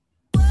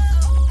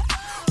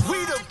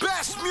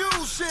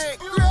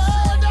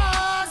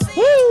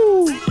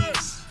Woo!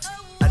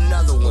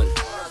 Another one.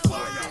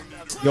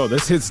 Yo,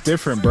 this hit's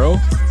different, bro.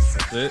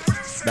 That's it.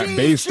 That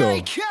bass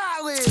though.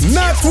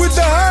 Not with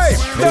the hype.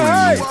 The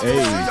hype.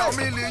 Hey.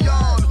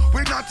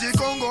 We not the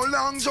Congo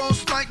long,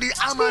 just like the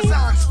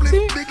Amazon.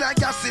 Split big like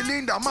a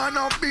cylinder, man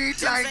up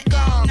beat like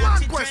gum.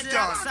 One question.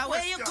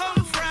 Where you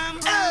come from?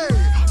 Hey.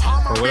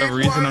 For whatever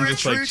reason, I'm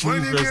just like cheese for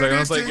a second. I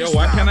was like, yo,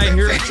 why can't I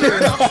hear it?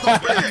 Turn up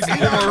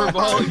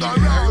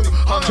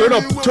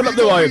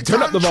the volume.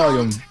 Turn up the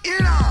volume.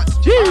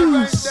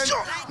 Jeez.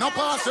 No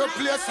pass your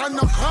place and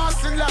no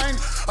crossing line.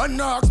 And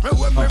no ask me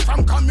where me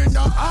from coming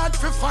down hard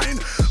to find.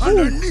 And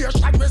the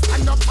nation me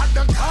stand up at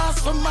the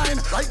cast of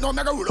mine. Right now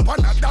me go roll up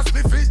and that's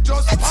me fit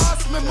just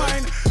pass me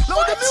mind.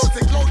 Loud the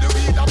music, loud the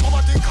weed, and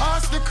poverty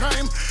cause the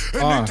crime.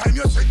 Anytime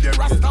you see the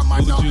Rasta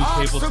man, no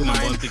ask the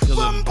mind.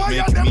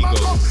 Vampire them a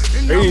go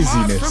in the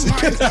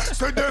Craziness.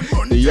 So them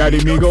run The Yadi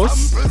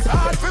Migos.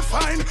 hard to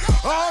find.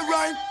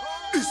 Alright,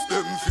 this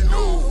them fi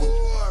know.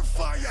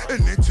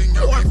 Anything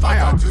you give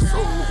fire to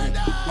sow.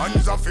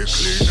 Hands of it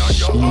clean and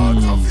your heart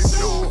of it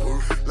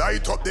low.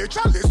 Light up the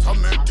chalice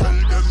and me tell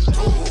them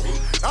to.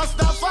 That's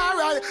the far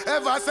I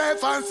ever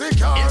safe and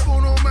secure. If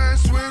you no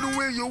mess with the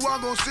way you are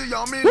gonna see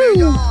a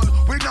million.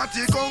 We not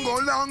the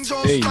Congo long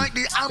just like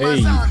the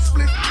Amazon.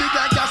 Split big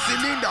like a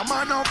cylinder,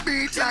 man up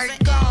beat like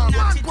gum.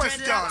 One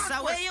question.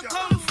 Where you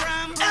come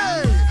from?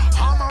 Hey,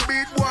 I'm a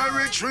beat boy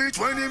retreat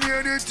when he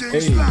made it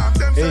thing slam.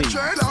 Them say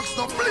dreadlocks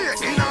no play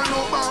in a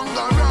no bang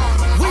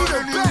around.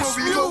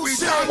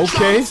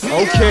 Okay.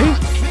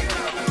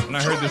 When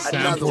I heard this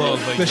sample, I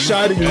was like, The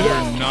shot you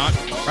better not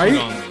Right?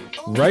 on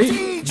me. Right?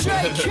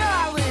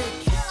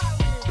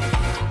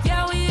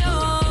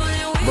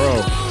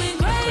 Bro,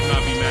 Could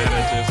not be mad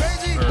at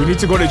this. we need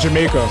to go to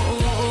Jamaica.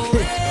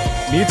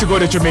 Need to go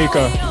to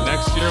Jamaica.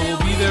 Next year we'll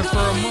be there for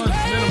a month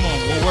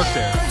minimum. We'll work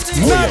there.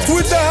 Not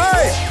with the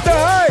hype. The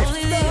hype.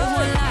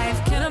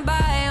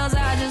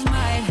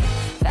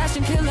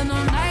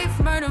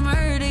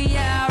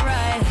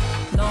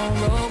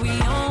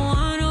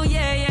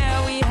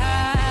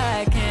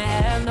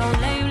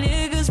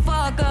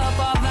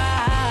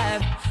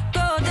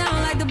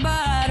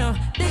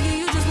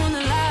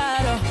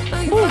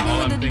 All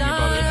I'm thinking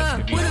about is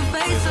SKB.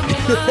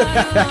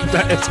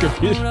 That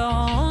Escapade.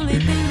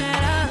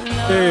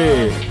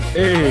 Hey.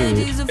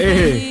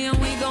 I'm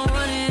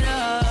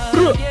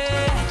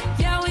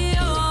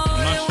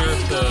not sure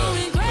if the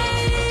local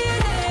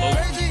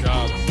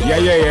job.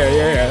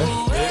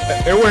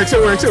 Yeah. It works.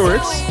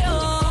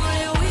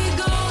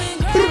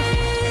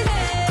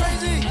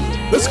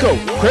 Let's go.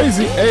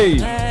 Crazy. Hey.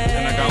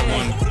 And I got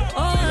one for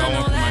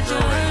my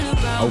girl right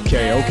now.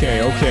 Okay.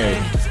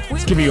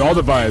 Let's give you all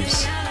the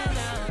vibes.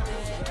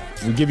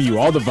 We're giving you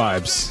all the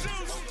vibes.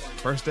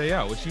 First day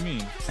out. What you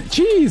mean?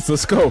 Jeez,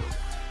 let's go.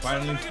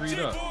 Finally freed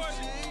up.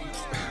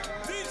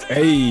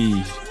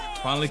 Hey.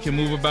 Finally can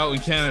move about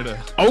in Canada.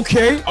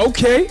 Okay.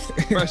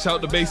 Fresh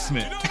out the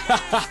basement.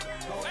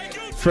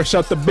 Fresh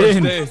out the First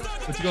bin. day.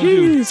 What you gonna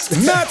do?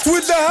 Jeez. Not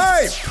with the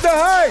hype. The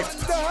hype.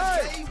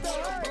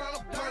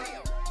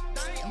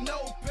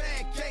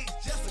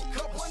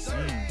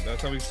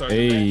 That's how we started.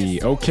 Hey,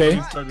 okay.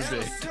 We started the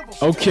day.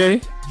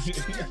 Okay.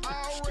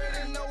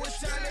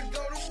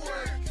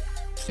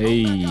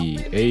 Hey.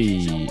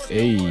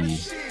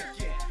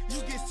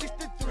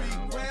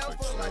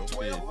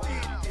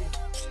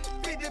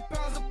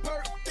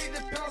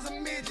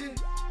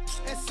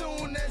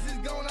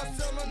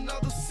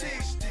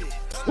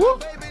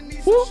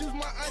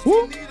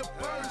 Woo.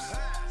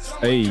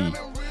 Hey.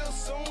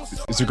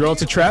 Is your girl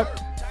to trap?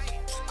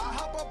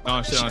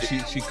 No,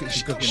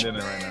 she's cooking dinner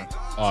right now.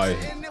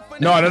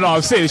 No.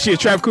 I'm saying, is she a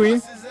trap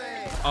queen?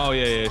 Oh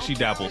yeah. She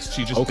dabbles.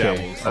 She just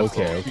dabbles. That's all.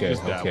 She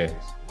just dabbles.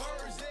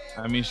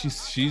 I mean,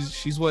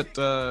 she's what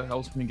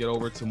helps me get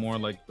over to more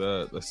like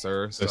the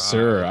sir side. The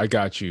sir, I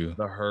got you.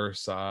 The her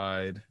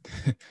side.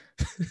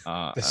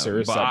 The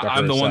sir but side.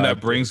 I'm the one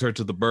that brings her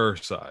to the burr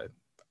side.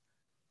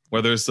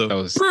 Whether it's the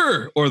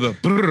brr or the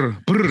brr.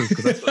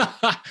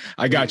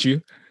 I got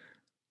you.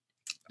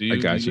 Do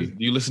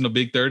you listen to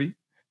Big 30?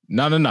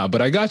 No.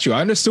 But I got you.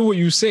 I understood what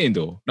you were saying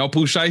though. No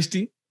Pooh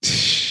Shiesty?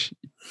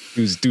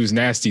 Dude's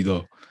nasty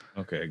though.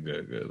 Okay,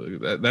 good.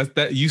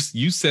 That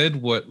you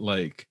said what,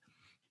 like,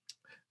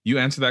 you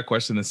answered that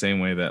question the same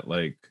way that,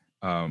 like,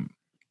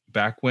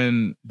 back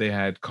when they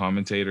had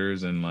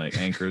commentators and like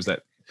anchors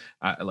that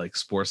like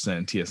Sportsnet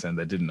and TSN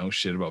that didn't know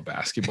shit about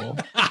basketball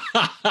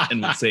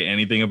and would say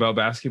anything about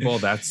basketball.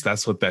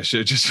 That's what that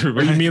shit just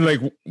reminded. What, you mean like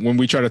when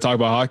we try to talk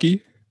about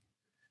hockey?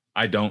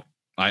 I don't.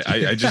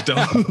 I just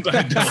don't.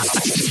 I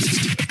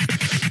don't.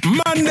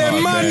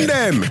 Man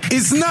them.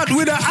 It's not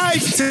with a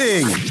hype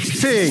thing.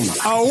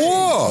 A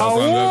war.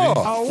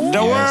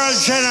 The world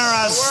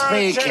generous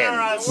speaking.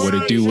 What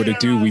it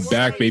do? We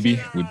back, baby.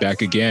 We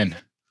back again.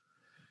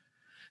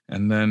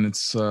 And then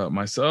it's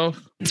myself.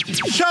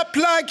 Shop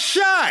like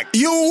Shaq.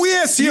 You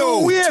waste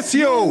you.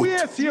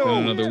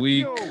 Another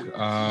week.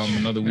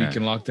 Another week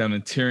in lockdown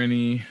and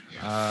tyranny.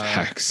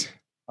 Facts.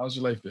 How's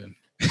your life been?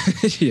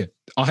 Yeah,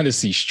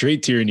 honestly,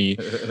 straight tyranny.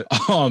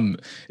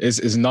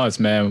 Is nuts,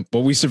 man. But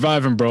we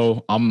surviving,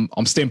 bro. I'm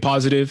staying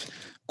positive.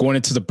 Going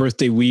into the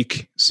birthday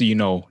week, so you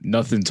know,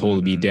 nothing's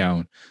holding me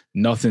down.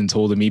 Nothing's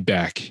holding me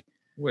back.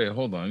 Wait,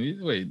 hold on.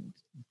 Wait,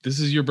 this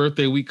is your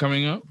birthday week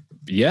coming up?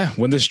 Yeah,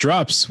 when this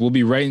drops, we'll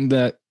be right in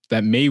that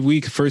May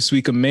week, first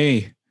week of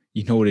May.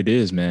 You know what it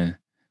is, man.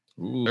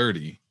 Ooh,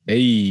 30.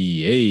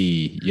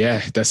 Hey,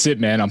 yeah, that's it,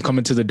 man. I'm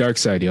coming to the dark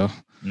side, yo.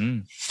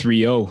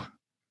 3-0.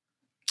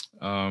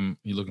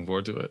 You looking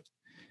forward to it?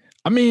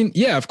 I mean,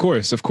 yeah, of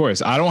course.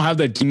 I don't have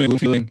that demon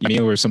feeling,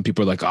 where some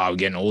people are like, oh, I'm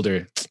getting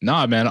older.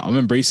 Nah, man, I'm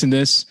embracing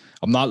this.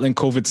 I'm not letting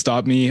COVID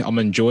stop me. I'm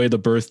gonna enjoy the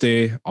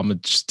birthday. I'm gonna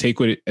just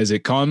take it as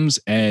it comes,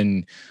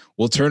 and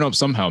we'll turn up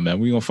somehow, man.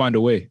 We're gonna find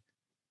a way.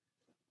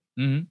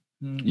 Yeah.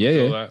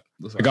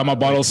 I got my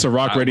bottle of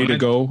Ciroc ready to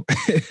go.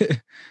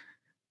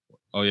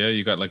 Oh yeah,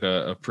 you got like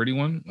a pretty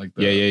one, like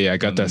yeah. I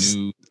got that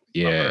new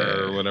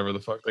or whatever the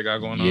fuck they got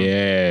going on.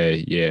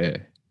 Yeah.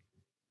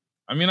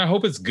 I mean, I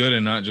hope it's good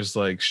and not just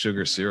like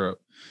sugar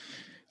syrup.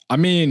 I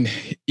mean,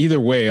 either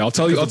way, I'll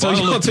tell you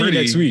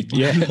next week.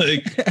 Yeah,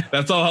 like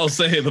that's all I'll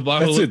say. The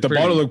bottle. That's it. The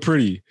bottle looked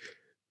pretty,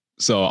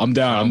 so I'm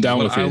down. I'm down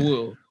with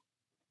it.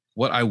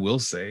 What I will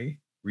say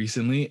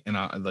recently, and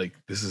I like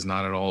this is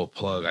not at all a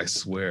plug, I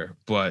swear,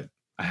 but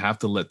I have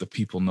to let the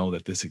people know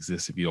that this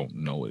exists. If you don't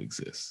know it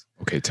exists,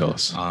 okay, tell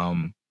us.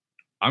 I'm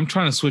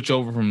trying to switch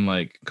over from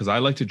like because I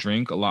like to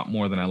drink a lot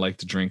more than I like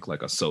to drink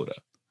like a soda.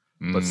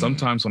 But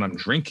sometimes when I'm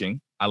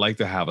drinking, I like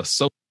to have a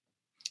soda.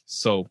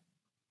 So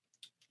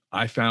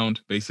I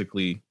found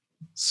basically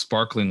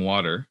sparkling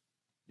water.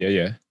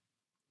 Yeah.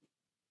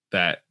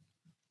 That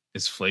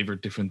is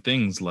flavored different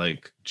things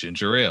like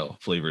ginger ale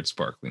flavored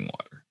sparkling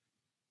water.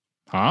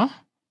 Huh?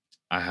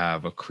 I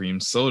have a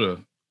cream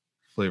soda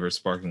flavored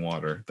sparkling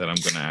water that I'm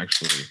going to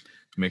actually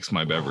mix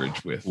my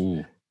beverage with.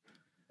 Ooh.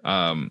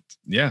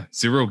 Yeah,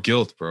 zero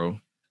guilt,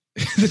 bro.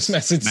 This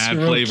message mad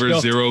flavor,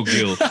 guilt. Zero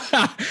guilt.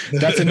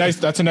 That's a nice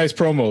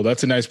promo.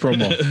 That's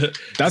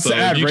so the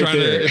ad right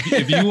there.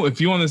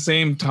 If you on the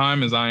same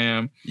time as I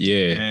am,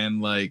 yeah,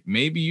 and like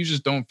maybe you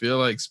just don't feel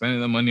like spending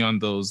the money on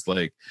those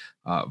like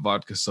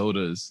vodka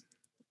sodas,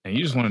 and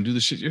you just want to do the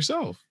shit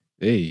yourself.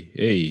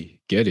 Hey,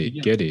 get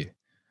it.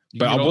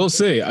 But I will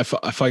say,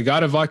 if I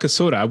got a vodka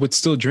soda, I would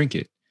still drink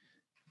it.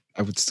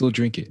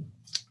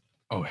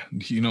 Oh,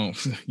 you know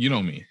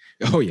me.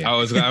 Oh yeah, I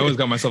always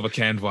got myself a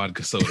canned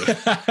vodka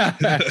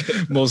soda.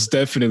 Most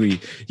definitely.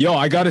 Yo,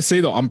 I gotta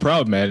say though, I'm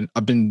proud, man.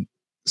 I've been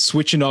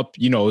switching up,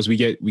 as we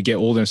get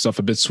older and stuff.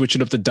 I've been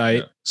switching up the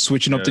diet,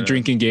 switching up the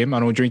drinking game. I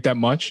don't drink that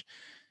much.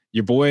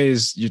 Your boy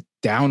you're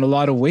down a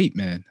lot of weight,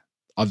 man.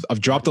 I've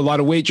dropped a lot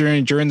of weight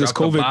during this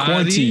COVID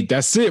quarantine.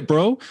 That's it,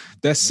 bro.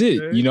 That's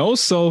it.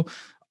 So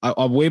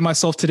I weighed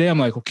myself today. I'm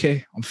like,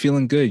 okay, I'm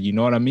feeling good. You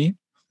know what I mean?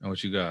 Oh,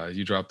 what you got?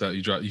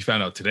 You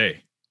found out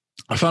today.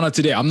 I found out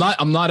today. I'm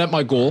not at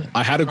my goal.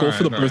 I had a goal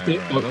for the birthday.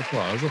 But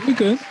we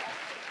good.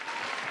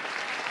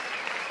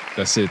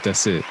 That's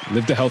it.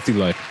 Live the healthy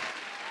life.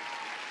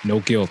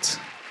 No guilt.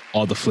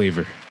 All the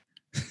flavor.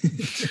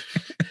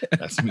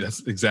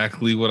 That's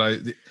exactly what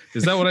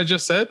is that what I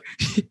just said?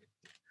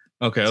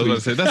 Okay, I was about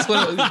to say that's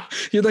what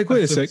you're like,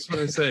 wait a sec. That's what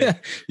I say.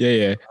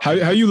 Yeah.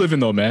 How you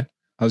living though, man?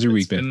 How's your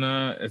week been?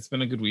 It's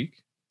been a good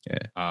week.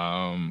 Yeah.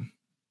 I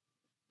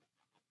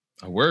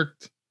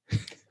worked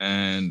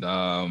and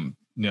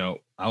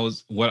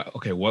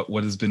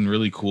what has been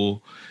really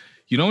cool,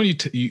 when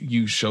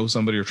you show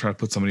somebody or try to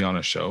put somebody on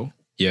a show,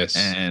 yes,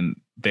 and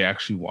they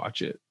actually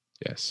watch it,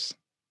 yes,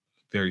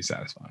 very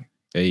satisfying.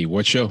 Hey,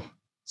 what show?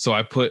 So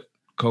I put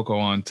Coco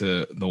on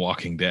to The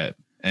Walking Dead,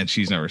 and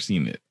she's never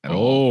seen it at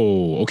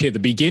all. Okay, the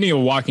beginning of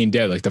Walking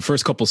Dead, like the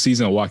first couple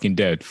seasons of Walking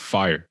Dead,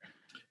 fire.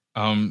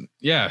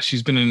 Yeah,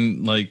 she's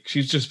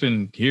just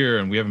been here,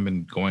 and we haven't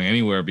been going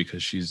anywhere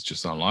because she's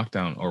just on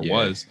lockdown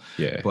was.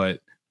 Yeah,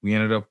 but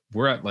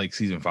we're at like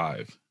season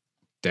 5.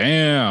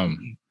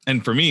 Damn.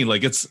 And for me,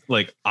 like, it's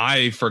like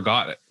I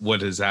forgot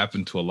what has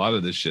happened to a lot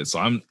of this shit. So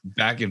I'm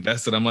back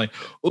invested. I'm like,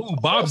 oh,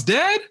 Bob's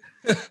dead?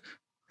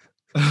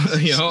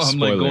 I'm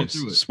like going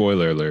through it.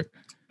 Spoiler alert.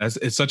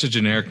 It's such a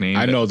generic name.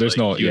 I know there's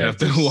you have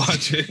to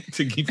watch it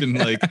to keep in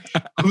like,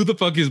 who the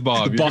fuck is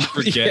Bob? You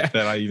forget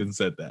that I even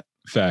said that.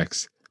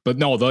 Facts. But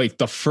no, like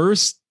the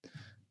first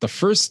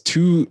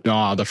 2,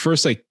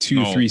 like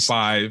 2, 3,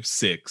 5,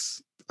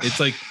 6. It's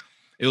like,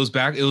 it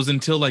was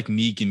until like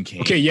Negan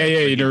came. Okay, yeah,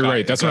 you're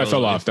right. That's when I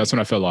fell off.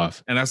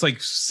 And that's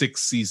like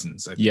 6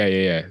 seasons.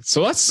 Yeah.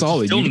 So that's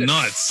solid. Still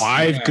nuts.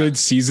 5 good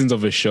seasons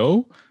of a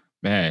show,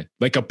 man.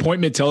 Like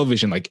appointment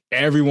television. Like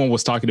everyone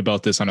was talking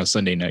about this on a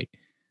Sunday night.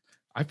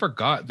 I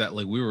forgot that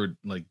like we were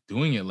like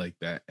doing it like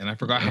that, and I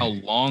forgot how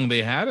long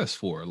they had us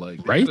for.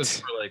 Like right,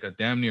 for like a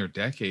damn near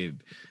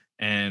decade.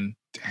 And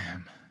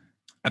damn.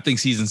 I think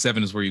season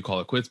 7 is where you call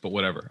it quits, but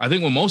whatever. I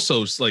think when most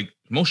shows,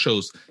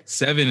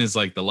 7 is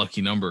like the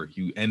lucky number.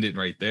 You end it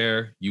right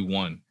there. You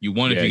won.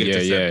 If you get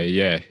to 7.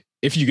 Yeah.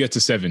 If you get to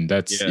 7,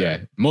 that's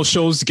Most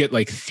shows get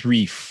like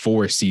 3,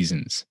 4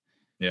 seasons.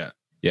 Yeah.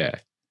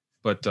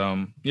 But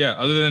yeah,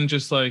 other than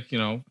just like,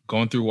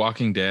 going through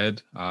Walking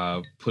Dead,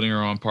 putting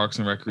her on Parks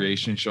and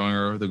Recreation, showing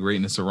her the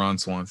greatness of Ron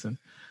Swanson.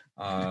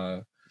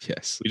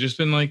 Yes. We've just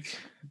been like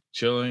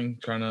chilling,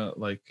 trying to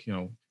like,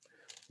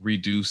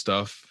 redo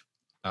stuff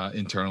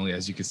internally.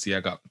 As you can see,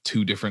 I got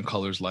 2 different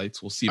colors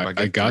lights. We'll see if I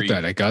get I got 3.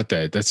 that. I got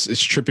that.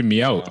 It's tripping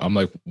me out. I'm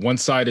like, one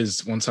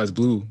side's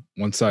blue,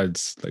 one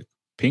side's like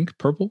pink,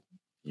 purple.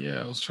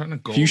 Yeah, I was trying to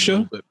go Fuchsia? a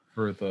little bit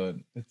for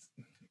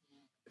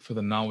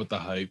the not with the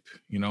hype,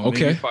 Maybe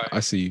Okay, if I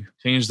see you.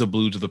 change the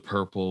blue to the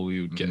purple,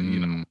 we would get,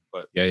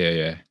 But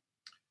Yeah.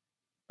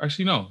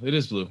 actually, no, it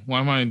is blue. Why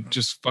am I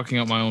just fucking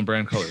up my own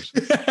brand colors?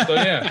 So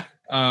yeah,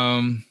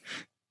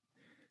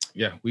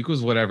 yeah, week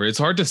was whatever. It's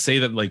hard to say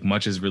that like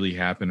much has really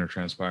happened or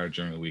transpired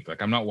during the week.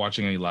 Like I'm not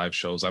watching any live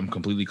shows. I'm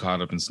completely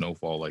caught up in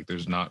Snowfall. Like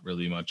there's not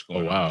really much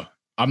going on. Oh wow.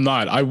 I'm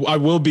not. I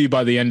will be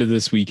by the end of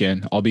this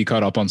weekend. I'll be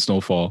caught up on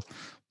Snowfall.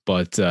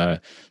 But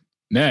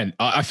man,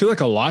 I feel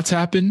like a lot's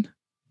happened,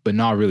 but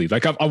not really.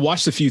 Like I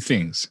watched a few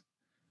things.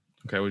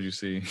 Okay, what'd you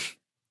see?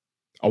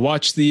 I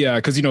watched the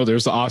because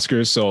there's the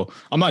Oscars, so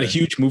I'm not a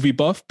huge movie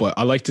buff, but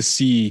I like to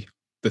see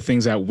the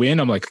things that win.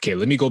 I'm like, okay,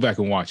 let me go back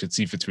and watch it,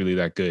 see if it's really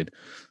that good.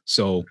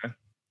 So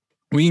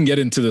we can get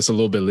into this a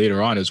little bit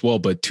later on as well.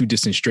 But 2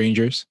 Distant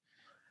Strangers.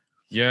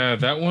 Yeah,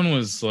 that one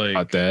was like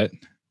Got that.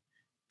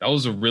 That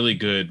was a really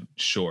good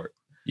short.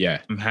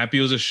 Yeah. I'm happy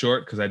it was a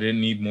short because I didn't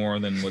need more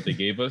than what they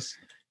gave us.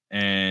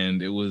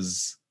 And it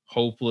was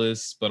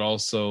hopeless, but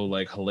also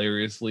like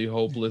hilariously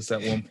hopeless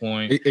at one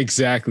point.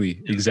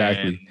 Exactly.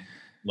 And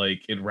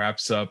like it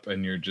wraps up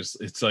and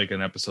it's like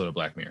an episode of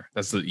Black Mirror.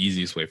 That's the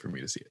easiest way for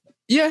me to see it.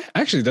 Yeah,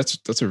 actually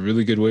that's a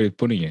really good way of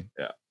putting it.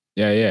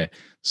 Yeah.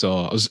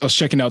 So I was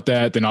checking out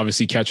that, then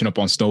obviously catching up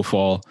on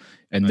Snowfall.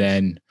 And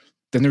then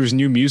there was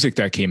new music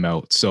that came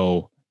out.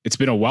 So it's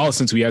been a while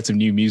since we had some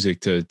new music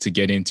to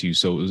get into.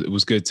 So it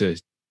was good to,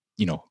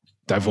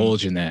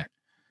 divulge in that.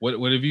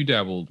 What have you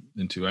dabbled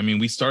into? I mean,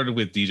 we started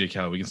with DJ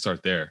Khaled. We can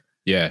start there.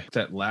 Yeah.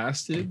 That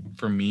lasted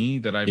for me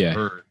that I've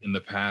heard in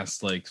the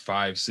past like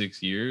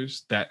 5-6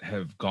 years that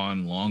have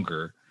gone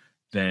longer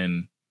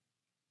than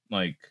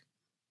a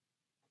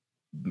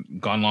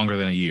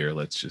year,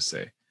 let's just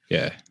say.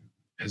 Yeah.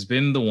 Has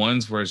been the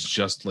ones where it's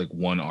just like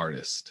one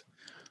artist.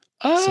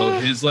 So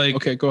his like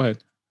okay, go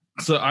ahead.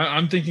 So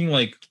I'm thinking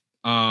like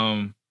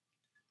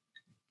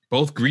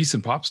both Grease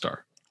and Popstar.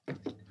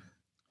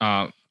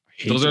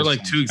 Those are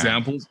like 2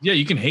 examples. Yeah,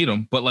 you can hate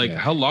them, but like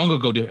how long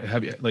ago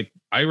have you like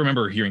I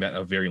remember hearing that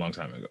a very long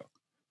time ago.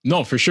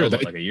 No, for sure.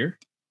 Like a year?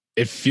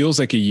 It feels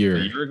like a year. A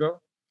year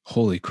ago?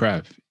 Holy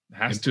crap. It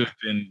has to have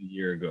been a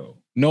year ago.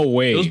 No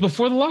way. It was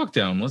before the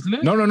lockdown, wasn't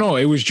it? No.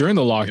 It was during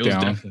the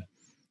lockdown.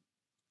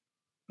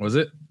 Was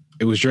it?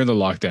 It was during the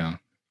lockdown.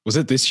 Was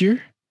it this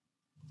year?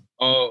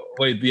 Oh,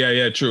 wait.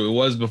 Yeah, true. It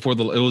was it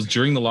was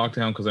during the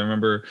lockdown because I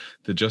remember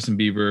the Justin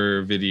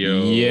Bieber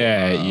video.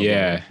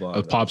 Yeah.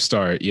 A pop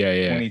star. Yeah.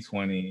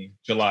 2020,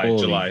 July.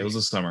 It was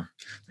the summer.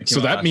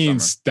 So that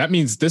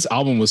means this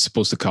album was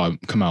supposed to come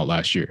out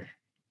last year.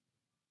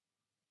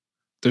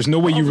 There's no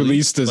way you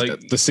released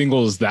the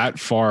singles that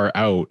far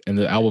out and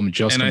the album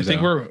just comes out. And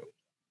I think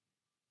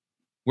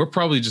we're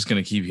probably just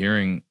going to keep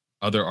hearing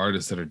other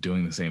artists that are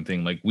doing the same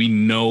thing. Like we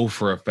know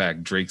for a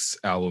fact Drake's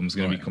album is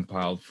going to be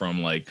compiled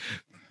from like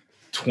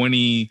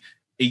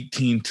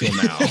 2018 till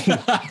now.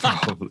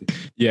 Probably.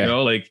 Yeah.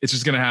 Like it's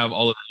just going to have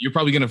you're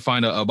probably going to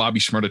find a Bobby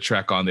Shmurda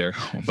track on there,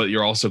 but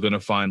you're also going to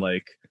find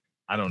like,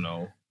 I don't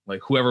know,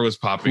 like whoever was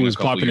popping. Who was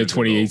popping in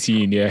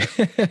 2018.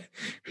 Ago.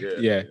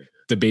 Yeah.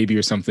 The Baby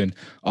or something.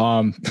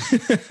 But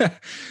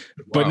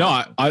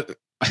no,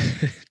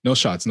 no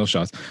shots.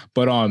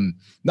 But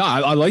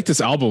I like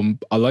this album.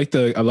 I like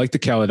the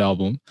Khaled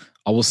album.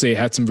 I will say it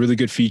had some really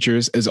good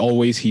features. As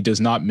always, he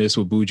does not miss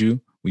with Buju.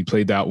 We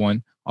played that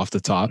one off the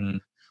top.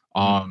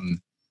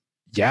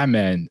 Yeah,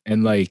 man.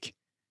 And like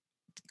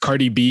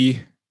Cardi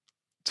B,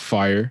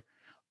 fire.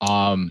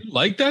 You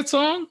like that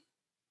song?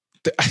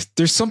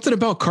 There's something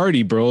about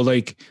Cardi, bro.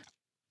 Like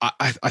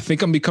I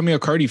think I'm becoming a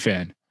Cardi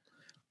fan.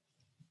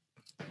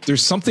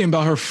 There's something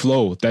about her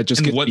flow that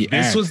just gets me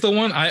this was the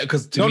one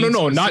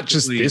no, not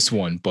just this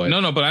one, but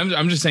no, but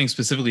I'm just saying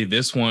specifically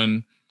this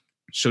one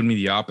showed me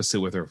the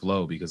opposite with her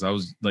flow because I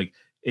was like,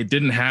 it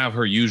didn't have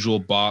her usual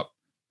bop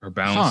or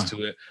bounce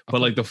to it, but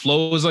like the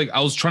flow was like,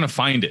 I was trying to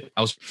find it.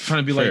 I was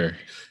trying to be like,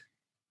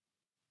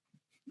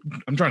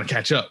 I'm trying to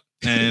catch up,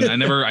 and I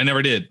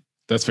never did.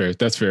 That's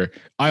fair.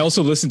 I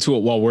also listened to it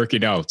while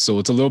working out, so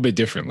it's a little bit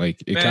different.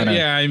 Like it kind of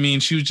I mean,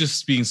 she was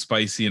just being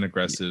spicy and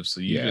aggressive, so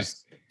you just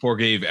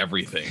forgave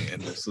everything,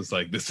 and this was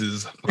like, this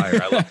is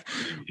fire. I love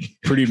it.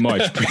 pretty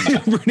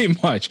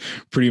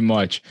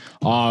much.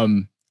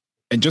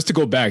 And just to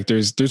go back,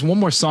 there's one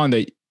more song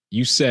that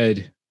you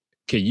said.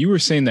 Okay, you were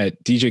saying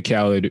that DJ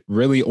Khaled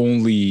really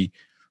only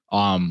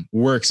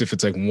works if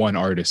it's like one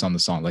artist on the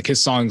song. Like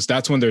his songs,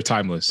 that's when they're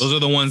timeless. Those are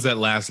the ones that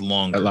last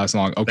longer.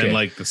 Okay, than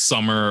like the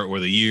summer or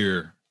the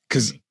year.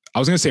 Because I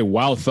was gonna say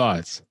Wild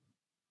Thoughts,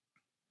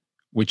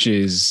 which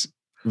is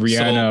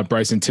Rihanna,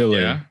 Bryson Tiller.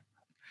 Yeah.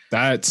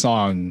 That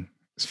song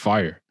is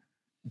fire.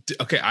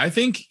 Okay, I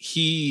think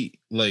he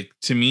like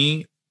to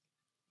me,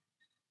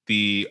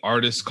 the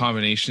artist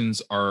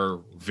combinations are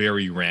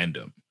very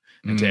random.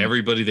 And to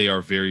everybody, they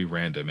are very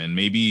random. And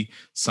maybe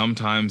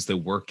sometimes they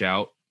work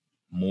out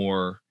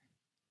more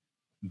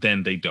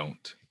than they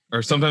don't.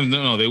 Or sometimes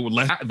no, they would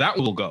let that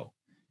will go.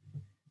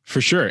 For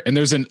sure. And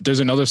there's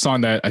another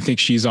song that I think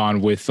she's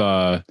on with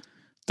that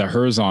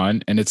hers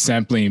on, and it's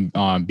sampling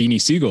Beanie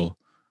Siegel.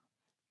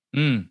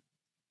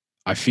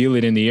 I feel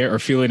it in the air, or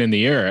feel it in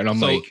the air. And I'm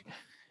like,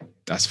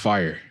 that's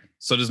fire.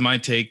 So does my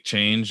take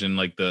change and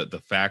like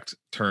the fact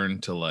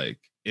turn to like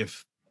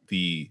if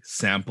the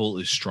sample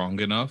is strong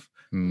enough,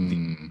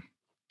 the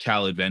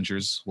Khaled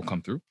Ventures will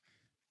come through?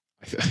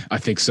 I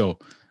think so.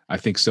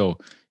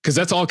 Because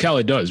that's all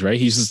Khaled does, right?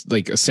 He's just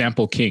like a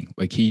sample king.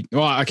 Like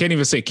I can't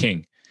even say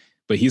king,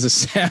 but he's a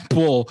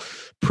sample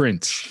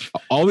prince.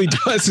 All he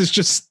does is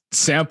just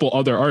sample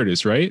other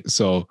artists, right?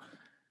 So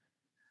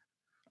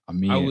I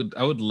mean,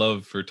 I would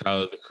love for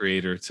Tyler the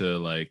Creator to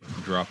like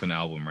drop an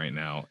album right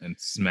now and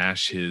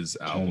smash his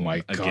album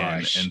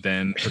again, and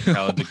then for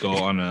Khaled to go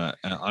on an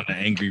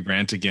angry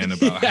rant again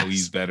about how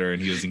he's better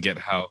and he doesn't get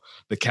how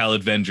the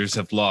Khaled Vengers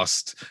have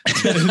lost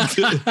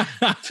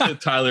to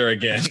Tyler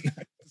again.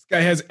 This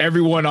guy has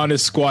everyone on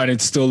his squad and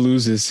still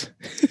loses.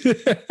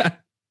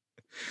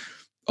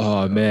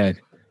 Oh man.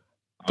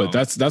 But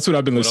that's what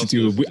I've been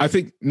listening to. I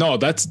think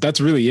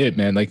that's really it,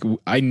 man. Like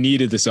I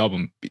needed this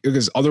album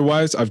because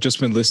otherwise I've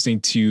just been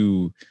listening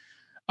to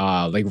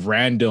like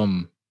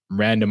random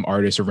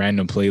artists or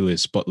random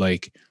playlists. But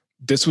like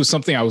this was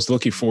something I was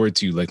looking forward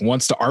to. Like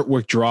once the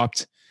artwork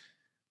dropped,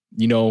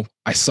 you know,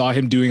 I saw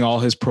him doing all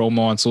his promo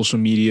on social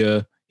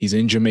media. He's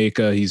in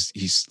Jamaica.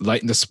 He's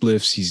lighting the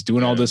spliffs. He's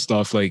doing all this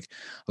stuff. Like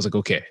I was like,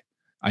 okay,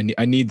 I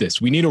need this.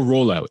 We need a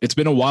rollout. It's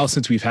been a while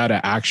since we've had an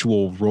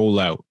actual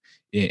rollout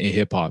in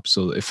hip hop,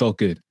 so it felt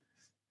good.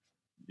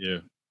 Yeah.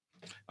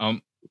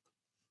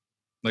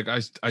 Like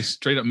I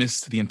straight up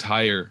missed the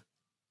entire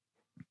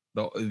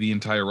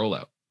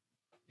rollout.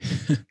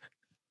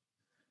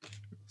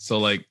 So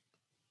like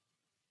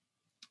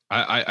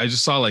I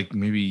just saw like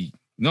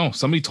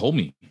somebody told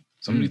me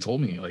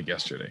like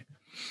yesterday.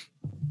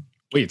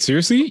 Wait,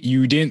 seriously?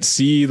 You didn't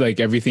see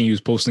like everything he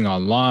was posting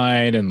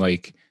online, and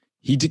like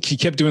he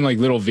kept doing like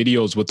little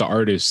videos with the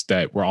artists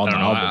that were on the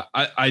album.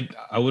 I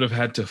would have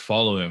had to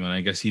follow him, and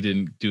I guess he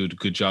didn't do a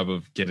good job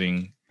of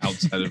getting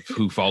outside of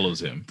who follows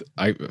him.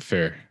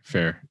 Fair.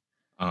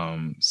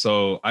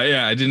 So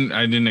I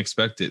didn't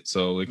expect it.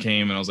 So it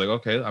came, and I was like,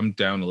 okay, I'm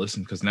down to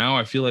listen, because now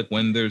I feel like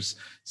when there's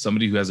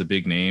somebody who has a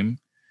big name,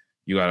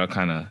 you gotta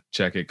kind of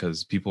check it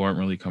because people aren't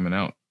really coming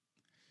out.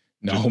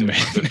 No,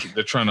 man,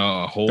 they're trying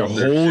to hold.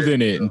 They're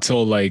holding it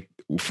until like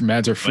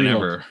mans are free.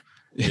 Whenever.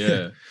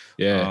 Yeah,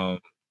 yeah.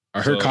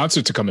 I heard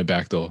concerts are coming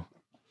back though.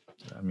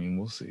 I mean,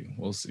 we'll see.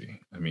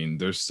 I mean,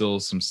 there's still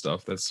some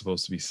stuff that's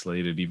supposed to be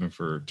slated even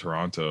for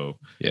Toronto,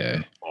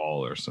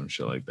 fall or some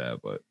shit like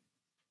that, but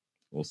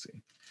we'll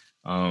see.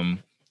 I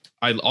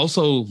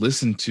also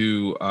listened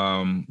to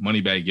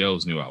Moneybagg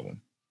Yo's new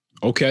album.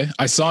 Okay,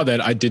 I saw that.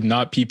 I did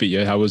not peep it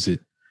yet. How was it?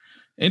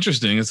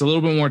 Interesting. It's a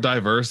little bit more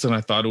diverse than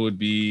I thought it would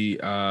be.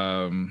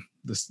 The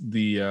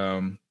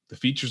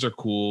features are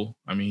cool.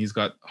 I mean, he's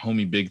got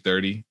homie Big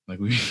 30, like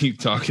we keep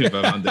talking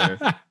about on there.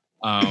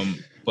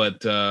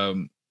 But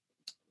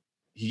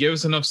he gave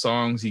us enough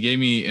songs. He gave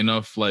me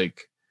enough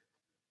like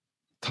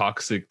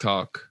toxic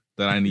talk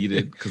that I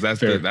needed, because that's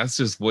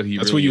just what that's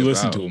really what you is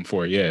listen about. to him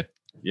for. Yeah.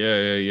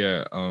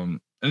 And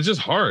it's just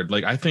hard.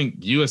 Like I think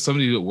you, as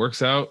somebody that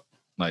works out,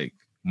 like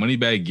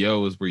Moneybagg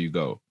Yo is where you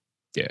go.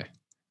 Yeah.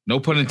 No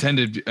pun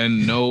intended,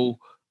 and no.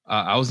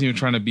 I wasn't even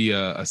trying to be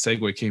a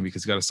segue king,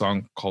 because he got a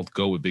song called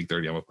 "Go" with Big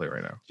 30. I'm gonna play it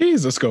right now.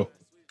 Jeez, let's go.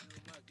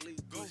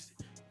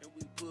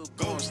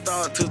 Go,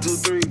 start 2, 2,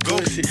 3, go.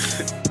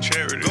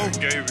 Charity, go.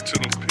 Gave it to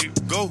them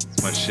people. Go,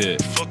 my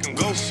shit. Fucking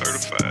go,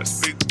 certified.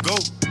 Speak, go.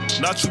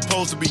 Not you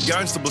supposed to be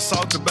gangster, but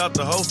talk about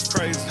the hoe.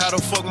 Crazy. How the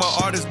fuck my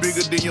artist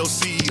bigger than your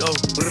CEO?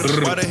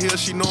 Why the hell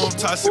she know I'm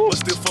toxic, but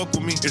still fuck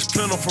with me? It's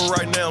plentiful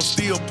right now, I'm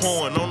still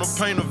pouring on the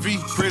paint of V.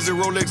 Crazy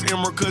Rolex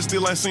Emerald cut,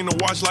 still ain't seen a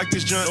watch like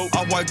this junk.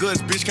 All white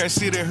guts, bitch can't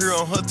sit in here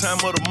on her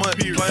time of the month.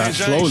 Plain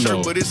Jane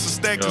shirt, but it's a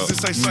stack, cause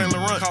this ain't Saint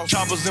Laurent.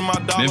 Choppers in my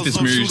dollars, Memphis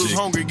up, music. shooters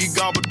hungry, get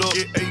gobbled up.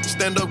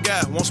 Stand up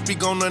guy, won't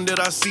speak on none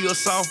that I see or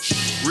saw.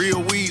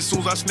 Real weed, soon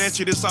as I snatch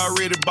it, it's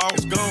already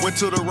bought. Went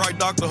to the right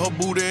doctor, her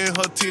booty and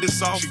her titties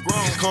soft.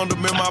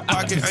 Condom in my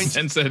pocket, ain't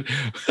and said,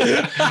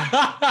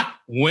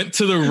 went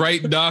to the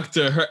right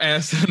doctor, her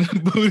ass and the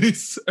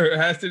booties, her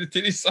ass and the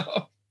titties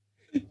soft.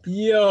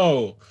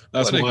 Yo,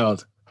 that's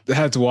wild.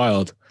 That's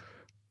wild.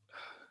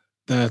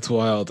 That's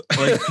wild.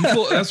 Like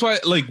people, that's why,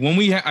 like when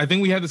I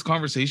think we had this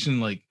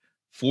conversation like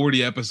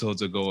 40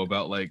 episodes ago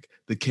about like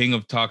the king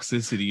of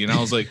toxicity, and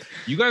I was like,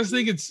 you guys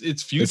think it's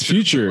future? It's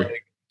future.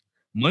 Like,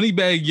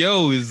 Moneybagg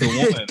Yo is the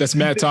one. That's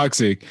mad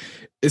toxic.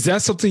 Is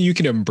that something you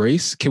can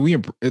embrace? Can we?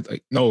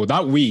 Like, no,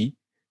 not we,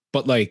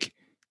 but like,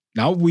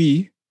 not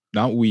we,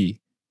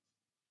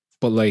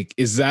 but like,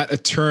 is that a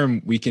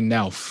term we can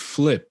now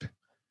flip?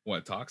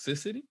 What,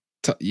 toxicity?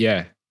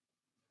 Yeah.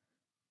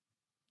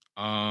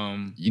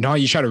 You know how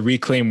you try to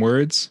reclaim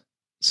words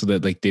so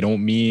that like they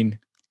don't mean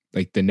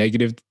like the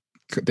negative,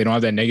 they don't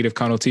have that negative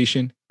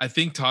connotation. I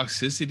think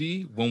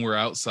toxicity when we're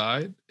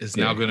outside is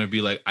now going to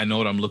be like, I know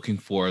what I'm looking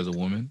for as a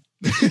woman.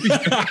 You know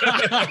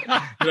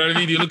what I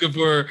mean? You're looking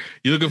for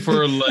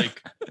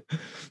like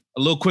a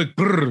little quick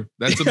brr.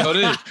 That's about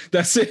it.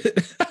 That's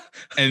it.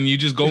 And you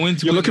just go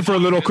into You're looking for a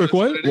little quick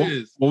what?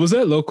 What was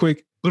that? Little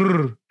quick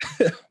brr.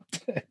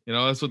 You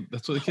know, that's what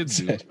the kids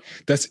do.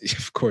 That's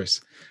of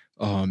course.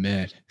 Oh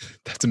man,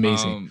 that's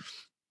amazing.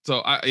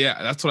 So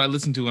that's what I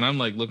listen to when I'm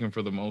like looking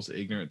for the most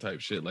ignorant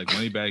type shit. Like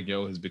Moneybagg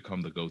Yo has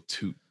become the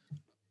go-to.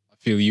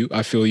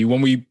 I feel you.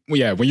 When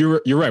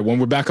you're right. When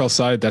we're back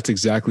outside, that's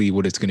exactly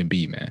what it's gonna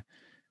be, man.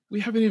 We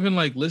haven't even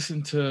like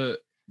listened to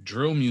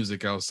drill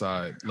music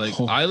outside. Like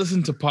I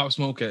listened to Pop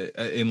Smoke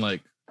in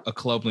like a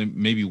club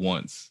maybe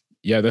once.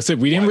 Yeah, that's it.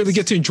 We didn't really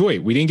get to enjoy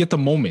it. We didn't get the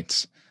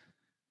moments.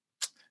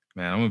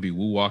 Man, I'm gonna be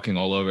woo walking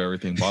all over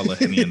everything. Bottle of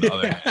Henny in the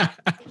other hand.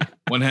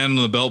 One hand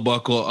on the belt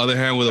buckle, other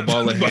hand with a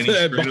bottle of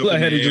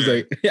Henny. Just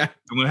like, yeah.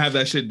 I'm gonna have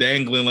that shit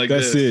dangling like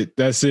that's this.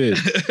 That's it.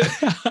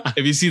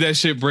 If you see that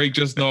shit break,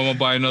 just know I'm gonna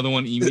buy another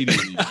one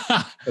immediately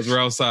because we're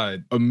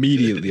outside.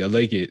 Immediately, I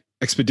like it.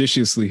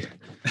 Expeditiously.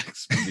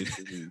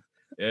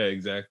 Yeah,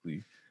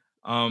 exactly.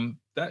 I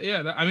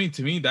mean,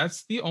 to me,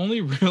 that's the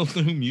only real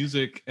new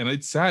music, and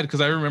it's sad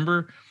because I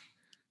remember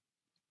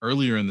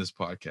earlier in this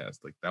podcast,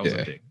 like that was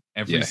a thing.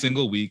 Every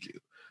single week,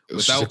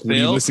 without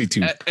fail,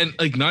 and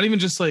like not even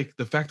just like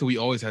the fact that we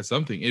always had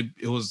something.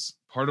 It was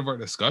part of our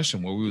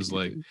discussion where we was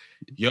like,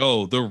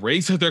 "Yo, the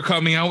race that they're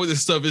coming out with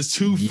this stuff is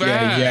too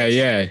fast."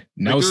 Yeah.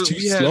 Now like it's too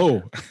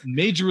slow.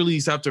 Major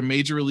release after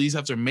major release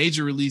after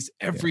major release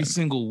every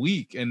single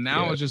week, and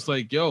now it's just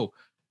like, "Yo,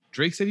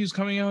 Drake said he was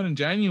coming out in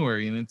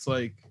January," and it's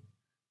like,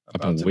 I've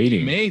been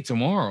waiting. May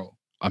tomorrow.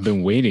 I've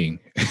been waiting.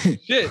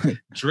 Shit,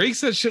 Drake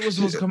said shit was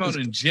supposed to come out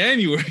in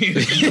January.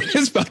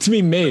 It's about to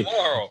be May.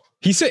 Tomorrow.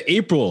 He said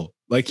April.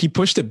 Like he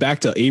pushed it back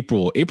to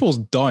April. April's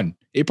done.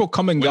 April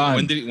come and gone.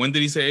 When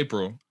did he say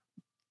April?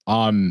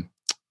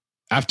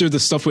 After the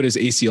stuff with his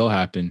ACL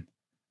happened.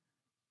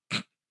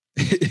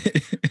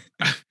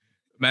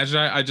 Imagine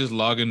I just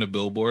log into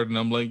Billboard and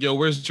I'm like, yo,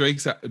 where's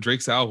Drake's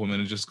album?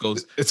 And it just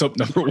goes, it's up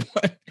number 1.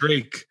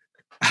 Drake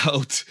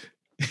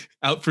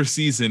out for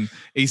season,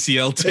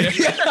 ACL tear.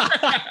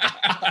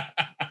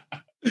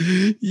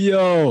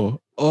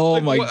 Yo, oh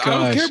like, my gosh. I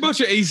don't care about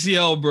your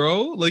ACL,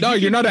 bro. Like, no,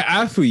 you're not an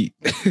athlete.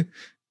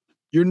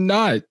 You're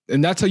not,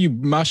 and that's how you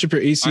mash up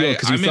your ACL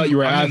because you thought you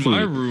were an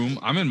athlete.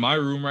 I'm in my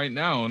room right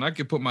now, and I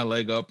could put my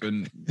leg up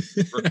and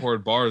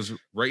record bars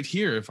right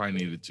here if I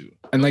needed to.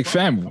 And like,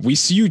 fam, we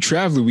see you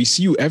traveling, we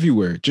see you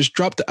everywhere. Just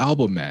drop the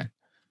album, man.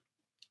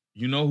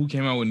 You know who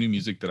came out with new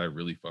music that I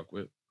really fuck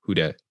with? Who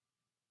that?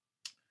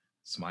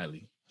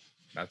 Smiley.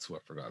 That's who I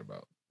forgot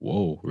about.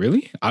 Whoa,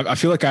 really? I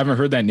feel like I haven't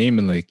heard that name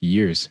in like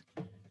years.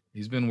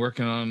 He's been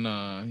working on,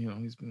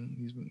 he's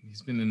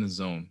been in the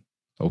zone.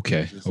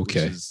 Okay. Which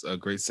is a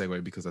great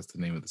segue because that's the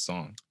name of the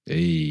song.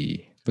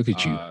 Hey, look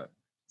at you.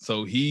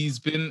 So he's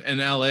been in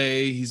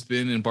LA, he's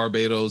been in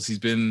Barbados, he's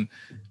been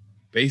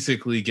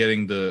basically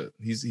getting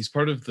he's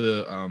part of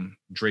the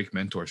Drake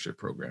mentorship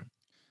program.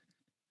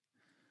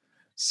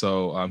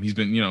 So he's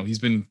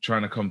been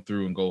trying to come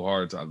through and go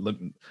hard. So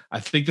I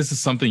think this is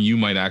something you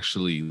might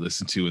actually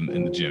listen to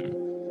in the gym.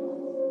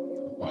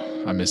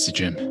 I miss the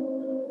gym.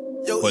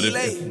 But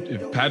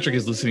if Patrick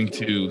is listening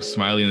to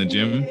Smiley in the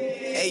gym,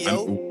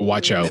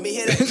 watch out.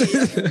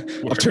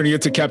 I'm turning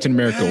it to Captain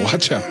America.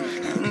 Watch out.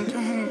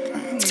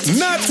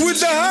 Not with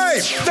the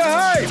hype.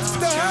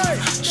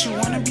 She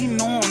wanna be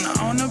known,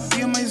 I wanna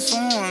be in my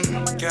zone.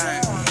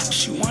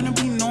 She wanna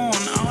be known,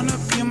 I wanna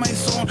be in my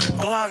zone.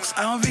 Blocks,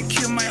 I don't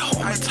kill my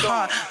home, it's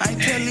hot. I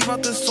can't leave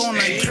out the zone,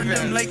 I treat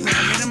them like me,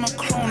 I made them a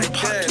clone.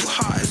 Pot too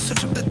hot, I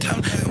switch up the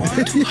town.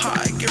 One too hot,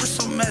 I give her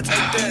some meds.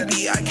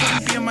 Baby, I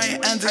can't be in my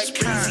ends, it's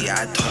crazy. I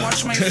had to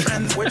watch my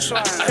friends. Which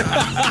one?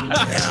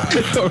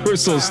 We're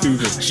so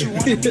stupid. She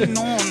wanna be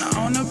known, I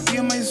wanna be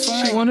in my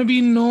zone. I wanna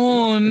be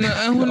known,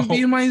 I wanna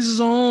be in my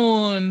zone.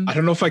 I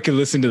don't know if I could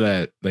listen to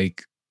that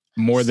like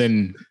more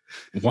than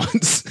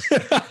once.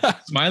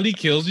 Smiley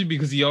kills me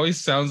because he always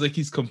sounds like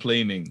he's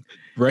complaining.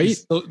 Right?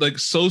 He's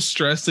so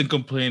stressed and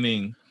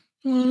complaining.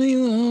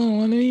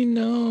 Wanna be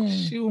known.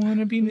 She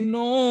wanna be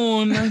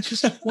known. I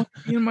just want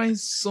to be in my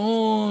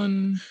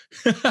zone.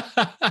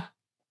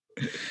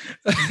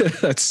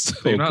 That's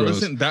so gross.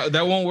 Listen,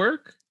 that won't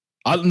work?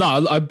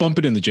 I'd bump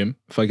it in the gym.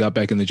 If I got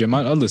back in the gym,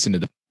 I'll listen to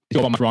that.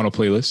 Go on my Toronto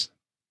playlist.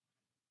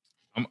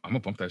 I'm gonna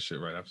bump that shit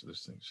right after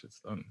this thing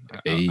shit's done.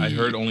 I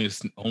heard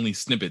only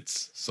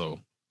snippets, so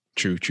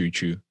true.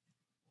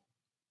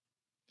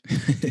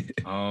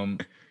 Are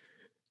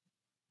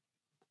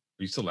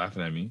you still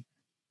laughing at me?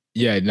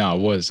 Yeah, no, I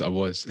was.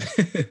 But so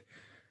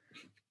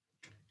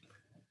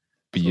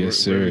yes,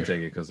 sir. Where do we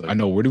take it? 'Cause, like, I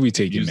know. Where do we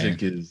take it, man?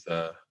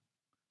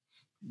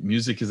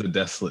 Music is a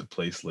desolate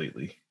place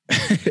lately.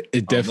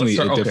 It definitely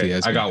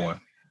has. I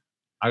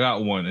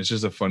got one. It's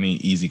just a funny,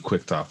 easy,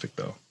 quick topic,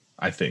 though.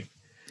 I think.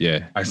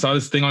 Yeah. I saw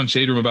this thing on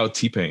Shade Room about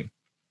T-Pain.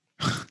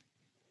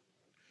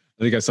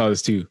 I think I saw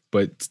this too,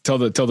 but tell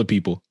the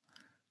people.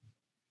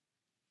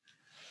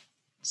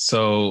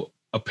 So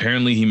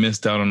apparently he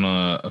missed out on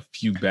a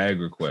few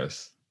bag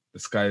requests.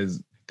 This guy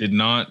did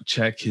not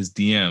check his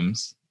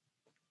DMs,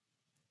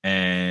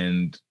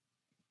 and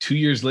 2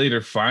 years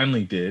later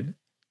finally did.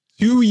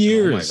 2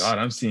 years. Oh my God,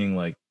 I'm seeing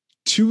like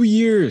 2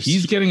 years.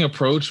 He's getting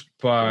approached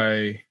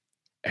by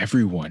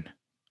everyone.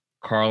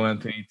 Karl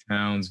Anthony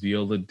Towns,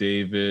 Viola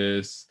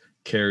Davis,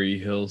 Carrie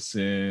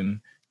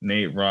Hilson,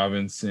 Nate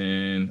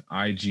Robinson,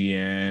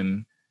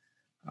 IGN.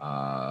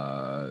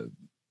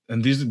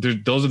 And those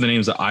are the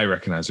names that I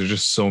recognize. There's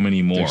just so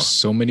many more. There's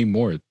so many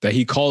more that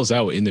he calls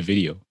out in the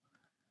video.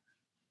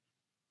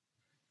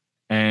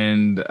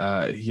 And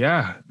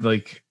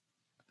like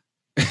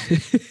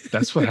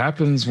that's what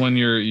happens when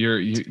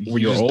you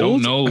just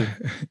don't know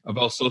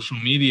about social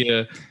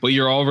media, but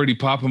you're already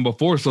popping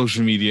before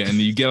social media, and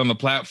you get on the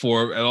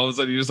platform, and all of a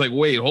sudden you're just like,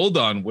 wait, hold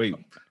on,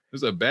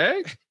 there's a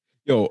bag?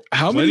 Yo,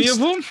 how many of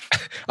them?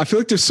 I feel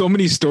like there's so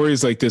many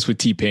stories like this with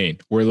T-Pain,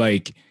 where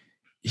like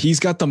he's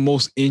got the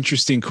most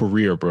interesting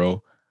career,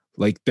 bro.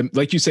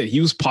 Like you said,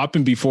 he was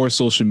popping before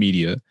social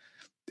media,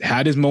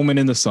 had his moment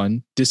in the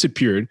sun,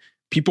 disappeared.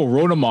 People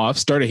wrote him off,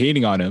 started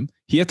hating on him.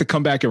 He had to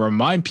come back and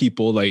remind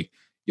people, like,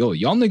 yo,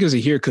 y'all niggas are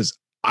here because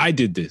I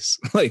did this.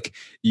 Like,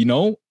 you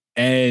know,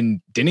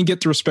 and didn't get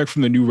the respect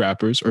from the new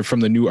rappers or from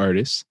the new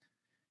artists.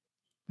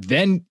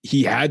 Then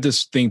he had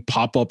this thing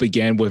pop up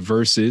again with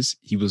Versus.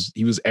 He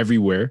was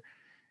everywhere.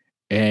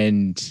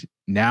 And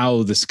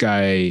now this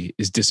guy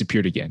is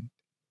disappeared again.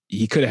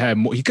 He could have had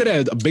more. He could have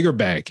had a bigger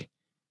bag.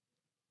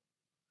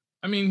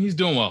 I mean, he's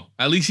doing well.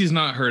 At least he's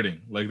not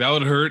hurting. Like, that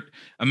would hurt.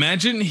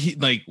 Imagine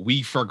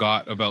we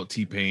forgot about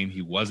T-Pain.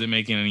 He wasn't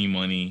making any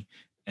money.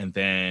 And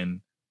then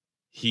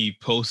he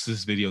posts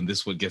this video, and this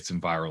is what gets him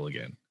viral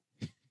again.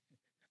 I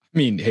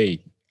mean,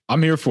 hey,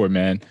 I'm here for it,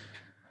 man.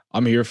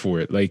 I'm here for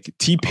it. Like,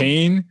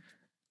 T-Pain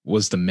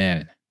was the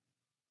man.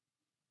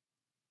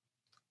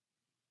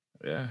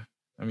 Yeah.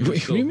 I mean, what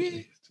do you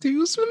mean? He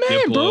was the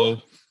man,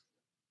 bro.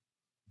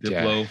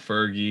 Diplo,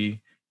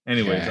 Fergie.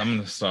 Anyways, I'm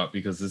going to stop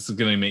because this is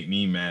going to make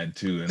me mad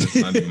too, and it's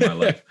not even my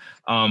life.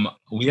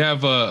 We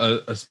have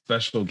a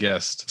special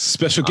guest.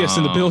 Special guest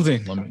in the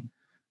building.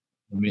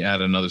 Let me add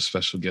another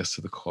special guest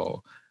to the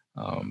call.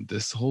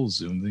 This whole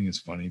Zoom thing is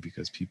funny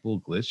because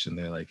people glitch and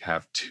they like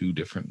have two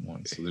different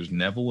ones. So there's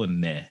Neville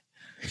and Ne.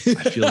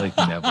 I feel like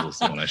Neville is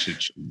the one I should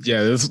choose.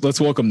 Yeah,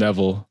 let's welcome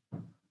Neville.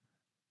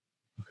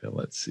 Okay,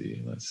 let's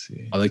see.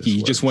 I like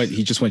he just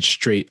went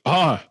straight.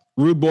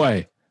 Rude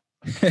boy.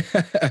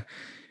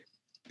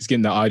 He's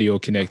getting the audio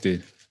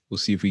connected. We'll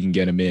see if we can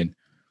get him in.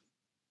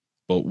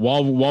 But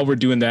while we're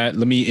doing that,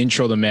 let me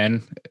intro the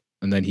man,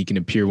 and then he can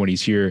appear when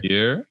he's here.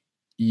 Yeah.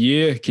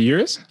 Can you hear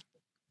us?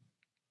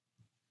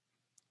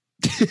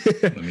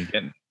 let me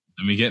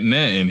get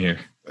Net in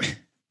here.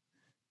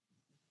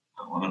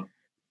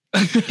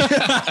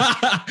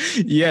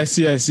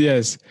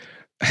 Yes.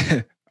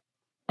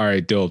 All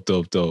right, dope.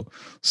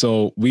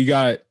 So we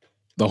got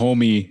the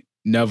homie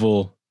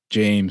Neville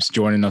James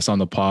joining us on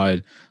the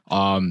pod.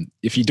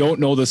 If you don't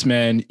know this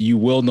man, you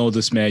will know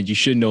this man. You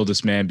should know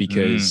this man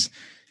because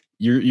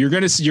you're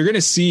gonna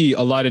see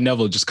a lot of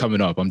Neville just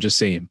coming up. I'm just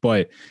saying,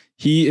 but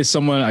he is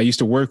someone I used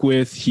to work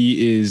with.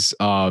 He is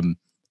an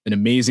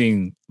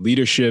amazing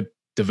leadership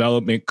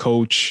development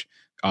coach.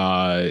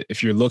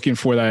 If you're looking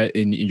for that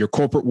in your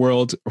corporate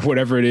world or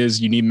whatever it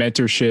is, you need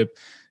mentorship.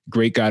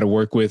 Great guy to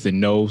work with and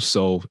know.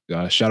 So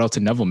shout out to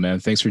Neville, man.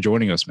 Thanks for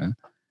joining us, man.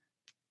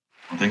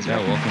 Well, thanks. Yeah,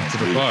 welcome to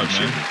the pod,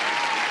 man.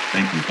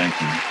 Thank you.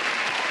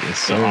 Yes,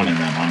 so honored,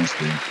 man,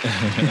 honestly.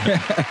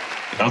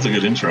 That was a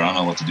good intro. I don't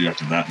know what to do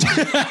after that.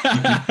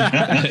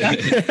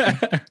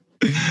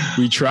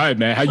 We tried,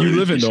 man. How you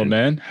living though,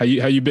 man? How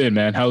you been,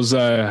 man? How's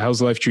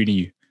life treating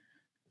you?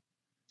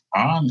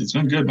 It's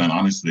been good, man.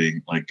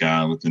 Honestly, like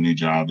with the new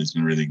job, it's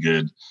been really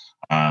good.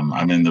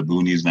 I'm in the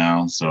boonies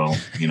now, so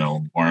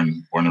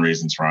born and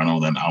raised in Toronto.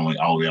 Then all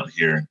the way out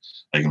here,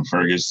 like in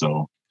Fergus.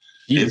 So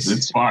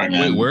it's far,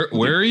 man. Wait,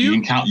 where are you?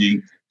 You can count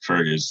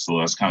Fergus, so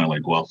that's kind of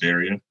like Guelph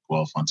area,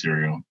 Guelph,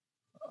 Ontario.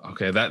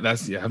 Okay,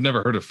 that's I've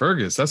never heard of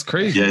Fergus. That's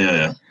crazy.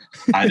 Yeah.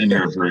 I didn't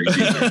hear of Fergus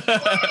either.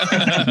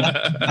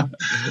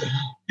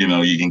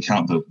 You can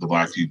count the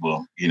black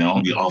people. We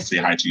all say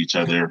hi to each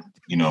other.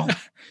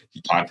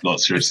 Talk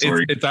about your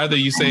story. It's either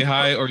you say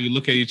hi or you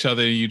look at each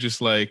other and you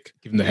just like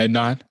give them the head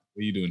nod.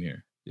 What are you doing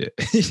here? Yeah.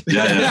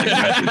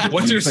 Exactly.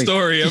 What's your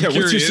story? I'm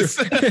curious.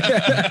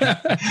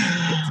 The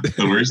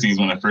worst thing is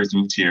when I first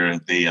moved here,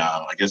 they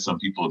I guess some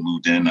people had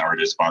moved in or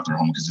just bought their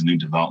home because of new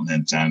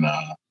development, and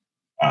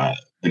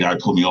the guy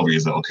pulled me over.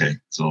 He's like, "Okay,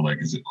 so like,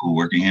 is it cool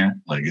working here?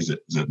 Like, is it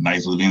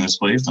nice living in this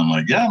place?" I'm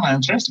like, "Yeah,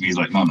 man, trust me." He's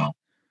like, "No,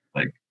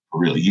 like for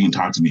real, you can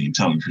talk to me and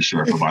tell me for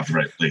sure if I bought the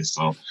right place."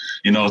 So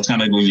it's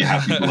kind of when you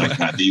have people like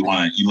that you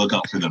look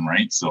out for them,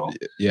 right? So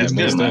yeah, it's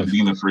good, man.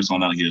 Being the first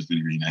one out here is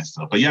really, really nice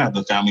stuff. But yeah,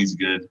 the family's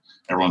good,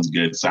 everyone's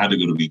good. So I had to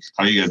go to week.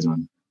 How are you guys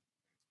doing?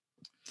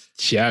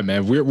 Yeah,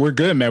 man, we're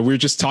good, man. We were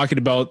just talking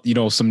about, you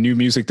know, some new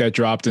music that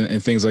dropped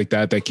and things like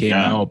that came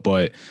out.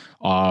 But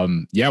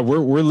yeah,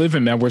 we're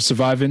living, man. We're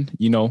surviving.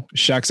 You know,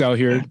 Shaq's out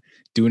here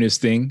doing his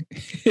thing.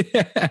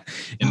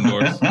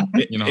 Indoors,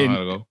 you know how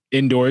to go.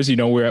 Indoors, you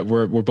know,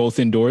 we're both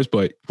indoors,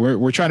 but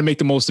we're trying to make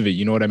the most of it.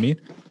 You know what I mean?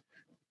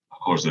 Of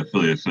course, I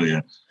feel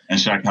you. And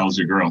Shaq, how's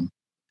your girl?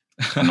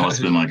 I know it's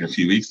been like a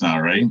few weeks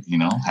now, right? You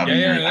know, having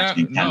her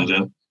actually in Canada.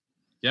 No.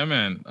 Yeah,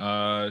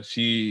 man.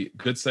 She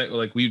good set.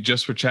 Like we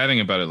just were chatting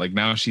about it. Like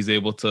now she's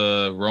able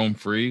to roam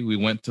free. We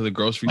went to the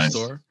grocery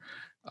store.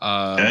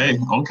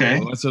 Okay.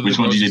 Which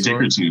one did you take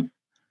her to?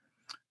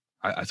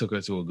 I took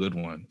her to a good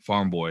one,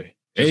 Farm Boy.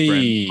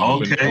 Hey.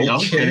 Okay. And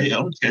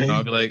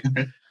I'll be like,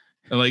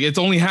 it's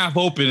only half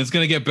open. It's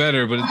gonna get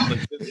better, but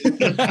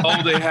it's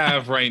all they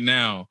have right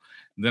now.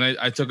 Then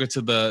I took her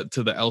to the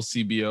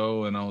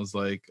LCBO, and I was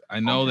like, I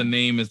know the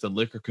name is the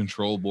Liquor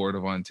Control Board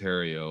of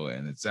Ontario,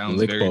 and it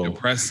sounds very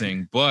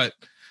depressing, but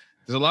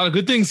there's a lot of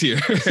good things here.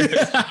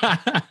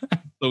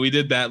 So we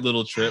did that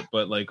little trip,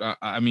 but like,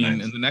 I mean,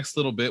 in the next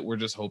little bit, we're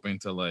just hoping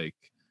to like,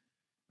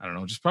 I don't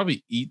know, just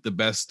probably eat the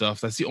best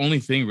stuff. That's the only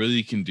thing really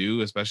you can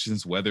do, especially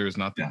since weather is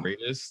not the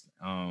greatest.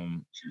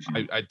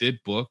 I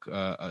did book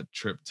a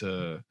trip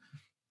to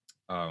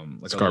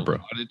like Scarborough.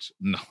 Cottage.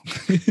 No.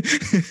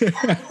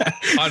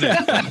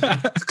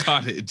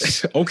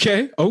 Cottage.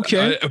 Okay.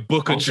 I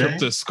book a trip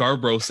to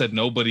Scarborough, said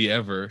nobody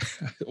ever.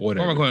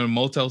 Whatever. Am I going to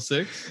Motel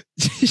 6?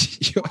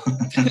 I'm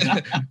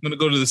gonna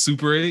go to the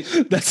Super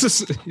 8. That's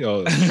just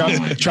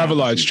Travel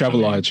Lodge. Travel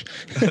Lodge.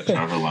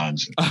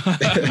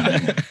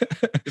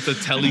 It's a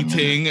telly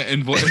ting and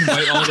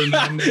invite all the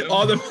men.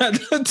 All the men.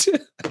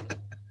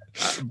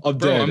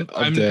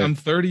 I'm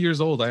 30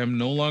 years old. I am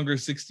no longer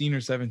 16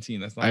 or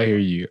 17. That's not. I hear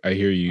you.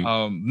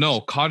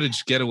 No,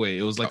 cottage getaway.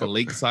 It was like a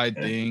lakeside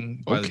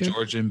thing by the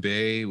Georgian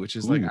Bay, which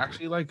is like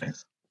actually like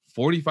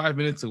 45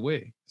 minutes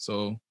away.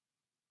 So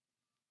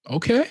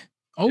okay.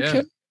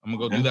 Yeah, I'm gonna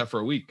go do that for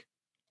a week.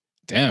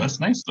 Damn, that's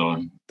nice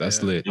though.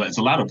 That's lit. It's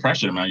a lot of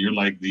pressure, man. You're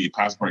like the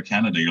Passport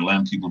Canada. You're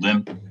letting people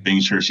in,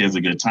 making sure she has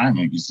a good time.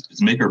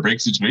 It's make or break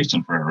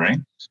situation for her, right?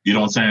 You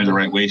don't send her the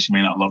right way, she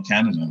may not love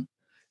Canada.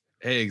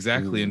 Hey,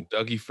 exactly. And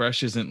Dougie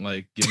Fresh isn't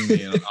like giving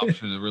me an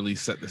option to really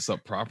set this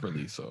up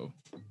properly. So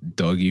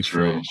Dougie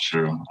Fresh.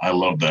 True. I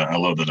love that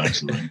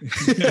actually.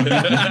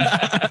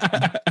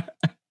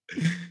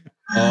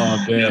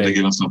 Oh man. Yeah, they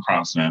give him some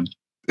props, man.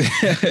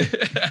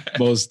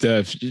 Most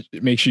def.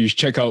 Make sure you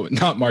check out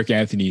not Mark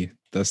Anthony.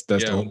 That's the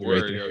whole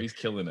word. Right there. He's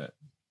killing it.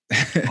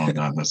 Oh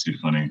god, that's too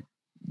funny.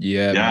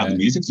 Yeah, the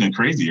music's been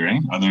crazy,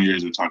 right? I know you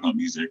guys were talking about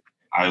music.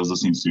 I was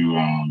listening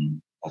to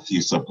a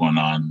few stuff going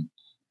on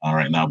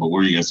right now, but what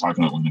are you guys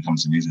talking about when it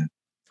comes to music?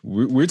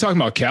 We're talking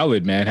about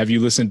Khaled, man. Have you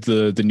listened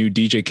to the new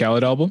DJ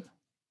Khaled album?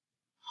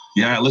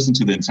 Yeah, I listened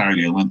to the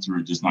entirety. I went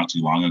through it just not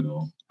too long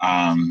ago.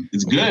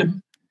 It's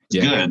good.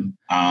 It's good.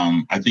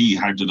 I think he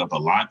hyped it up a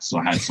lot, so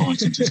I had so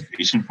much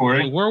anticipation for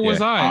it. Well, where was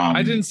I?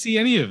 I didn't see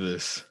any of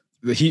this.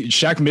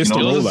 Shaq missed the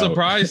rollout. It was a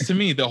surprise to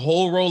me. The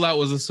whole rollout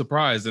was a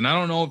surprise, and I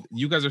don't know if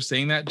you guys are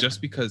saying that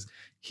just because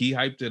he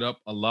hyped it up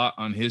a lot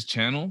on his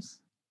channels.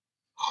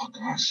 Oh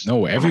gosh,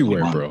 no,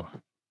 everywhere, bro.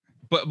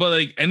 But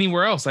like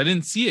anywhere else, I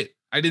didn't see it.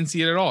 I didn't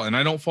see it at all, and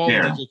I don't follow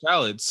DJ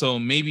Khaled, so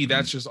maybe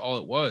that's just all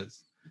it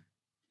was.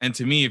 And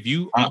to me, if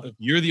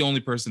you're the only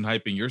person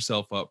hyping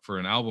yourself up for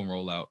an album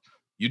rollout,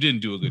 you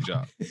didn't do a good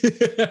job.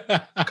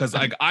 Because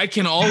I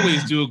can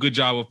always do a good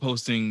job of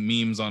posting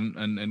memes on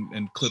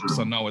and clips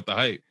on Not With The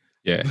Hype.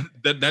 Yeah,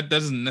 that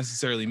doesn't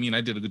necessarily mean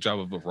I did a good job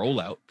of a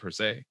rollout per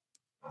se.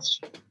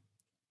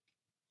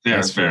 Yeah,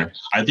 that's fair.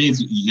 I think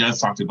you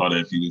guys talked about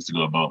it a few weeks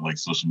ago about like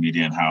social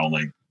media and how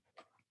like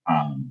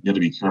you have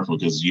to be careful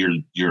because your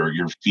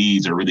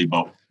feeds are really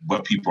about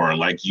what people are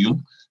like you.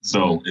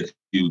 So if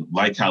you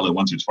like Khaled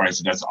once or twice,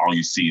 that's all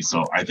you see.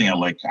 So I think I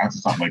have to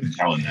stop liking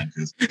Khaled then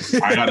because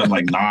I got him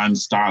like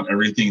nonstop.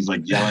 Everything's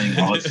like yelling.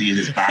 All I see is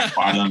his back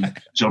bottom,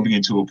 jumping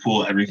into a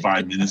pool every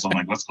 5 minutes. I'm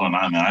like, what's going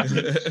on, man? I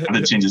have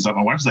to change this up.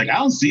 My wife's like, I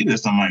don't see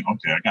this. I'm like,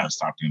 okay, I gotta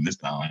stop doing this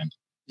now, man.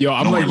 Yo,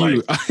 I'm like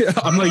you.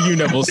 I'm like you,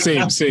 Neville.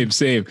 Same.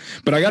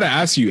 But I gotta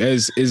ask you,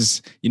 as a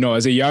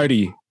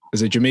Yardie,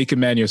 as a Jamaican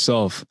man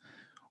yourself,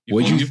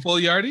 you full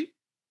Yardie?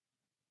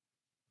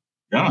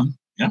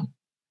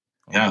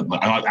 Yeah,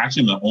 but I'm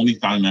actually the only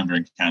family member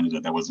in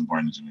Canada that wasn't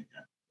born in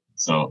Jamaica.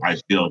 So I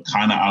feel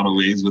kind of out of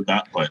ways with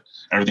that, but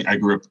everything I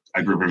grew up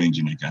everything in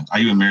Jamaica. I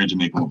even married a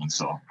Jamaican woman,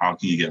 so how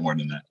can you get more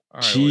than that?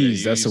 Right,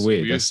 jeez, that's a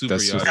way. That's super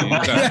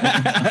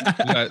Yardie.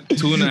 You got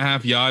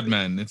 2.5 yard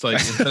men. It's like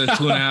instead of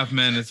 2.5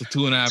 men, it's a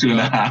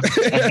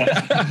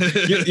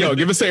 2.5 yard. Yo,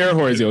 give us the air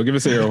horns, yo. Give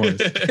us the air horns.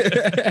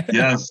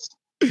 Yes.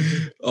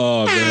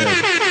 Oh man.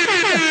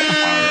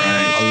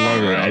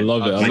 All right. I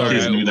love it. My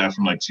kids knew that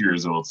from like 2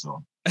 years old,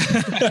 so.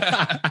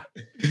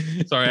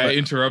 Sorry, I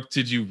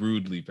interrupted you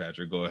rudely,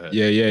 Patrick. Go ahead.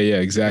 Yeah,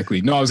 exactly.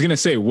 No, I was gonna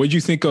say, what'd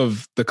you think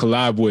of the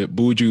collab with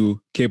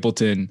Buju,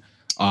 Capleton?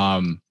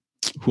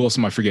 Who else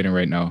am I forgetting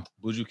right now?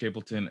 Buju,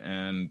 Capleton,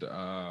 and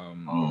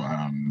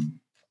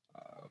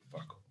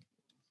fuck.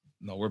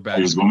 No, we're back.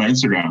 Just go on my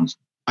Instagram.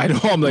 I know.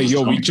 I'm like,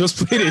 yo, we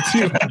just played it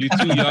too. You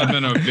two young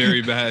men are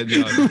very bad.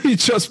 We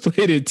just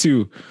played it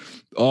too.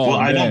 Oh, well,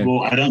 man.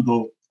 I don't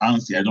go.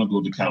 Honestly, I don't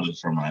go to Khaled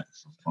for my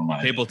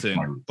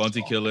Ableton,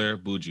 Bounty Killer,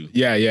 Buju.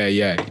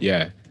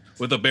 Yeah.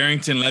 With a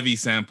Barrington Levy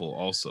sample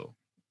also.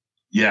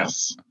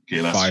 Yes.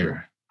 Okay, that's fire. True.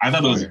 I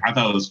thought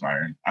it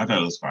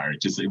was fire.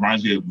 Just it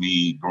reminds me of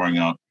me growing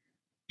up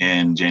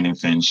in Jane and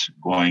Finch,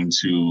 going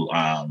to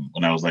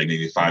when I was like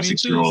maybe 5,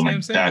 6 years old. My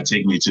dad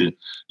take me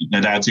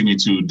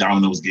to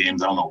Domino's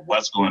games. I don't know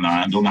what's going on.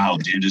 I don't know how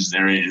dangerous this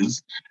area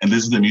is. And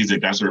this is the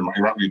music that's where it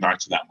brought me back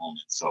to that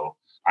moment. So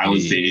I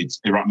would say it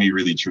brought me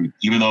really true.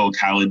 Even though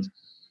Khaled,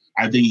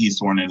 I think he's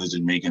sworn in as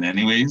Jamaican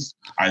anyways.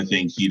 I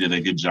think he did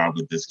a good job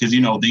with this because,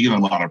 they give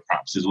him a lot of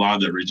props. There's a lot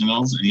of the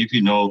originals. And if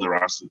you know the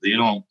rest, they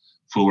don't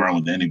fool around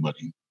with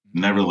anybody.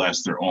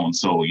 Nevertheless, their own.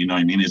 So, you know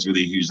what I mean? It's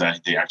really huge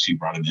that they actually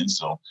brought it in.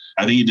 So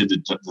I think he did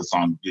the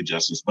song good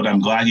justice. But I'm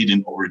glad he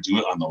didn't overdo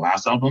it on the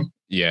last album.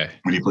 Yeah.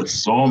 When he put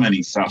so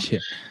many stuff. Yeah.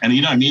 And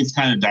you know what I mean? It's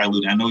kind of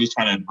diluted. I know he's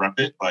trying to rep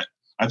it, but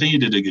I think he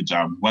did a good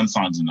job. One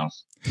song's enough.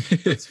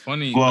 It's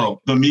funny.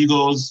 Well, the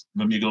Migos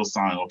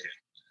song, okay.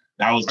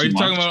 That was. Are you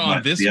talking about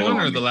on this one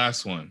or the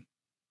last one?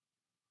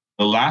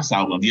 The last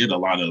album, he had a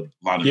lot.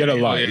 He had a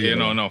lot.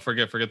 No.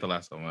 Forget the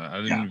last album. I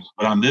didn't. Yeah.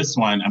 But on this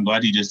one, I'm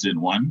glad he just did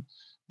one.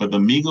 But the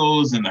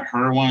Migos and the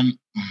Her one,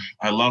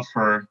 I love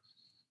Her.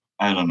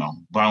 I don't know.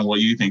 But what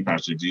do you think,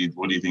 Patrick?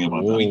 What do you think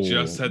about that? We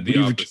just said the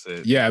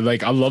opposite. Yeah,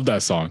 like I love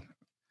that song.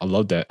 I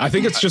love that. I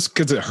think it's just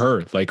because of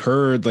Her.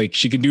 Like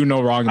she can do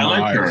no wrong in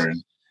my eyes. Her.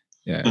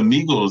 Yeah. The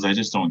Migos, I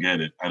just don't get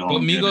it. I don't.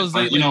 But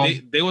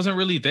Migos, they wasn't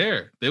really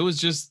there. It was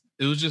just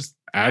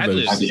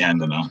ad-libs. At the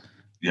end, enough.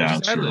 Yeah,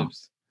 true.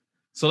 Ad-libs.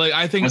 So like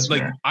I think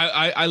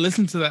I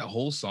listened to that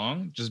whole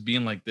song just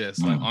being like this,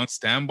 like on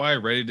standby,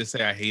 ready to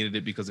say I hated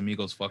it because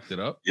Amigos fucked it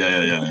up.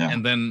 Yeah.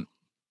 And then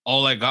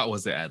all I got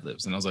was the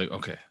ad-libs, and I was like,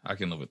 okay, I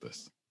can live with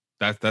this.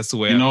 That's the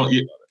way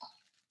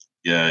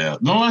Yeah.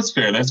 No, that's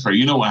fair. That's fair.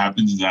 You know what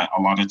happens is that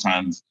a lot of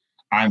times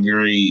I'm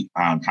very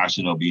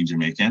passionate about being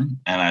Jamaican,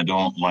 and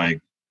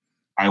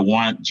I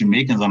want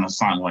Jamaicans on a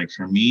song. Like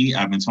for me,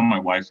 I've been telling my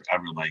wife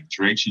forever, like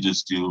Drake should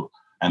just do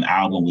an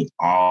album with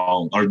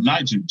all, or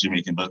not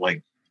Jamaican, but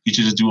like he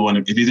should just do one.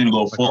 If he's gonna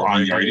go full on,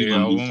 he's gonna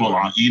go full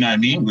on. You know what I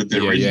mean? With the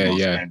originals.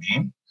 You know what I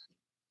mean?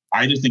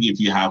 I just think if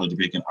you have a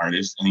Jamaican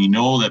artist and you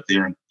know that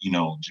they're,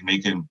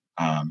 Jamaican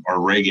or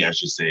reggae, I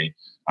should say,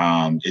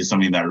 is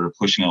something that we're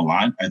pushing a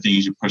lot. I think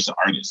you should push the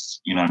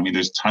artists. You know what I mean?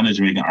 There's a ton of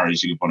Jamaican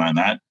artists you can put on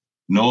that.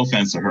 No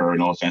offense to Her,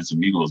 no offense to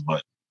Migos,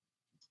 but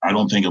I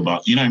don't think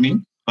about, you know what I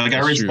mean? Like I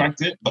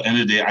respect it, but at the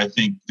end of the day, I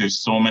think there's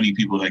so many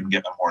people that can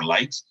get them more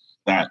likes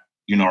that,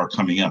 are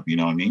coming up, you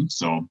know what I mean?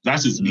 So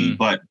that's just me,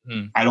 but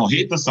I don't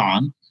hate the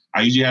song.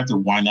 I usually have to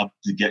wind up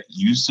to get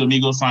used to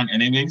Migos song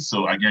anyway.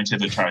 So I guarantee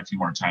if I try a few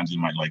more times, you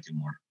might like it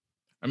more.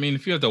 I mean,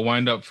 if you have to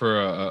wind up for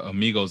a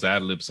Migos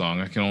ad-lib song,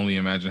 I can only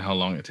imagine how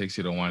long it takes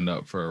you to wind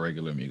up for a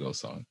regular Migos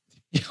song.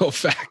 Yo,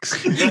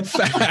 facts. It's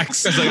like I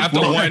have to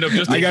wind up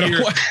just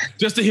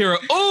to hear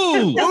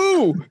ooh,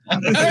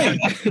 hey,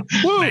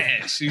 woo.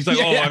 Man, she's like,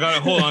 I got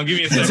it. Hold on, give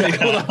me a second.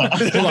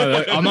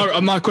 Hold on.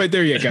 I'm not quite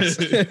there yet, guys.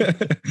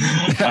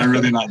 I'm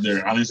really not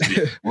there,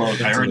 honestly. Well,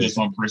 I heard this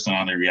one person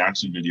on a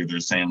reaction video. They're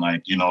saying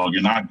like, you're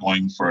not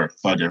going for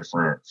Thugger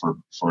for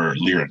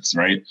lyrics,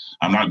 right?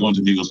 I'm not going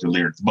to Migos for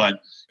lyrics, but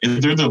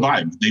they're the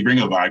vibe. They bring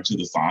a vibe to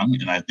the song,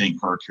 and I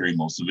think Her carried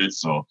most of it.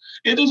 So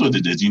it is what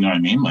it is. You know what I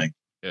mean? Like.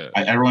 Yeah.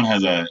 Everyone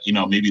has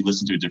maybe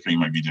listen to it different. It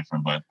might be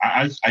different, but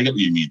I get what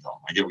you mean,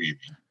 though. I get what you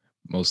mean.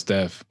 Most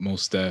def.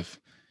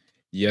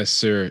 Yes,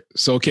 sir.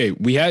 So, okay,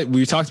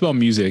 we talked about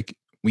music.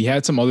 We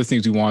had some other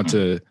things we want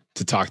to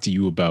talk to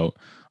you about.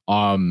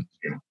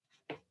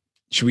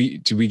 Do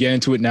we get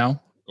into it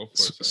now? Go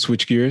for it,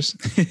 switch gears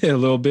a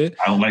little bit.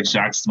 I don't like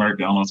Shaq smirk.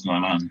 I don't know what's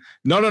going on.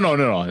 No.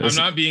 I'm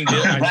not being.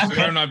 I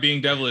swear I'm not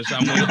being devilish.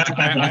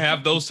 I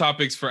have those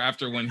topics for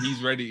after when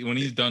he's ready. When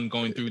he's done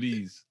going through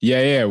these.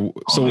 Yeah.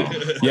 So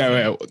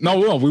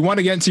no, we want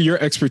to get into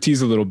your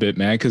expertise a little bit,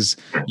 man, because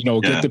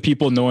get the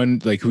people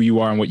knowing like who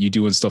you are and what you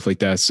do and stuff like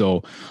that.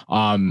 So,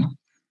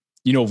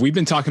 we've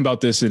been talking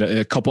about this in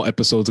a couple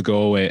episodes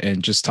ago,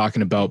 and just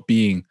talking about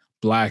being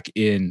Black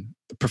in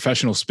the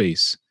professional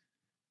space.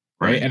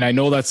 Right. And I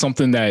know that's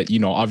something that,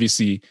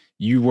 obviously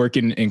you work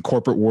in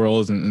corporate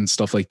worlds and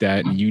stuff like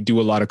that. And you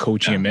do a lot of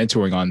coaching and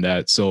mentoring on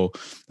that. So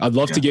I'd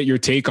love to get your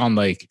take on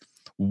like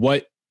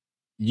what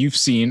you've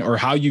seen or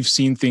how you've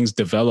seen things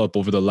develop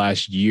over the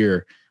last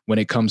year when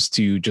it comes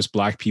to just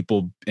Black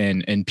people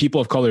and people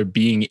of color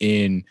being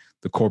in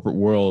the corporate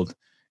world,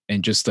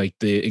 and just like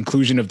the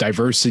inclusion of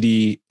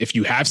diversity. If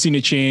you have seen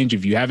a change,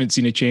 if you haven't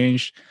seen a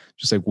change,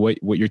 just like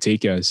what your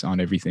take is on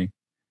everything.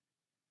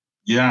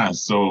 Yeah.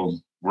 So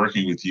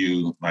working with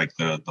you like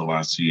the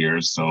last 2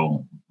 years.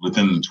 So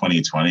within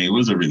 2020, it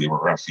was a really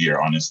rough year,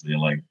 honestly.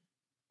 Like,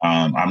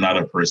 I'm not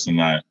a person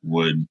that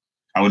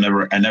I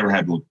never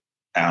had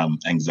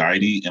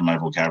anxiety in my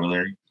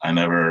vocabulary. I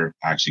never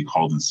actually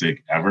called in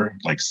sick ever.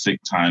 Like sick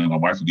time, my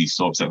wife would be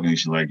so upset with me.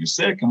 She's like, "You're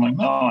sick." I'm like,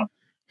 "No,"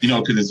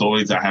 because it's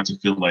always, I have to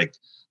feel like,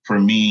 for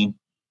me,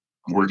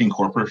 working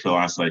corporate for the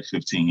last like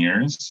 15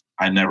 years,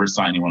 I never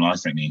saw anyone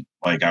else like me.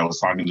 Like I was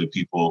talking to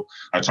people,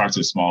 I talked to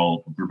a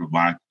small group of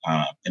Black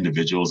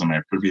individuals in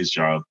my previous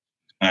job,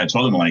 and I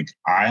told them like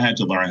I had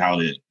to learn how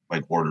to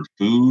like order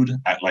food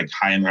at like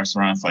high-end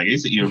restaurants. Like I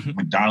used to eat at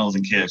McDonald's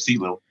and KFC.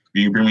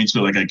 You bring me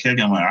to like a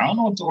keg, I'm like, I don't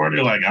know what to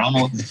order. Like, I don't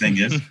know what this thing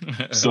is.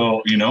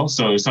 So,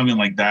 so something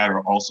like that, or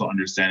also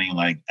understanding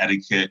like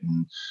etiquette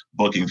and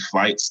booking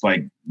flights.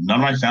 Like none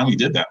of my family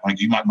did that. Like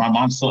my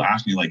mom still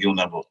asked me like, yo,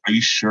 Neville, are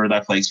you sure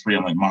that flight's free?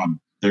 I'm like, Mom,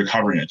 they're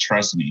covering it.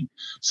 Trust me.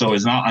 So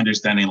it's not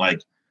understanding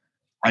like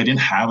I didn't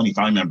have any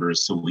family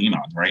members to lean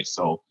on, right?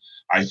 So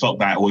I felt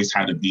that I always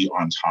had to be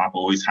on top,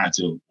 always had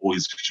to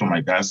show my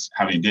best,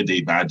 having a good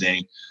day, bad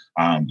day.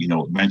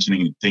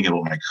 Thinking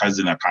about my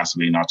cousin that passed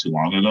away not too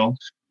long ago.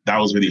 That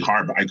was really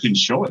hard, but I couldn't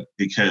show it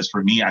because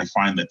for me, I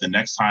find that the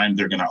next time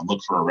they're going to look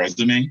for a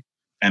resume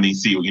and they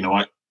see, you know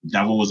what,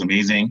 Neville was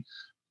amazing.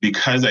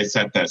 Because I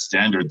set that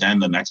standard, then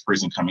the next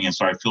person coming in.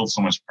 So I feel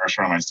so much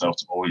pressure on myself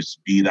to always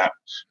be that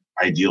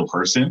ideal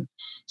person.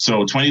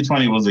 So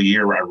 2020 was a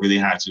year where I really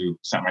had to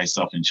set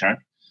myself in check.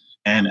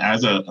 And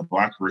as a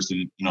Black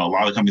person, a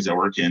lot of the companies I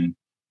work in,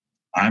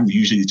 I'm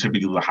usually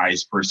typically the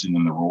highest person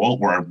in the role,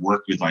 where I've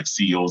worked with like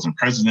CEOs and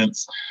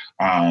presidents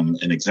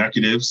and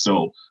executives.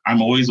 So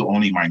I'm always the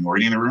only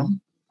minority in the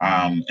room.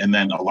 And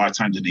then a lot of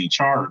times in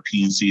HR or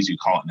PNC, as you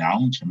call it now,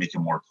 to make it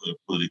more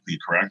politically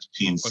correct,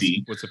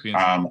 PNC. What's a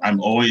PNC? I'm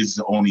always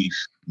the only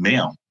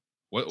male.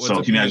 What's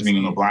so can you imagine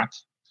being a Black?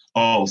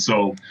 Oh,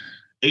 so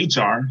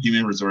HR,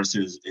 human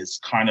resources, is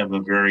kind of a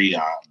very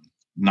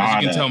not.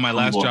 As you can tell, my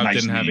last job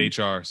didn't have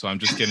HR, so I'm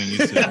just getting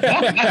used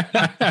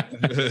to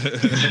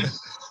it.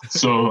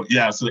 So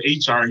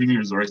HR, human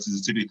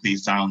resources, typically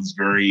sounds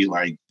very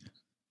like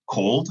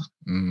cold.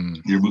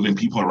 You're moving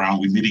people around.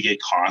 We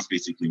mitigate costs.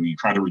 Basically, we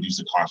try to reduce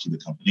the cost of the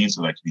company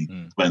so that can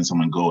be letting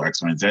someone go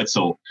X, Y, and Z.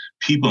 So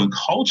people and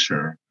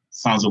culture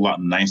sounds a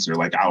lot nicer.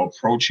 Like I'll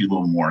approach you a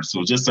little more.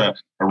 So just a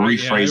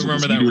rephrase. I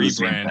remember that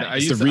rebrand. I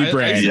used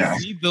to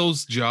see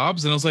those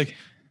jobs, and I was like,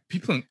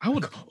 I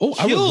would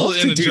kill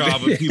in a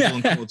job with people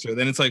and culture.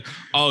 Then it's like,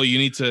 oh, you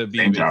need to be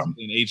an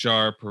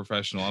HR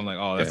professional. I'm like,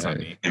 oh, that's not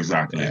me.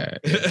 Exactly. Yeah.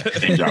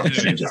 Same job.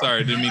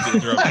 Sorry, didn't mean to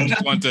interrupt. I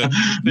just want to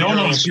know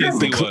what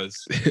PNC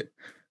was.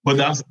 But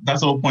that's the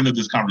whole point of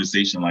this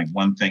conversation. Like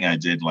one thing I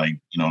did, like,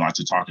 not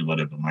to talk about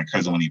it, but my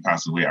cousin, when he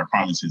passed away, I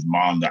promised his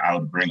mom that I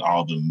would bring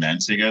all the men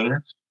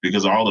together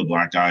because all the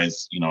Black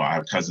guys, I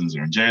have cousins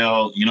who are in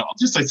jail,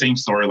 just the same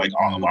story like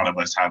a lot of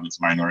us have as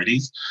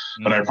minorities.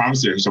 But I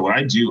promised her. So what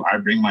I do, I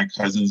bring my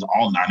cousins,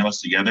 all 9 of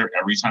us together.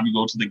 Every time we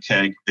go to the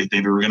keg, they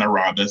think they were going to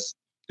rob us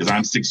because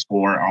I'm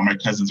 6'4". All my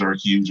cousins are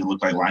huge and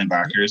look like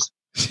linebackers.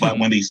 But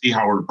when they see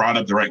how we're brought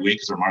up the right way,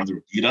 because our mothers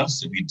would beat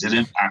us if we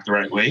didn't act the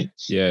right way.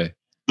 Yeah.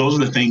 Those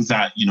are the things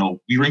that,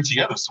 we bring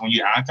together. So when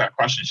you ask that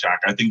question, Shaq,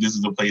 I think this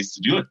is the place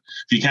to do it.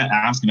 If you can't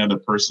ask another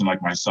person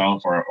like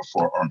myself or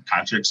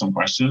Patrick some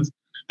questions,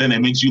 then it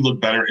makes you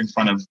look better in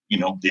front of,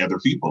 the other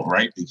people,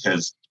 right?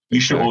 Because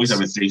you should always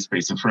have a safe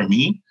space. And for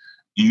me,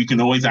 you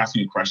can always ask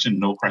me a question.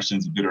 No question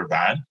is good or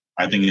bad.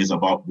 I think it is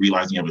about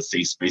realizing you have a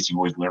safe space. You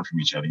always learn from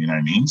each other. You know what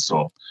I mean?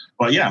 So,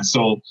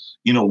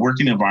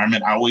 working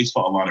environment, I always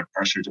felt a lot of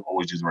pressure to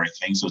always do the right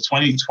thing. So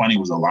 2020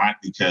 was a lot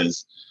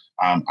because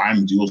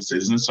I'm dual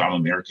citizen, so I'm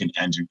American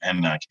and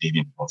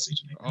Canadian.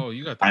 Oh,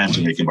 you got that. I am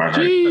Jamaican by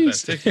heart. Yeah.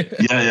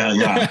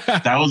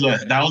 That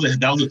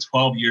was a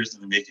 12 years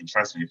in the making.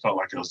 Trust me, it felt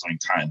like it was doing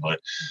time, but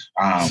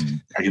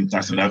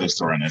that's another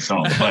story on its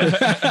own. But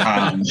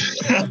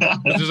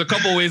there's a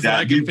couple ways that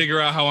I can figure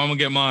out how I'm gonna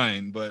get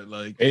mine. But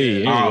like,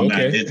 okay. Man,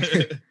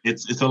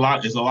 it's a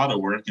lot. It's a lot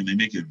of work, and they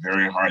make it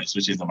very hard,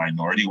 especially as a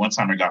minority. One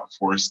time I got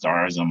 4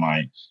 stars on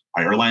my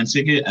airline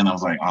ticket, and I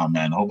was like, oh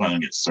man, I hope I don't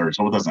get searched.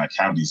 I hope it doesn't like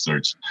cavity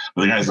search.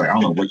 But the guy's like, I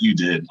don't know what you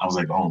did. I was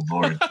like, oh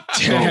Lord.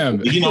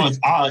 Damn. So,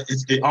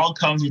 it all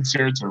comes with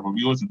territory, but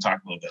we wasn't talking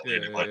about that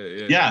later.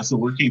 But so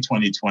working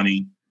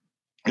 2020,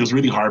 it was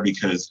really hard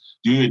because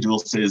doing a dual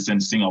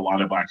citizen, seeing a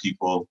lot of Black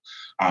people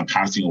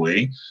passing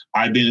away.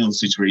 I've been in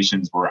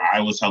situations where I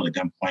was held at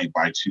gunpoint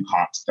by 2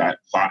 cops that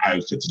thought I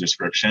would fit the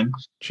description.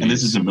 Jeez. And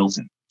this is in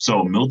Milton.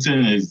 So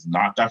Milton is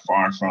not that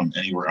far from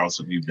anywhere else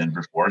that we've been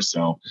before.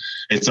 So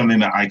it's something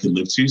that I could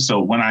live to. So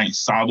when I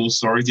saw those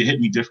stories, it hit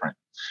me different.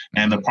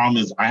 And the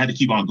problem is I had to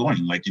keep on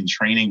going. Like in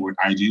training, what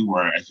I do,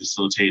 where I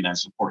facilitate and I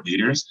support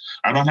leaders,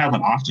 I don't have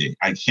an off day.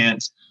 I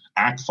can't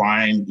act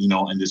fine,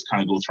 and just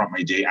kind of go throughout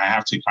my day. I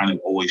have to kind of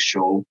always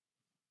show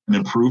and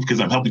improve because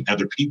I'm helping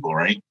other people,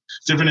 right?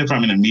 It's different if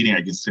I'm in a meeting,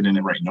 I can sit in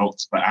and write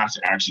notes, but I have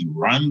to actually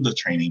run the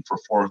training for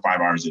 4 or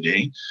 5 hours a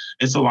day.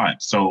 It's a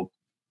lot. So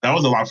that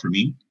was a lot for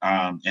me.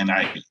 And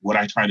what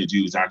I try to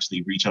do is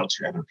actually reach out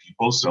to other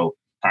people. So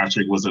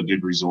Patrick was a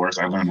good resource.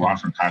 I learned a lot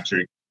from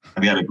Patrick.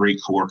 We had a great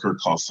coworker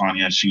called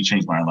Sonia. She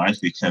changed my life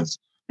because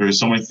there were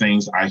so many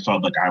things I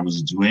felt like I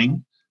was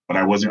doing, but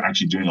I wasn't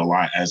actually doing a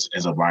lot as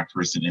a Black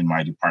person in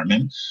my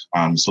department.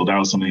 So that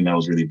was something that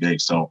was really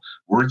big. So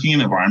working in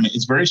an environment,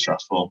 it's very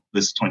stressful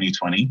this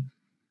 2020.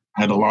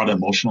 I had a lot of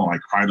emotional, I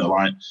cried a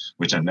lot,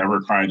 which I never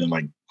cried in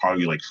like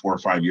probably like 4 or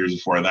 5 years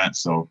before that.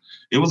 So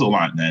it was a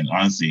lot then,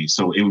 honestly.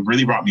 So it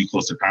really brought me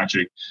close to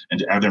Patrick and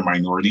to other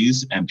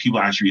minorities. And people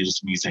actually reached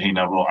to me and say, hey,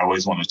 Neville, I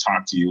always want to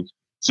talk to you.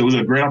 So it was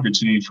a great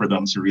opportunity for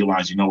them to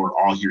realize, we're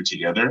all here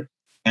together.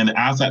 And to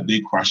ask that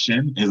big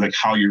question is like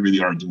how you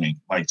really are doing.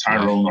 Like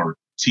Tyrone or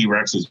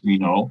T-Rex, as we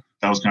know,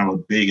 that was kind of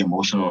a big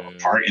emotional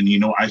part. And,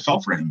 I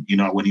felt for him,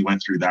 when he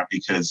went through that,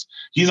 because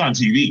he's on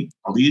TV.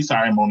 At least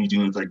I'm only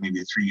doing with like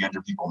maybe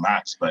 300 people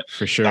max, but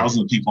for sure,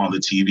 thousands of people on the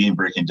TV and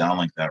breaking down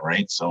like that,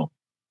 right? So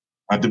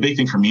the big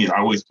thing for me is I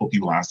always pull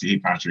people ask, hey,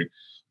 Patrick,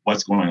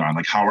 what's going on?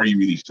 Like, how are you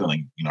really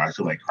feeling? I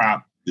feel like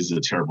crap. This is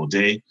a terrible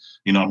day.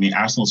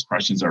 Asking those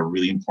questions are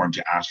really important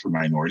to ask for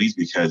minorities,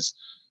 because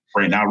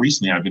right now,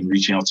 recently, I've been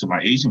reaching out to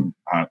my Asian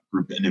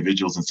group of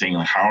individuals and saying,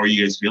 like, how are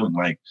you guys feeling?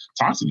 Like,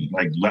 talk to me.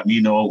 Like, let me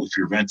know if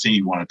you're venting,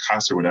 you want to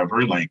cuss or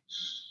whatever. Like,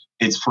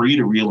 it's for you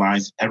to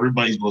realize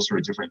everybody goes through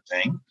a different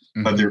thing,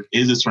 but there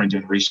is a certain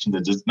generation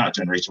that does not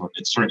generation, but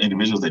it's certain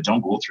individuals that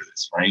don't go through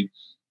this, right?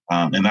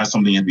 And that's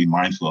something you have to be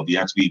mindful of. You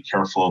have to be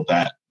careful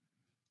that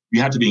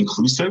you have to be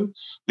inclusive,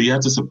 but you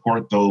have to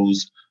support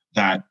those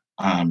that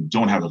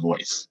don't have a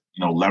voice.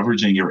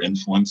 Leveraging your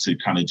influence to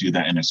kind of do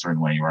that in a certain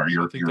way, or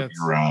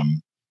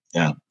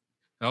yeah.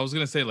 I was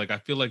gonna say, like, I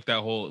feel like that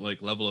whole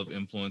like level of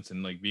influence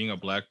and like being a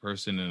Black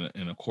person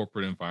in a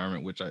corporate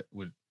environment, which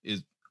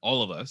is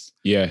all of us.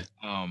 Yeah.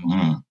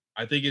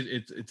 I think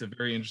it's a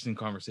very interesting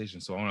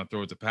conversation. So I want to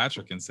throw it to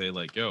Patrick and say,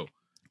 like, yo,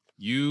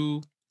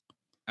 you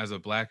as a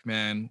Black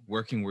man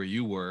working where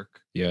you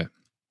work, yeah.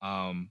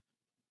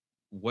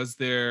 Was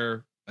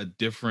there a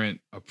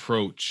different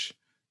approach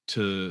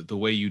to the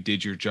way you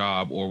did your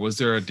job, or was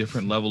there a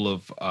different level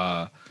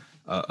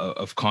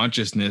of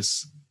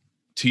consciousness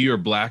to your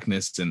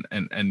Blackness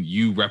and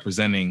you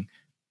representing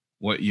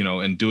what,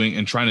 and doing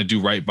and trying to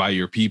do right by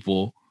your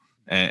people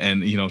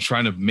and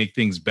trying to make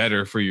things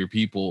better for your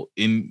people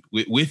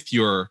with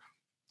your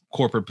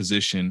corporate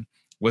position?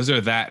 Was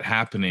there that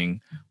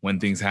happening when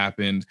things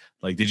happened?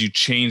 Like, did you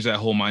change that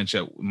whole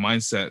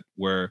mindset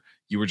where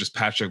you were just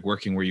Patrick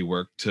working where you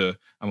work to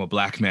I'm a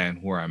Black man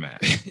where I'm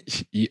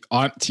at?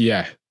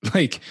 Yeah.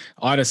 Like,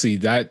 honestly,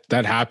 that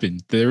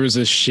happened. There was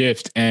a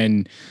shift,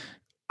 and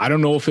I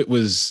don't know if it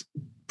was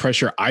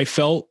pressure I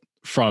felt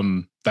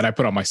from that I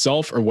put on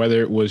myself or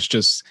whether it was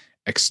just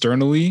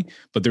externally,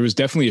 but there was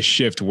definitely a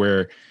shift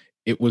where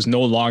it was no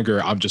longer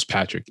I'm just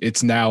Patrick.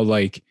 It's now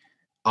like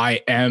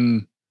I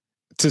am,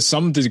 to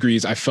some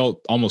degrees, I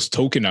felt almost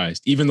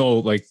tokenized, even though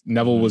like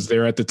Neville was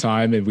there at the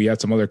time and we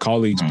had some other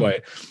colleagues,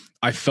 but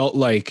I felt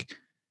like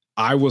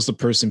I was the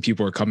person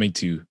people are coming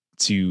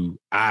to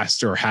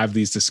ask or have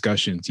these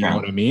discussions. You know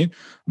what I mean?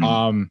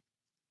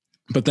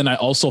 But then I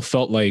also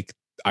felt like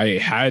I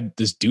had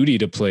this duty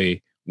to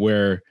play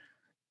where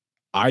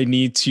I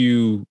need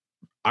to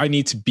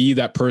be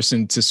that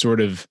person to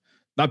sort of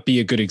not be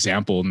a good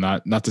example,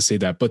 not to say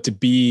that, but to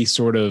be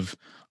sort of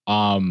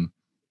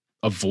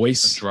a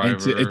voice,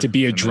 and to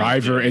be a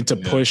driver and to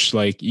push,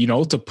 like,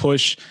 to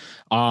push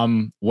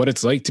what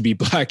it's like to be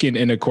Black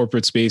in a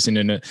corporate space and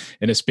in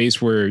a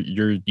space where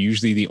you're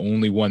usually the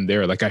only one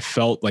there. Like, I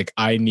felt like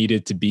I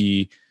needed to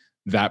be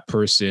that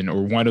person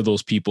or one of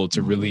those people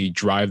to really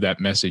drive that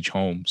message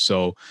home.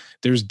 So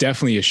there's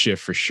definitely a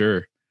shift for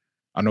sure.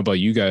 I don't know about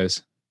you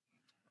guys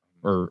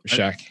or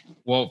Shaq.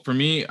 Well, for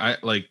me, I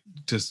like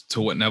just to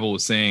what Neville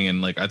was saying.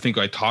 And like, I think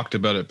I talked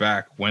about it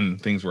back when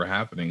things were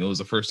happening. It was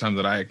the first time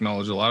that I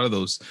acknowledged a lot of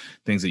those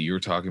things that you were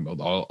talking about,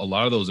 a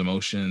lot of those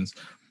emotions,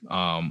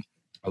 a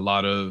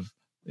lot of,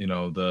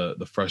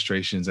 the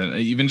frustrations, and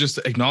even just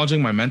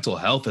acknowledging my mental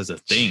health as a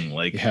thing.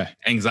 Like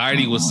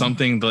anxiety was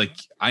something like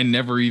I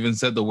never even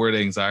said the word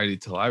anxiety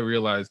till I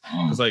realized,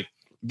 because like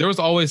there was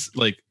always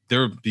like,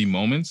 there would be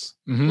moments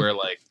where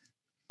like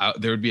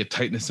there would be a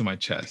tightness in my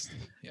chest.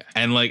 Yeah.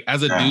 And like,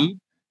 as a dude,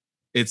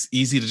 it's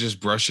easy to just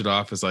brush it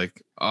off as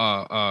like,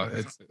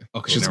 it's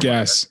okay. Just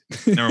gas.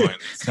 Never mind.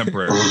 It's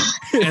temporary.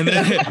 And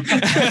then,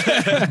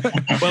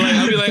 but like,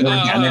 I'll be like,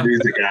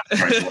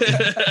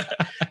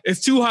 it's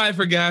too high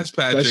for gas,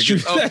 Patrick. That's true.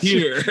 It's up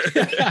here.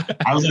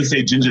 I was going to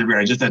say ginger beer.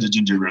 I just had a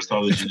ginger beer. It's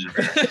called a ginger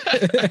beer.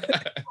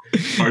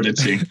 Hard to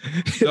sing.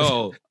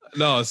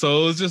 No.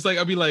 So it was just like,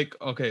 I'll be like,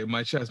 okay,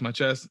 my chest.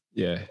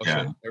 Yeah.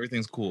 Okay,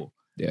 everything's cool.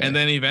 Yeah. And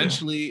then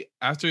eventually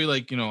after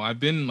like, I've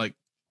been like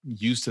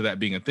used to that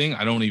being a thing,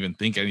 I don't even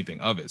think anything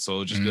of it. So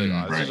it'll just be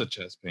like, this is a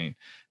chest pain.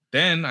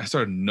 Then I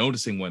started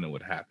noticing when it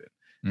would happen.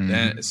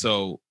 Then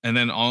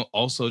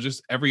also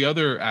just every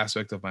other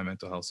aspect of my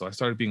mental health. So I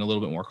started being a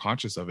little bit more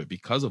conscious of it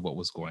because of what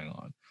was going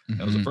on.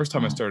 That was the first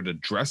time I started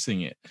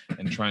addressing it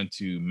and trying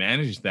to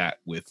manage that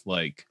with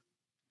like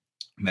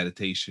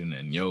meditation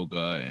and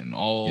yoga and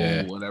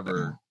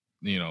whatever,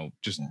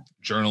 just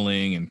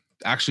journaling and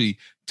actually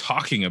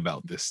talking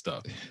about this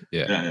stuff.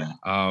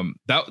 That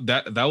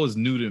was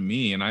new to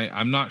me, and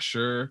I'm not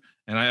sure,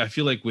 and I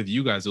feel like with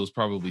you guys it was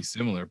probably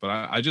similar, but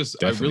I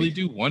really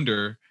do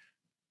wonder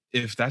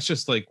if that's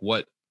just like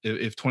what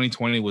if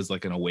 2020 was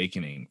like an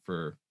awakening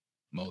for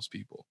most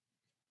people.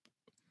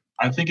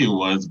 I think it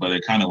was, but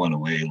it kind of went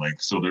away.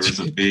 Like, so there was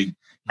a big,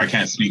 I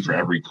can't speak for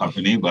every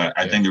company, but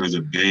I think there was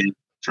a big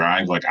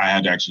drive. Like I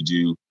had to actually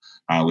do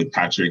with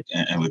Patrick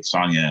and with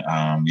Sonia,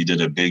 we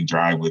did a big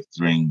drive with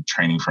doing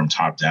training from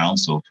top down.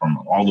 So from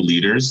all the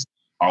leaders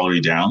all the way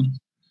down.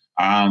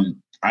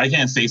 I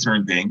can't say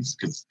certain things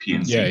because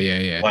PNC.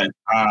 Yeah. But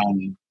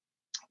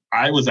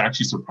I was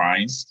actually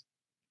surprised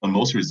the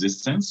most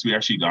resistance we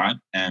actually got.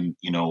 And,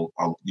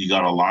 we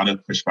got a lot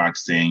of pushback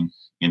saying,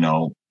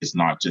 it's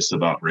not just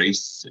about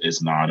race.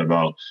 It's not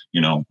about,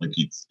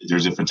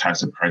 there's different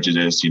types of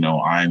prejudice.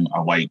 I'm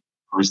a white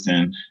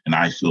person and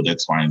I feel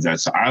X, Y, and Z.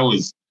 So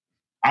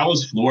I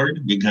was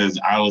floored because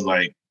I was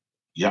like,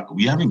 yeah,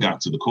 we haven't got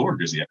to the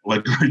coworkers yet.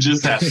 Like we're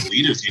just at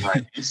leaders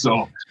united.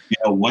 So,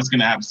 what's going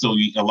to happen? So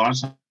a lot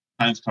of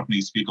times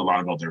companies speak a lot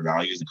about their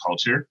values and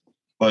culture,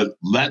 but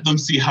let them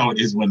see how it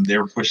is when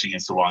they're pushing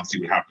and so on,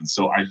 see what happens.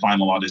 So I find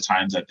a lot of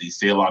times that they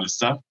say a lot of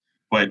stuff,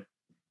 but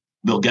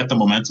they'll get the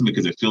momentum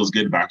because it feels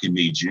good back in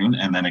May, June,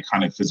 and then it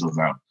kind of fizzles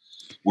out.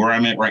 Where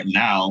I'm at right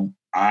now,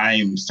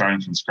 I'm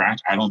starting from scratch.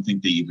 I don't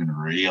think they even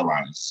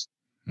realize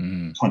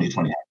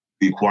 2020. To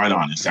be quite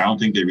honest, I don't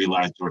think they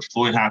realized George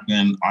Floyd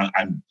happened.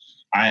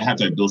 I had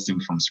to build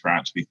things from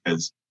scratch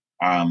because,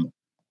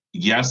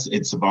 yes,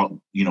 it's about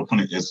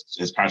putting,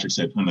 as Patrick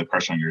said, putting the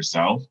pressure on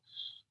yourself.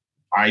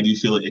 I do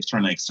feel it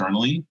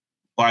externally,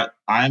 but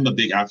I'm a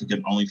big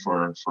advocate only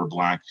for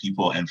Black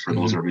people and for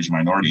those who are regional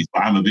minorities.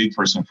 But I'm a big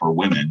person for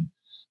women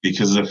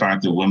because of the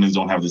fact that women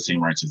don't have the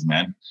same rights as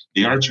men.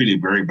 They are treated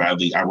very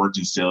badly. I worked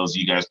in sales.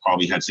 You guys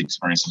probably had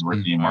experiences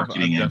working in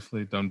marketing. I've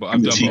definitely done, but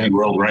I've done TV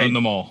world, right? Done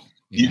them all.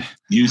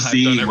 You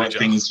see what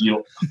things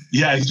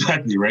yeah,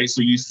 exactly, right?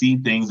 So you see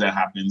things that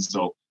happen.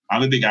 So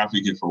I'm a big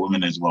advocate for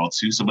women as well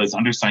too. So, but it's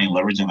understanding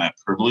leveraging that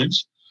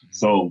privilege.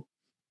 So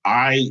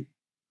I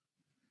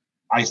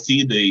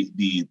see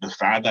the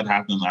fad that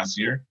happened last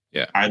year.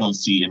 Yeah, I don't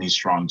see any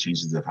strong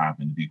changes that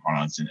happened, to be quite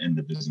honest, in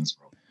the business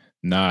world.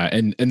 Nah,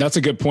 and that's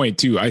a good point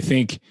too. I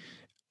think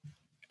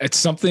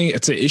it's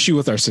an issue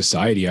with our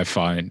society. I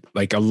find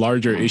like a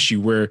larger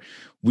issue where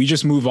we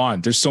just move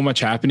on. There's so much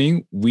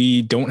happening.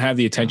 We don't have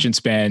the attention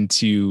span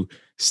to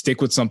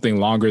stick with something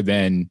longer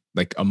than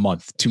like a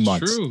month, 2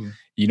 months. True.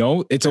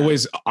 It's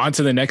always on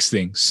to the next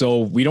thing. So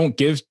we don't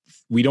give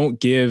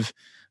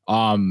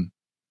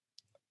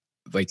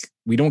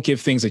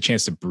things a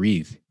chance to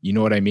breathe. You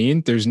know what I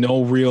mean? There's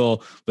no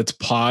real, let's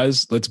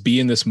pause, let's be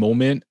in this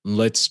moment,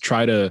 let's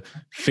try to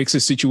fix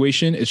a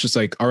situation. It's just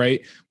like, all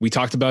right, we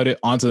talked about it,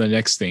 on to the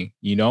next thing,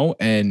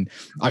 And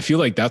I feel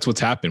like that's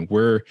what's happened,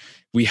 where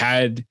we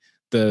had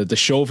the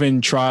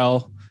Chauvin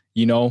trial,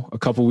 a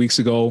couple weeks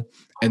ago.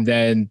 And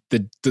then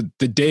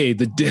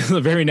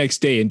the very next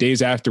day and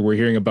days after, we're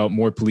hearing about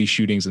more police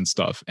shootings and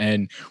stuff.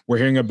 And we're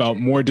hearing about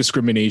more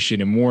discrimination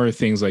and more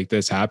things like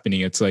this happening.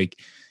 It's like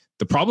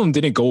the problem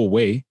didn't go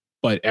away,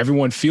 but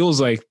everyone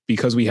feels like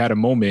because we had a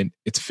moment,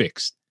 it's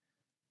fixed.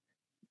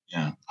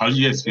 Yeah. How did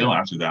you guys feel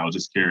after that? I was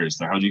just curious.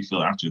 How did you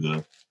feel after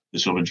the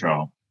Chauvin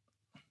trial?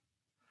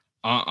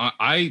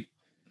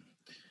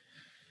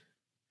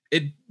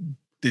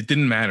 It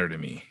didn't matter to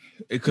me.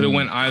 It could have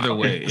went either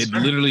way. It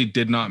literally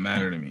did not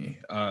matter to me.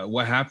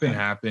 What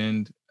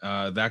happened.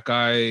 That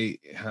guy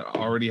had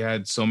already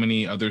had so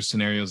many other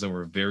scenarios that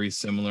were very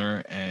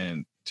similar.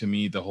 And to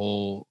me, the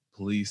whole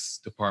police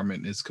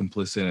department is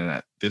complicit. And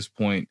at this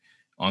point,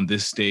 on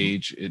this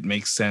stage, it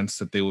makes sense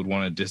that they would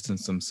want to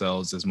distance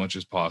themselves as much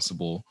as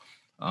possible.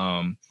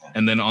 And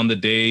then on the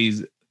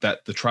days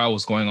that the trial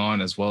was going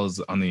on, as well as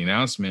on the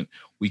announcement,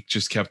 we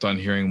just kept on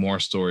hearing more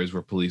stories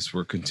where police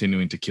were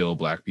continuing to kill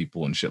Black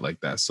people and shit like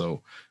that.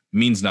 So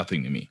means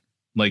nothing to me.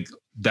 Like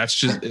that's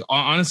just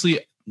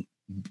honestly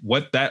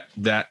what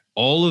that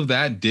all of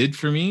that did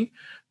for me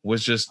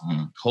was just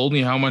told me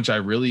how much I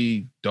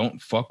really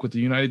don't fuck with the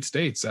United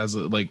States I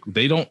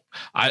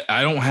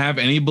don't have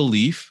any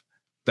belief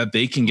that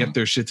they can get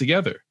their shit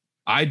together.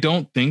 I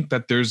don't think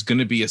that there's going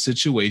to be a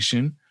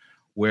situation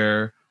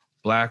where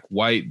Black,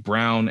 white,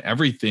 brown,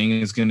 everything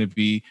is going to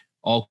be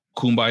all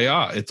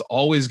kumbaya. It's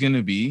always going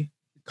to be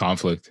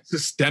conflict,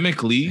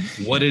 systemically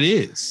what it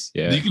is.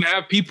 Yeah. You can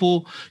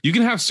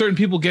have certain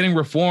people getting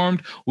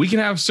reformed. We can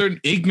have certain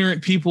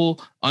ignorant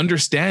people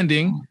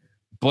understanding,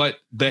 but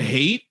the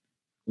hate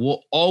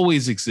will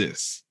always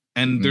exist.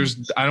 And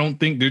I don't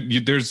think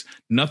there's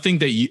nothing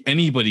that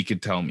anybody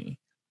could tell me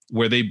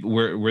where they're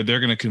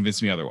going to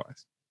convince me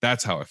otherwise.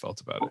 That's how I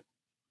felt about it.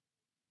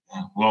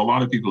 Well, a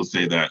lot of people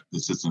say that the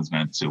system's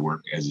meant to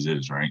work as it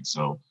is, right?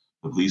 So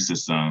the police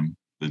system,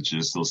 the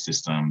judicial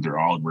system, they're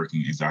all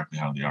working exactly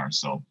how they are.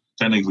 So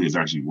technically it's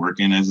actually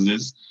working as it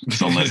is.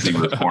 So unless they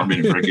reform it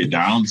and break it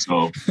down.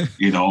 So,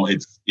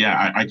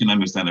 I can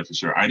understand that for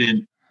sure. I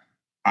didn't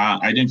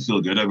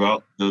feel good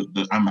about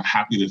I'm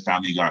happy the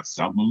family got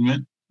South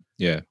movement.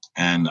 Yeah.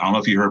 And I don't know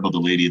if you heard about the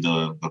lady,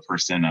 the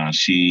person,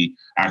 she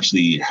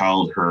actually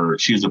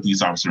she was a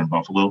police officer in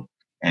Buffalo,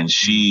 and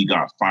she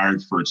got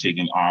fired for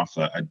taking off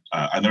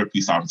another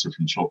police officer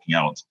from choking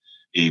out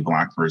a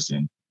Black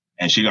person.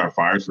 And she got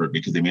fired for it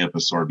because they made up a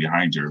story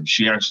behind her.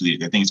 She actually,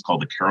 I think it's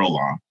called the Carroll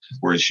Law,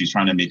 where she's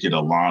trying to make it a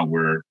law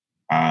where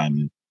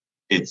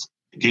it's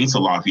against the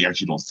law if you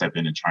actually don't step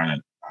in and try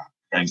to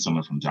preventing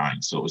someone from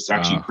dying. So it's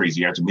actually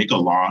crazy. You have to make a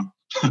law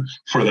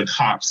for the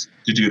cops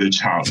to do their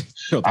job.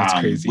 That's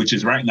crazy. Which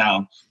is right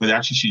now, but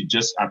actually she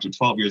just, after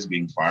 12 years of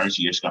being fired,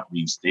 she just got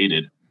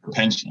reinstated her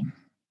pension.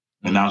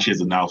 And now she has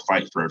to now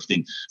fight for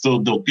everything. So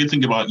the good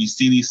thing about, you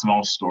see these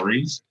small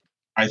stories.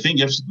 I think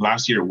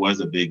last year was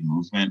a big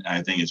movement. And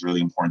I think it's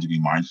really important to be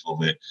mindful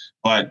of it.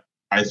 But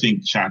I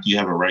think, Shaq, you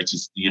have a right to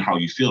see how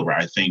you feel,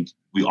 right? I think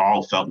we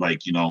all felt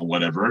like,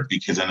 whatever,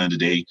 because at the end of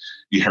the day,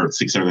 we heard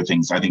 6 other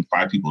things. I think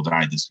 5 people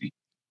died this week.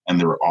 And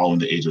they were all in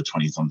the age of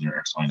 20-something or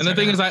X, Y, and the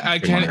thing is,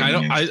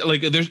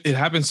 it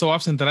happens so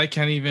often that I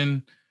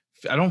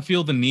don't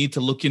feel the need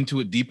to look into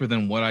it deeper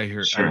than what I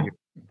hear. Sure.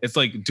 It's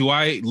like, do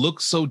I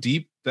look so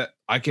deep that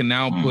I can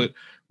now put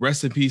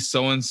rest in peace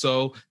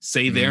so-and-so,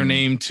 say their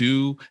name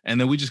too, and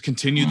then we just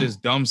continue this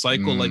dumb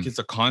cycle like it's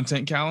a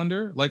content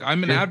calendar? Like,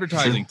 I'm in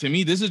advertising. To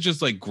me, this is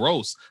just like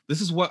gross.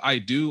 This is what I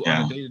do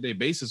on a day-to-day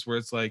basis, where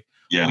it's like,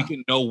 we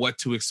can know what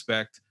to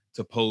expect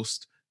to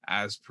post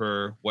as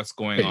per what's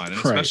going on. And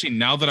especially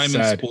now that I'm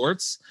in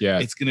sports,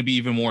 it's going to be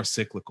even more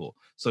cyclical.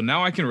 So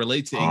now I can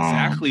relate to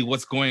exactly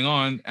what's going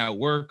on at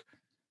work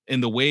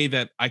in the way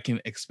that I can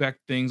expect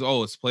things.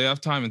 Oh, it's playoff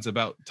time. It's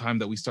about time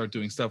that we start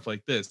doing stuff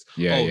like this.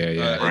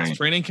 It's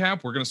training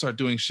camp. We're going to start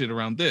doing shit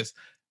around this.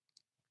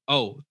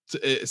 Oh,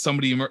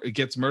 somebody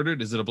gets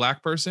murdered. Is it a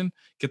black person?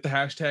 Get the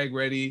hashtag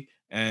ready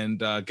and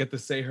get to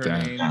say her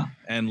name.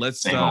 And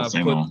let's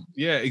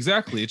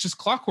exactly. It's just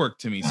clockwork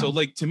to me. So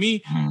like, to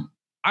me,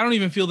 I don't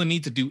even feel the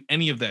need to do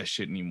any of that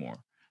shit anymore.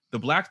 The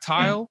black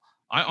tile,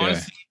 I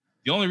honestly,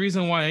 the only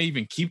reason why I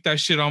even keep that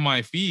shit on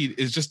my feed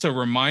is just a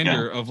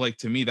reminder of, like,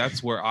 to me,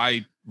 that's where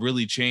I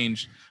really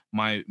changed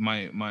my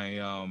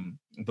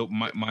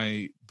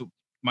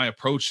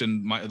approach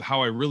and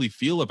how I really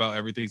feel about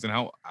everything, and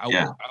how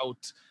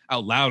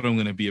out loud I'm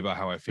going to be about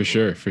how I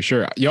feel. For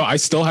sure. Yo, I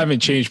still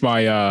haven't changed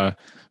my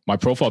my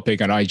profile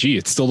pic on IG.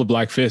 It's still the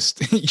black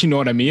fist. You know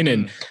what I mean?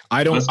 And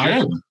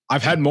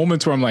I've had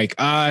moments where I'm like,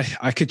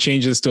 I could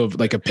change this to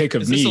like a pic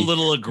of me. Is this a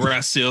little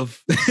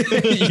aggressive?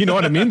 You know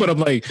what I mean? But I'm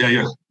like,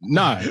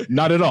 nah,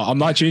 not at all. I'm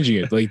not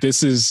changing it. Like,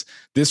 this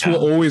will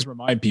always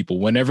remind people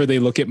whenever they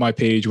look at my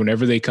page,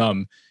 whenever they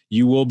come,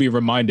 you will be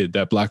reminded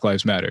that Black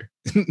Lives Matter.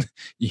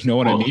 You know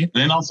what I mean?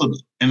 And also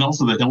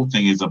the whole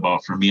thing is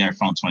about, for me, I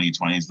found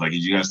 2020 is like,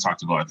 as you guys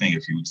talked about, I think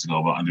a few weeks ago,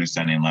 about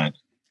understanding, like,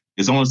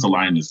 it's almost a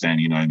line in the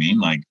sand, you know what I mean?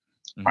 Like,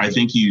 I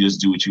think you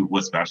just do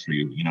what's best for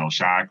you,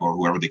 Shaq or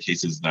whoever the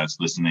case is that's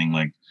listening.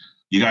 Like,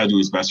 you got to do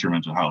what's best for your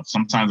mental health.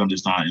 Sometimes I'm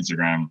just not on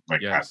Instagram,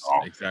 like, at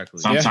all.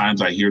 Exactly.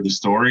 Sometimes I hear the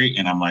story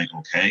and I'm like,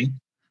 okay.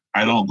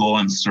 I don't go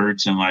and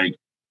search and like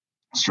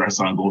stress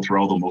on, go through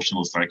all the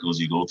emotional cycles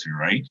you go through,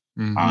 right?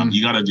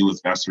 You got to do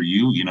what's best for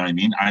you. You know what I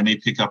mean? I may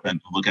pick up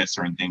and look at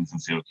certain things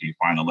and say, okay,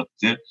 fine, I'll look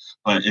at it.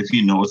 But if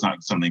you know it's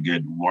not something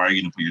good, why are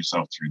you going to put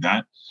yourself through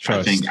that?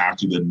 Trust. I think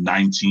after the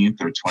 19th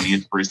or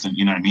 20th person,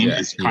 you know what I mean?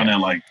 It's kind of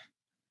like,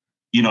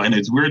 and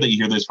it's weird that you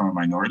hear this from a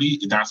minority.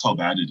 That's how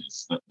bad it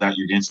is. That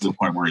you're getting to the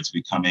point where it's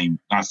becoming,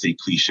 not say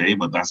cliche,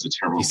 but that's a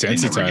terrible thing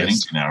that we're getting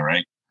to now,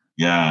 right?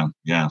 Yeah,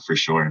 for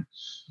sure.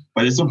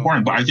 But it's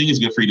important. But I think it's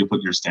good for you to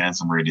put your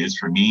stance on where it is.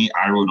 For me,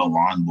 I wrote a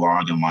long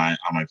blog on my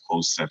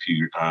posts a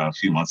few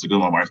months ago.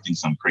 My wife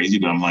thinks I'm crazy,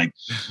 but I'm like,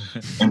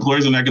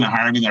 employers are not going to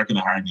hire me. They're not going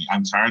to hire me.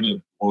 I'm tired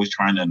of always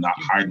trying to not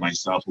hide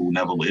myself, who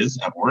Neville is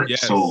at work.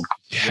 So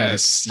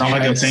it's not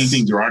like I'm saying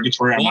anything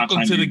derogatory.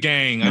 Welcome to the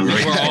gang. I mean,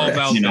 we're all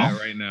about that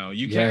right now.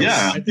 You can,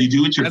 you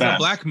do what you're best. As a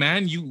black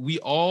man, we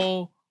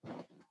all,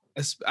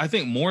 I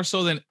think more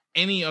so than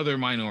any other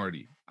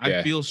minority,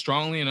 I feel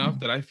strongly enough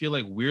that I feel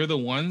like we're the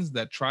ones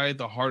that try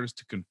the hardest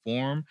to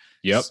conform,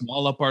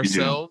 small up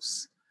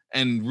ourselves,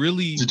 and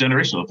really, it's a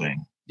generational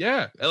thing.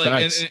 Yeah,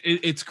 like, and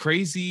it's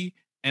crazy,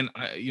 and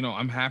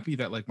I'm happy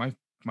that, like,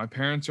 my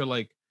parents are,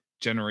 like,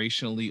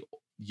 generationally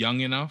young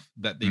enough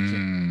that they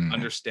can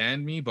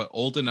understand me, but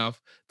old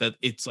enough that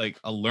it's like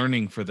a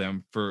learning for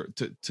them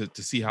to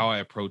see how I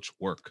approach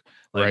work.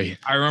 Like, right.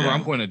 I remember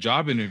I'm going to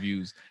job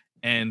interviews,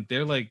 and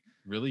they're like,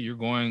 really, you're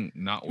going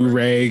not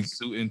wearing a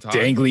suit and tie,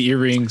 dangly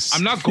earrings?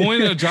 I'm not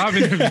going to a job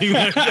interview.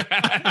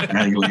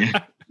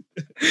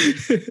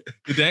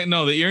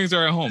 No, the earrings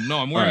are at home. No,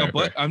 I'm wearing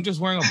I'm just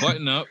wearing a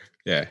button up.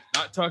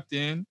 Not tucked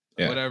in,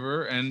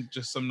 whatever, and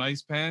just some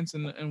nice pants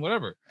and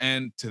whatever.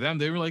 And to them,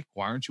 they were like,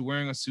 "Why aren't you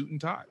wearing a suit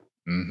and tie?"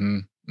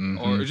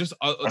 Or just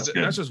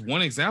that's just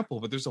one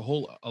example, but there's a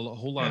whole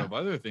lot of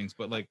other things.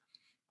 But like,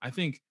 I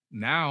think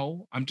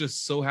now I'm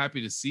just so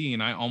happy to see,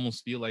 and I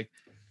almost feel like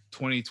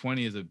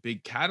 2020 is a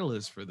big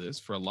catalyst for this,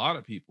 for a lot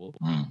of people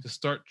to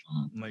start,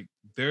 like,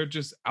 they're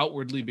just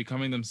outwardly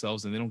becoming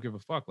themselves and they don't give a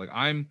fuck. Like,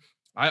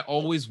 I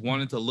always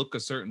wanted to look a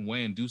certain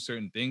way and do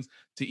certain things.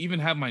 To even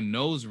have my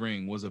nose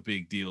ring was a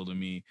big deal to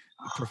me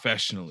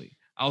professionally.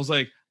 I was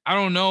like, I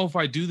don't know if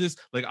I do this.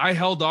 Like, I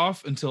held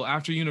off until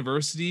after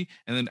university,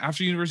 and then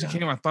after university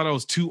came, I thought I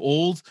was too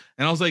old,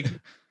 and I was like,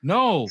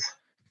 no,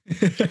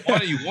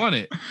 You want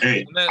it.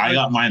 Hey, then, I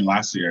got mine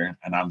last year,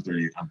 and I'm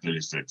 30. I'm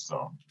 36,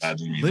 so that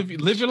didn't mean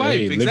live your life.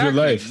 Hey,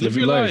 Exactly. live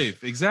your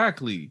life.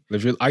 Exactly.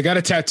 I got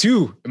a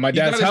tattoo in my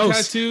dad's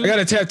house. I got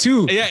a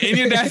tattoo. Yeah, in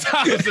your dad's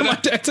house.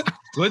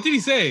 What did he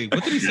say?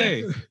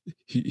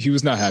 He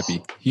was not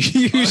happy.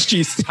 He was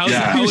cheesed.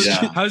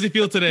 How does he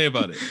feel today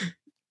about it?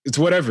 It's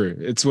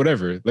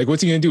whatever. Like,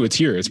 what's he gonna do? It's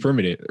here. It's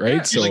permanent, right?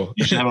 Yeah, so like,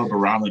 you should have a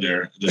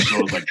barometer that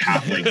shows like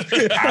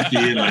happy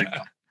and like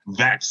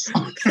vex.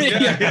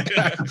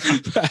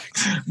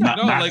 Facts.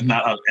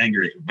 Not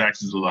angry.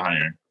 Vex is a little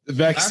higher.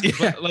 Vex.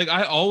 But, like,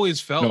 I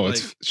always felt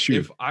like shoot.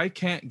 if I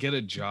can't get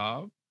a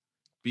job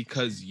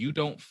because you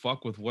don't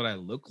fuck with what I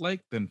look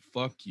like, then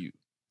fuck you.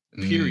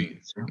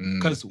 Period.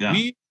 Because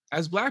we,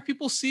 as Black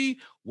people,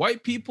 see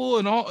white people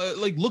and all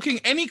like looking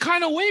any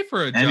kind of way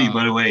for a job.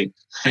 By the way,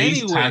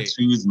 face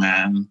tattoos,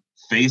 man.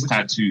 Face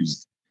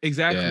tattoos.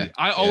 Exactly. Yeah,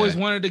 I always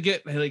wanted to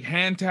get like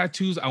hand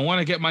tattoos. I want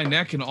to get my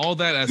neck and all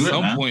that at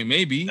some point,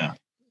 maybe. Yeah.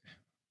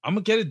 I'm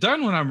gonna get it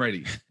done when I'm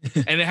ready.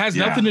 And it has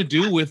nothing to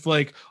do with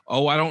like,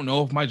 oh, I don't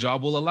know if my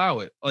job will allow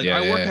it. Like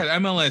I work at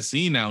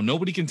MLSE now.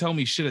 Nobody can tell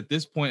me shit at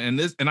this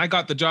point. And I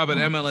got the job at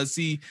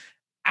MLSE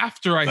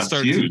after I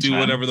started to do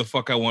whatever the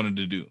fuck I wanted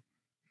to do.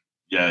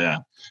 Yeah.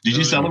 Did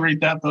you celebrate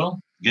that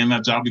though? Getting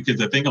that job? Because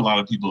I think a lot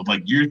of people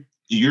like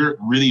you're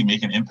really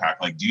making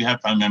impact. Like, do you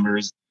have family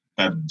members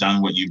that have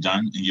done what you've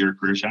done in your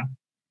career, Shaq?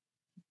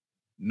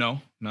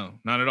 No, not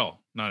at all.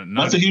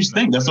 That's a huge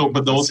thing. But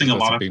the whole thing a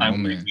lot of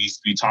time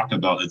we talk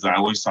about is I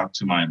always talk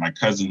to my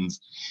cousins,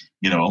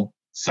 you know,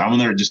 some of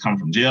them are just come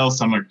from jail.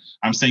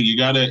 I'm saying you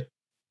got to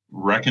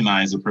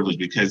recognize the privilege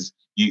because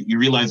you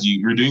realize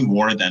you're doing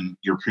more than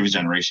your previous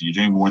generation. You're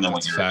doing more than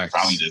what your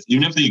family does.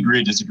 Even if they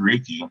agree or disagree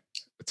with you,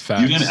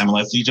 you get an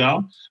MLSE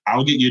job,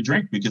 I'll get you a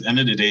drink because at the end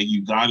of the day,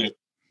 you got to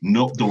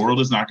know the world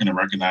is not going to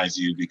recognize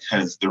you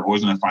because they're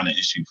always going to find an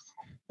issue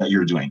that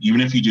you're doing.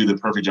 Even if you do the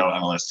perfect job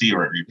at MLSE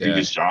or your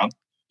previous job,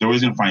 they're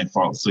always going to find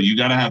faults. So you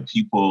got to have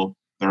people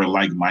that are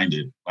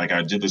like-minded. Like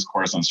I did this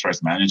course on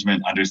stress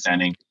management,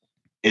 understanding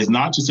is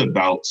not just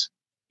about,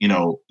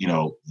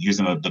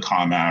 using the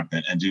Calm app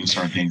and doing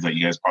certain things that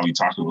you guys probably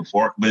talked about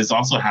before, but it's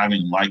also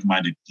having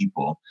like-minded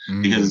people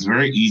because it's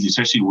very easy,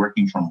 especially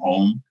working from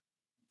home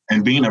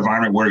and being in an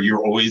environment where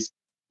you're always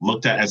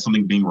looked at as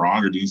something being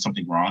wrong or doing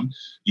something wrong.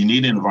 You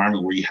need an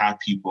environment where you have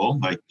people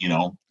like,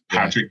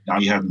 Patrick, now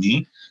you have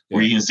me,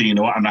 where you can say, you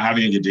know what, I'm not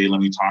having a good day. Let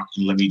me talk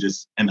and we're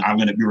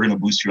going to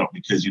boost you up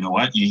because you know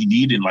what? You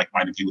need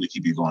like-minded people to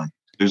keep you going.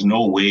 There's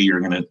no way you're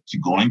going to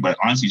keep going. But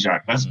honestly,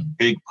 Jack, that's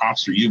big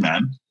props for you,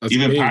 man. That's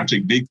even big.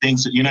 Patrick, big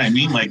things, you know what I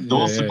mean? Like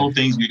those simple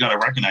things we got to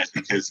recognize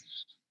because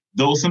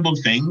those simple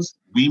things,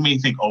 we may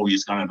think, oh,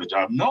 he's gonna have a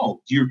job.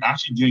 No, you're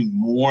actually doing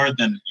more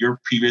than your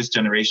previous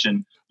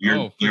generation,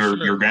 your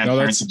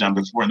grandparents have done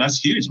before. And that's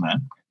huge,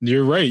 man.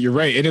 You're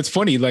right. And it's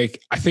funny,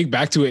 like I think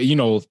back to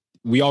it,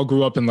 we all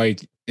grew up in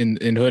like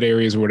in hood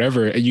areas or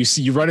whatever. And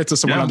you run into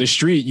someone on the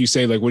street, you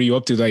say, like, what are you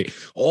up to? Like,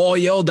 oh,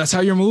 yo, that's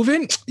how you're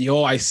moving?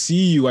 Yo, I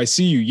see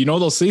you.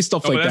 They'll say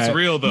stuff like that. That's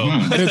real though.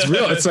 And it's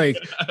real. It's like,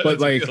 but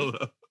like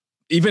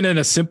even in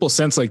a simple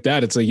sense like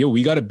that, it's like, yo,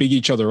 we got to big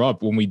each other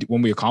up when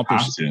we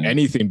accomplish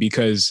anything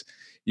because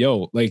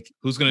like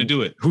who's going to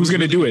do it? Who's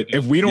going to do it?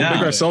 If we don't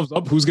big ourselves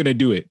up, who's going to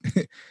do it?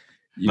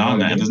 No,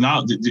 man. There's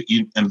not. And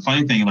the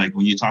funny thing, like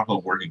when you talk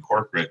about working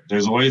corporate,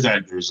 there's always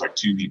there's like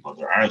two people.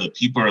 There are the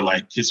people are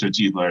like kiss your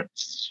teeth, like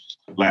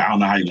I don't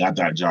know how you got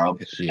that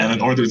job,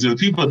 or there's the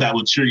people that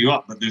will cheer you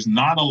up. But there's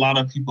not a lot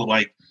of people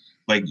like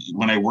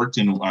when I worked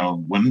in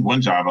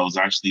one job, I was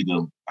actually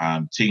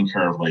taking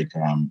care of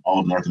all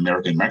of North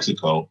America and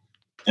Mexico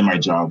in my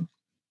job,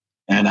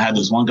 and I had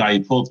this one guy. He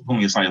pulled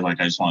me aside, like,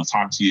 I just want to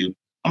talk to you.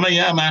 I'm like,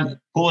 yeah, man,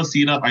 pull a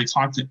seat up. I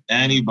talk to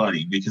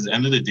anybody because at the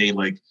end of the day,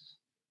 like.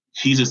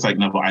 He's just like,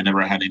 no, but I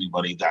never had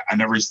anybody that I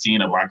never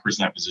seen a Black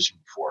person in that position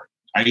before.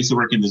 I used to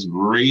work in this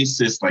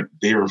racist, like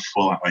they were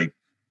full of like,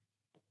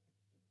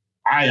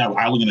 I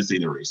was going to say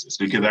they're racist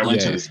because I went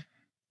to this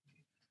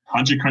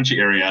country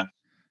area.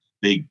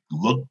 They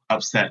looked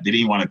upset. They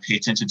didn't want to pay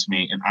attention to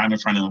me. And I'm in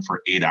front of them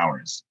for 8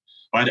 hours.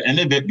 By the end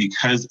of it,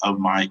 because of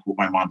what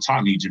my mom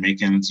taught me,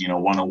 Jamaicans,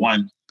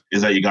 101,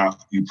 is that you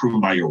prove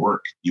them by your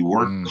work. You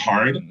work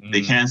hard.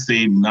 They can't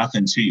say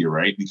nothing to you,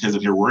 right? Because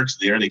if your work's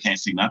there, they can't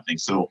see nothing.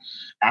 So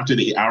after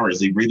the 8 hours,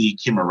 they really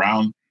came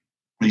around.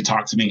 They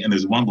talked to me. And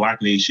there's one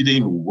Black lady, she didn't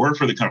even work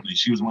for the company.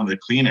 She was one of the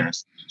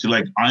cleaners. She's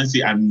like,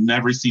 honestly, I've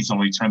never seen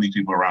somebody turn these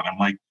people around. I'm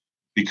like,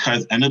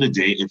 because end of the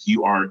day, if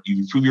you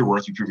prove your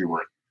worth, you prove your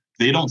worth.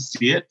 If they don't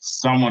see it,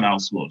 someone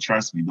else will.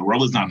 Trust me. The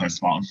world is not that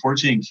small.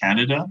 Unfortunately, in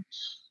Canada,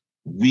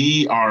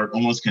 we are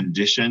almost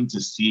conditioned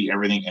to see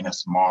everything in a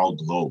small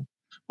globe.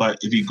 But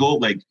if you go,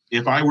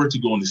 if I were to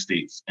go in the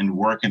States and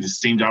work in the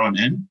same job I'm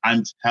in,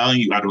 I'm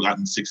telling you, I'd have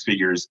gotten six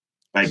figures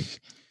 8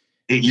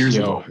 years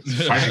ago.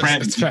 My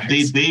friends,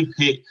 they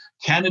pay.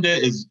 Canada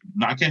is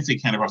not, I can't say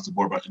Canada across the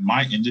board, but in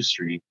my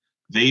industry,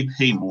 they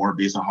pay more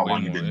based on how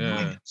long you've been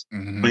doing it.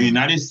 But the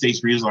United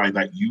States realize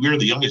that you are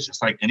the youngest,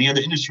 just like any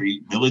other industry,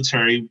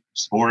 military,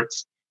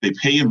 sports, They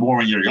pay you more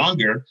when you're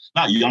younger,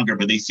 not younger,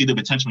 but they see the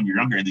potential when you're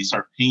younger, and they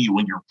start paying you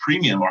when you're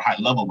premium or high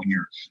level when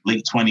you're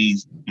late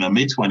 20s,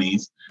 mid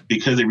 20s,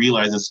 because they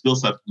realize the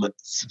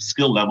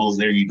skill levels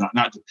there. You're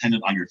not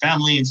dependent on your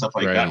family and stuff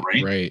like that,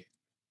 right? Right.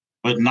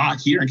 But not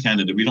here in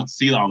Canada. We don't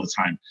see it all the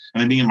time.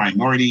 And then being a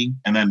minority,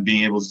 and then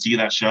being able to see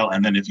that show,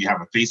 and then if you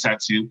have a face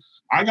tattoo,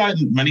 I got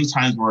many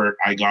times where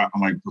I got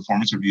on my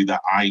performance review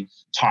that I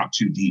talk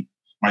too deep.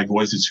 My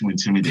voice is too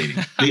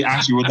intimidating. They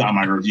actually wrote that on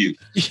my review.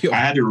 I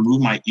had to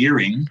remove my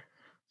earring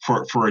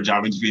for a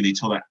job interview. They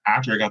told that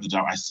after I got the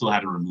job, I still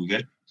had to remove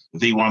it.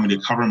 They wanted me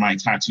to cover my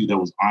tattoo that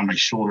was on my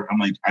shoulder. I'm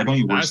like, I don't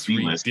even wear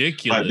sleeveless.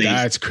 Ridiculous.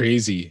 That's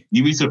crazy.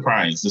 You'd be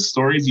surprised. The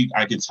stories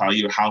I could tell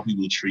you how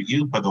people treat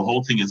you, but the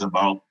whole thing is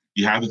about,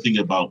 you have to think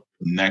about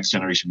the next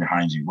generation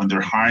behind you. When they're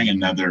hiring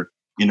another,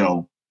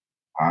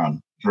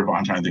 I'm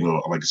trying to think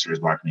of like a serious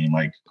black name,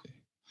 like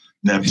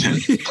Neptune.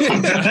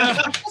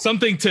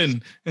 Something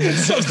tin.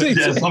 Something.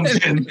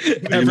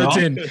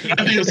 Everton.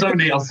 I think of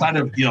somebody outside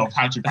of,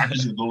 Patrick.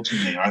 Patrick's the go-to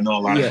name. I know a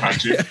lot of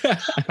Patrick.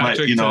 But,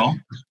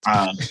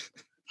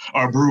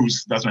 or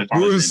Bruce. That's my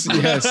father's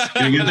name. Yes.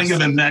 You think of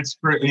the next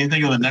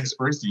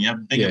person, you have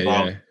to think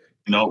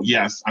about,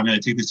 yes, I'm going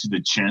to take this to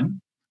the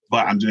chin,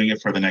 but I'm doing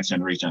it for the next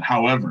generation.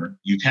 However,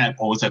 you can't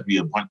always have to be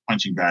a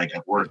punching bag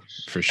at work.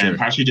 For sure. And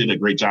Patrick did a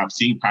great job.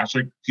 Seeing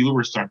Patrick, people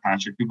respect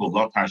Patrick, people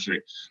love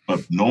Patrick,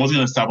 but no one's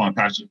going to stop on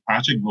Patrick.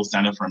 Patrick will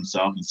stand up for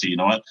himself and say, you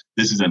know what,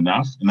 this is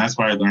enough. And that's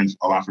why I learned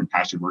a lot from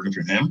Patrick working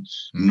for him,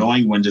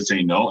 knowing when to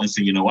say no and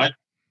say, you know what,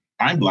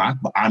 I'm black,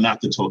 but I'm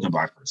not the token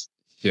black person.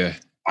 Yeah.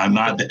 I'm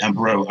not the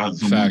emperor of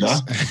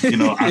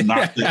Zamunda. I'm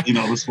not the, the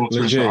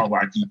spokesperson for all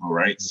black people,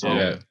 right?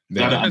 So you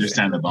got to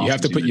understand about you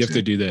have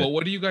to do that. But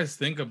what do you guys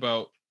think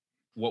about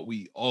what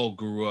we all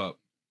grew up,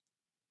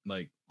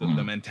 like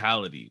the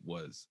mentality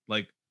was?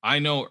 Like, I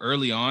know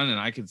early on, and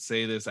I could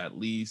say this at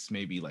least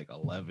maybe like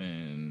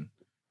 11,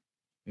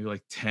 maybe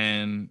like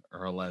 10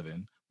 or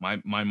 11.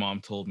 My mom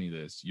told me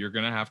this: you're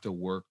gonna have to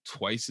work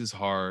twice as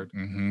hard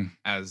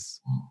as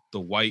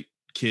the white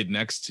kid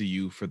next to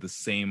you for the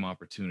same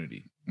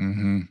opportunity.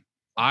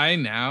 I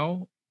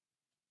now,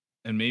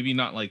 and maybe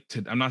not like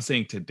I'm not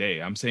saying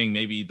today, I'm saying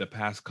maybe the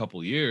past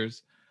couple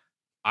years,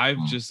 I've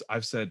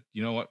said,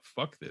 you know what,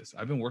 fuck this.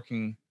 I've been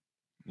working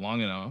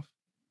long enough.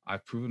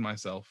 I've proven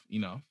myself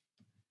enough,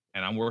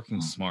 and I'm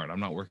working smart. I'm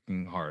not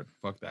working hard.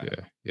 Fuck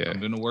that. Yeah. I'm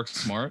gonna work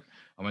smart.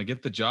 I'm gonna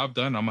get the job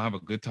done. I'm gonna have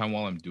a good time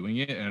while I'm doing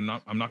it, and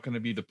I'm not gonna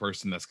be the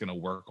person that's gonna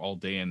work all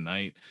day and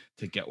night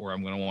to get where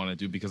I'm gonna want to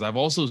do. Because I've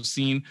also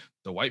seen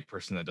the white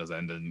person that does that,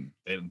 and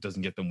it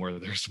doesn't get them where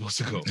they're supposed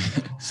to go.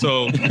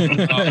 So,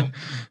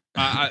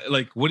 I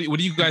like, what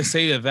do you guys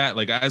say to that?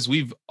 Like,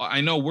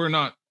 I know we're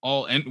not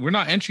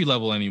entry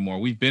level anymore.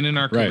 We've been in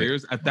our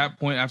careers at that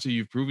point after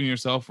you've proven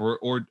yourself,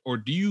 or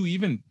do you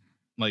even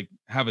like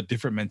have a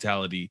different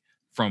mentality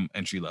from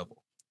entry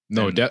level?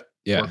 No,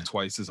 work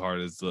twice as hard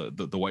as the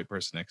white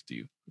person next to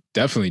you.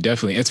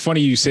 Definitely. It's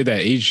funny you say that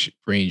age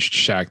range,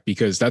 Shaq,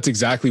 because that's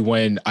exactly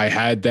when I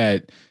had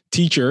that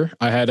teacher.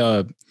 I had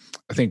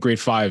I think grade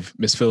 5,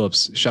 Miss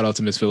Phillips. Shout out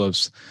to Miss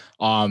Phillips.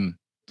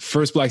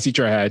 First black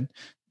teacher I had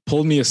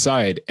pulled me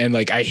aside, and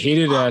like I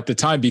hated it at the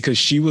time because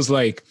she was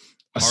like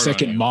a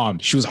second mom.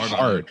 She was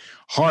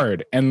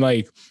hard, and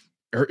like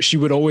she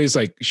would always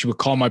she would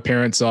call my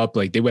parents up.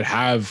 Like they would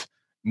have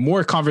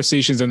more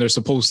conversations than they're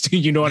supposed to,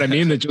 you know what I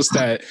mean? Than just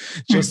that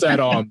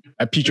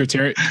a teacher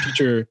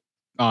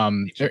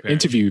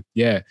interview.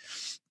 Yeah.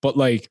 But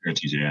like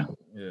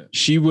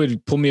she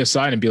would pull me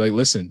aside and be like,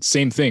 listen,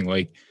 same thing.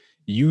 Like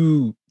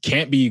you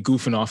can't be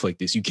goofing off like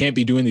this. You can't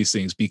be doing these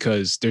things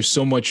because there's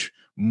so much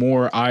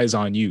more eyes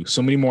on you,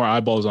 so many more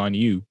eyeballs on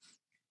you.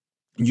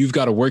 You've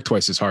got to work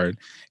twice as hard.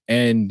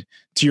 And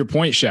to your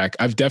point, Shaq,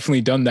 I've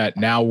definitely done that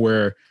now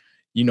where,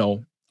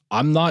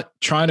 I'm not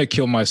trying to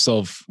kill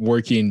myself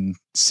working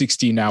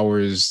 16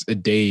 hours a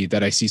day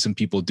that I see some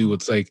people do.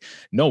 It's like,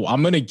 no,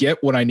 I'm going to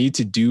get what I need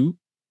to do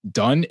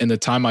done in the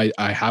time I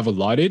have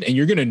allotted. And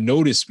you're going to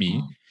notice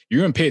me. You're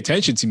going to pay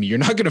attention to me. You're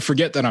not going to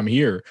forget that I'm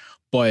here,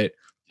 but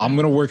I'm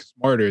going to work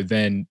smarter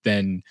than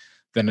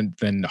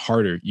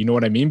harder. You know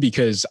what I mean?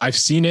 Because I've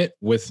seen it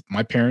with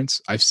my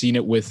parents. I've seen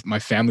it with my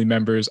family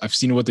members. I've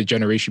seen it with the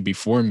generation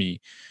before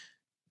me.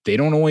 They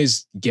don't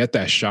always get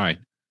that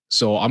shine.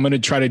 So I'm going to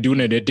try to do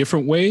it in a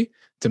different way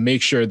to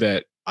make sure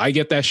that I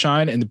get that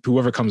shine and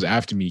whoever comes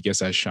after me gets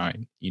that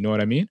shine. You know what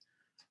I mean?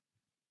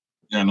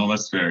 Yeah, no,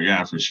 that's fair.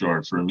 Yeah, for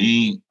sure. For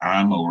me,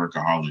 I'm a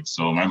workaholic.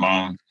 So my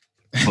mom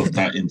put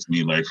that into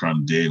me like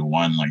from day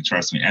one. Like,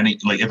 trust me.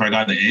 If I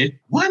got an A,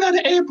 why not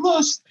an A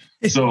plus?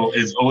 So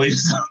it's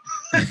always,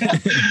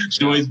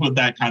 she always put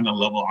that kind of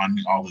level on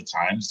me all the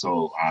time.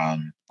 So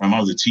my mom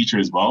was a teacher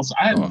as well. So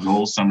I had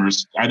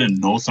I didn't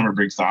know summer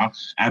breaks off.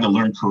 I had to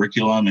learn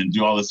curriculum and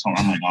do all this.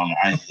 I'm like,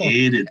 I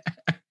hated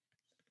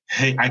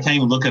Hey, I can't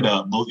even look at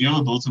the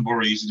bulletin board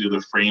where you used to do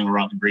the frame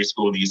around the grade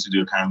school, and they used to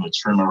do kind of a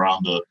trim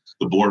around the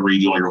board where you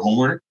do all your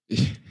homework.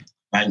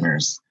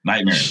 Nightmares.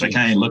 I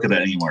can't even look at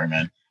that anymore,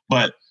 man.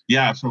 But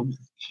yeah,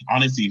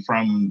 honestly,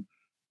 from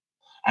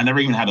I never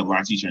even had a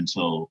black teacher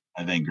until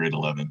I think grade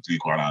 11, to be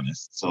quite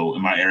honest. So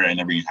in my era, I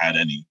never even had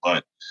any.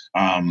 But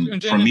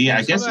for me,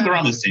 I guess it's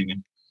around the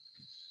same.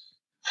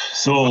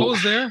 So I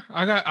was there.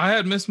 I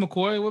had Miss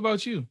McCoy. What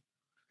about you?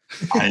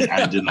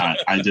 I did not.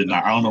 I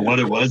don't know what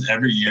it was.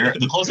 Every year,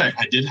 the closest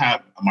I did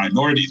have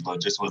minorities, but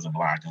it just wasn't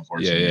black,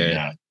 unfortunately.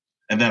 Yeah.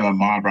 And then my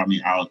mom brought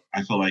me out.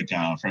 I feel like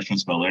freshman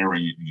spell air,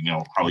 when you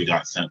know how we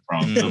got sent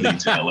from Philly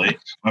to LA.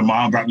 My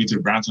mom brought me to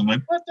Brampton. I'm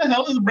like, what the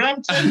hell is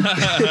Brampton?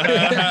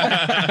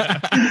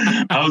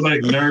 I was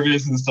like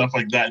nervous and stuff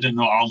like that. Didn't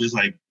know all this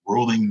like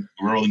rolling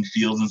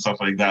fields and stuff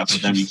like that.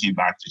 But then we came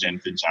back to Jenny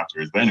Finch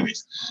afterwards. But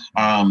anyways,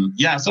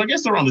 yeah. So I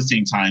guess around the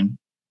same time.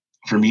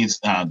 For me, it's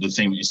the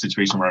same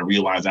situation where I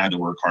realized I had to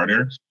work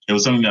harder. It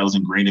was something that was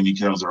ingrained in me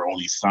because I was our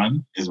only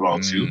son as well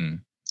too.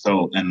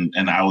 So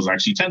and I was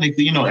actually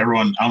technically, you know,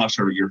 everyone. I'm not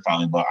sure what you're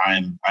feeling, but I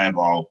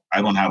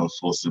don't have a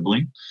full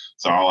sibling,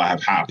 so all I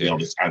have half. They all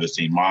just have the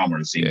same mom or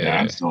the same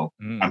dad. So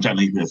I'm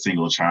technically a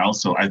single child.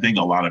 So I think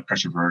a lot of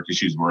pressure for her because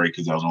she was worried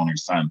because I was only her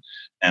son,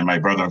 and my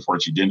brother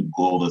unfortunately didn't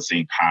go the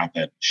same path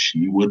that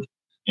she would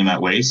in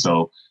that way.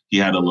 So he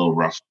had a little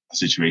rough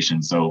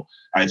situation. So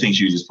I think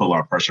she just put a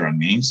lot of pressure on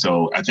me.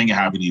 So I think it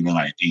happened even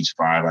like age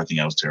 5. I think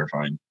I was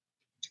terrified.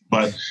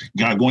 But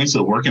going to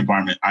the work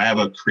environment, I have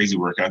a crazy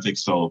work ethic.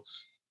 So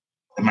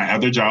in my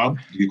other job,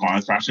 to be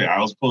honest, actually, I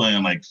was pulling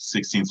in like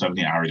 16,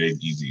 17 hour days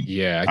easy.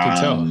 Yeah, I can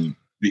tell.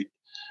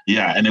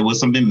 Yeah, and it was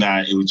something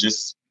that it was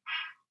just,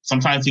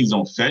 sometimes things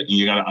don't fit and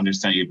you got to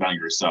understand your value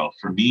yourself.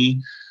 For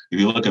me, if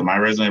you look at my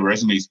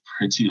resume is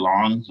pretty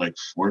long, like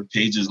 4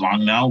 pages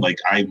long now. Like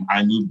I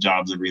moved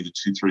jobs every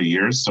 2-3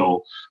 years.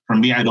 So for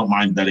me, I don't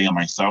mind betting on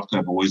myself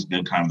because I've always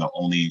been kind of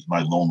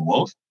my lone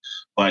wolf.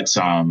 But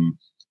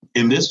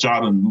in this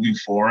job and moving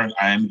forward,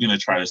 I am going to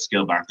try to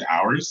scale back the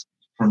hours.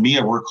 For me,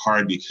 I work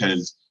hard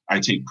because I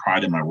take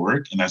pride in my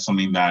work. And that's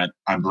something that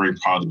I'm very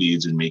proud to be a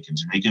Jamaican.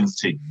 Jamaicans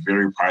take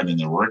very pride in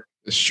their work.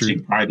 It's true.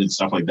 Take pride in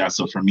stuff like that.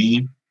 So for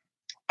me,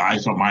 I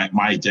felt my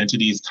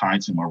identity is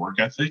tied to my work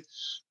ethic.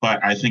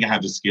 But I think I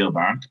have to scale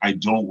back. I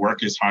don't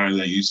work as hard as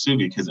I used to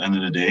because at the end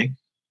of the day,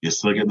 you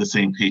still get the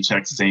same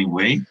paycheck, same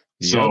way.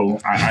 Yep. So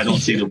I don't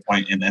see the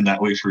point in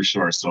that way for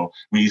sure. So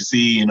when you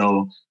see, you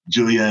know,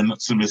 Julian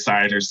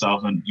beside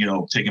herself and, you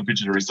know, taking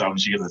pictures of herself and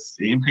she gets the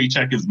same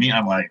paycheck as me,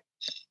 I'm like,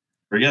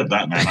 forget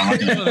that, man. I'm not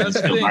going to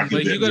scale back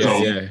like,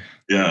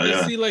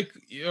 Yeah. See, like,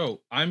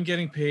 I'm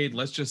getting paid,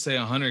 let's just say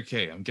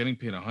 $100K. I'm getting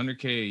paid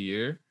 $100K a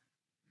year.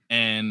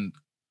 And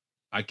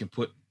I can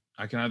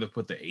either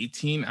put the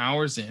 18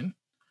 hours in,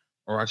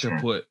 or I could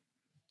put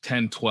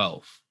 10,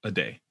 12 a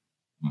day.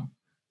 Yeah.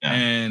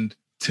 And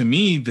to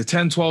me, the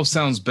 10, 12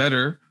 sounds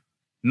better,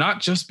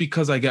 not just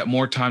because I get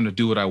more time to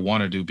do what I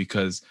want to do,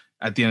 because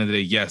at the end of the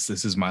day, yes,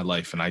 this is my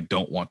life and I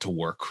don't want to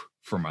work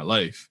for my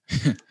life.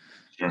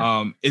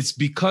 It's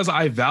because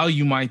I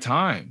value my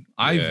time.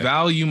 I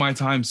value my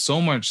time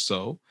so much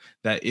so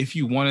that if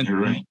you wanted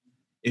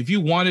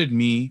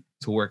me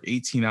to work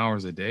 18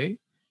 hours a day,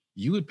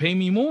 you would pay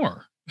me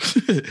more.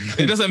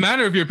 It doesn't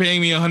matter if you're paying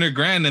me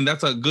 $100,000 and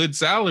that's a good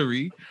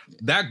salary.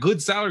 That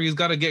good salary has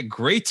got to get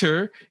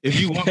greater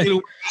if you want me to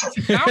work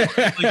 18 hours.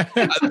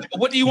 Like,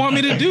 what do you want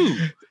me to do?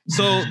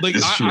 So like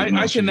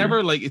I can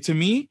never, like, to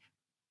me,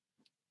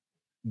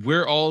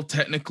 we're all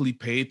technically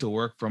paid to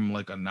work from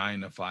like a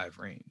 9 to 5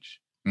 range.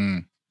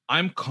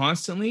 I'm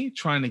constantly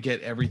trying to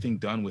get everything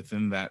done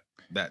within that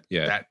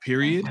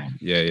period.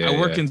 I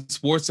work in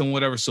sports and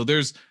whatever. So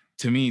there's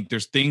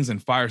things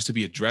and fires to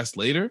be addressed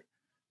later.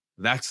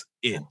 That's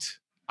it.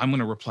 I'm going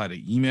to reply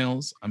to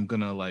emails. I'm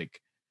going to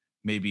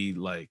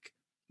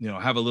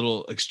have a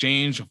little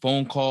exchange, a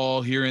phone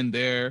call here and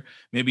there,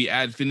 maybe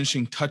add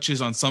finishing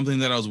touches on something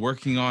that I was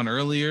working on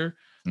earlier.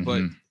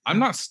 But I'm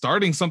not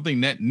starting something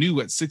net new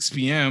at 6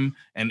 p.m.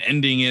 and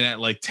ending it at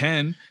like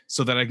 10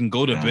 so that I can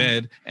go to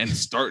bed and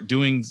start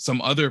doing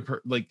some other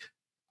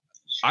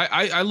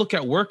I look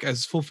at work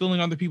as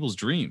fulfilling other people's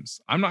dreams.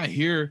 I'm not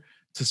here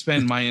to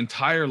spend my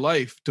entire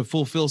life to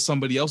fulfill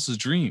somebody else's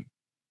dream.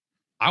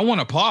 I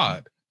want a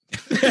pod.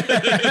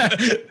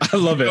 I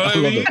love it.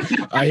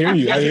 I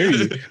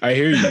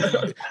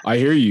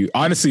hear you.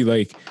 Honestly,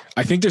 like,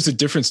 I think there's a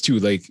difference too.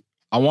 Like,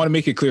 I want to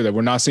make it clear that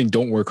we're not saying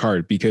don't work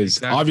hard,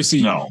 because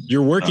obviously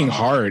you're working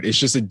hard. It's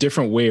just a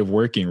different way of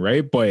working,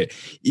 right? But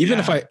even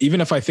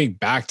if I think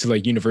back to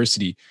like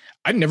university,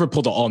 I never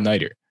pulled an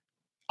all-nighter.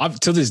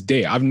 To this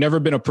day, I've never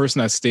been a person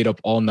that stayed up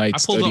all night. I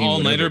pulled an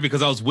all-nighter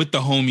because I was with the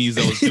homies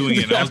that was doing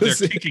it. I was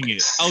there kicking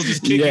it. I was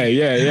just kicking it.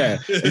 Yeah.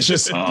 It's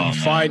just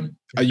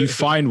you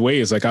find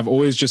ways. Like, I've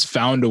always just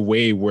found a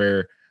way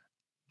where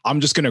I'm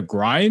just gonna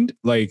grind.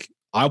 Like,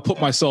 I'll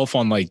put myself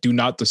on like do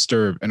not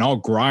disturb and I'll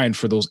grind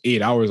for those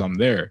 8 hours I'm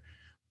there.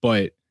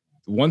 But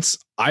once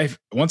I've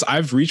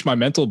reached my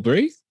mental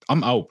break,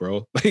 I'm out,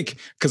 bro. Like,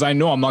 because I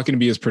know I'm not gonna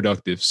be as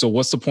productive. So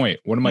what's the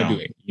point? What am I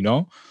doing? You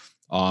know?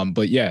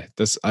 But yeah,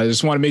 I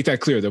just want to make that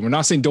clear that we're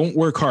not saying don't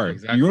work hard.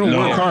 Exactly. You're gonna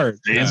work hard.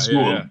 Stay in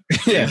school.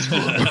 Yeah.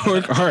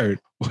 Work hard.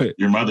 But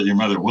your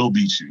mother will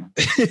beat you.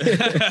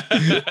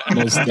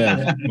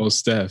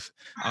 Most def.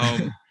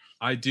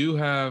 I do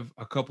have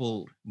a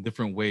couple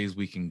different ways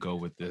we can go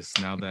with this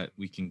now that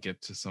we can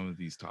get to some of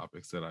these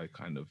topics that I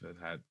kind of have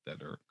had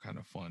that are kind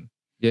of fun.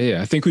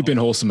 Yeah. I think we've been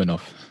wholesome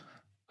enough.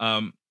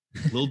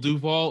 Lil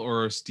Duval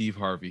or Steve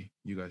Harvey?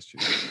 You guys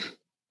choose.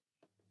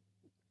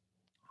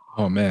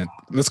 Oh man,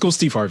 let's go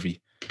Steve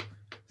Harvey.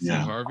 Steve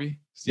Harvey?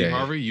 Steve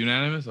Harvey?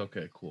 Unanimous?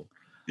 Okay, cool.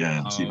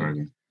 Yeah, Steve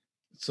Harvey.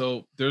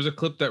 So there's a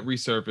clip that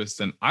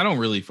resurfaced, and I don't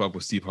really fuck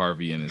with Steve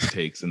Harvey and his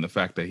takes and the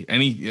fact that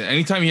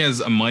anytime he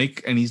has a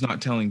mic and he's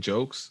not telling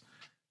jokes,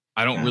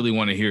 I don't really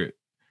want to hear it.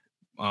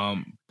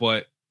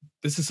 But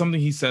this is something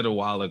he said a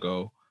while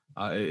ago.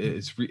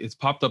 It's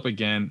popped up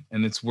again,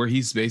 and it's where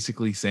he's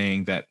basically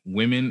saying that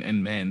women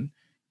and men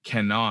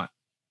cannot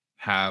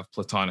have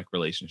platonic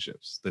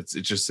relationships. It's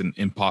just an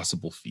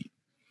impossible feat.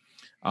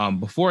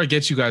 Before I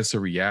get you guys to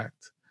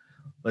react,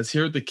 let's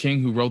hear the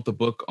king who wrote the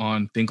book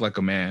on Think Like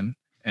a Man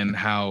and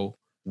how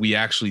we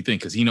actually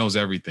think, because he knows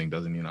everything,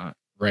 doesn't he not?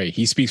 Right.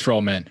 He speaks for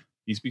all men.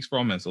 He speaks for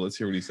all men. So let's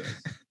hear what he says.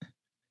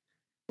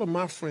 Well,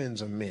 my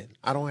friends are men.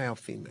 I don't have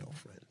female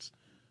friends.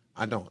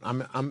 I don't.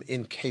 I'm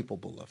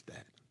incapable of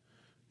that.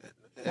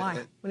 Why?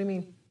 What do you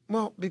mean?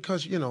 Well,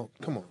 because,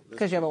 come on.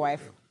 Because you have a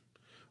wife.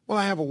 Well,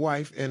 I have a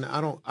wife, and I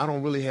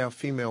don't really have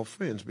female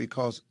friends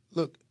because,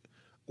 look,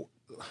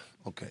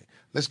 okay,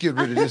 let's get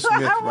rid of this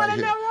myth right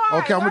here.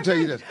 Okay, I'm going to tell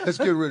you this. Let's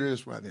get rid of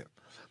this right here.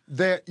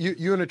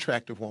 You're an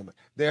attractive woman.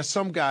 There's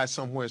some guy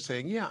somewhere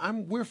saying, yeah,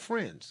 we're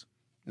friends.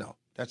 No,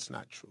 that's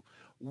not true.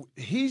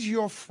 He's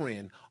your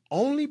friend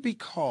only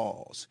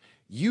because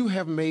you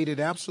have made it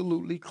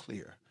absolutely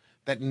clear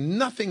that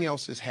nothing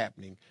else is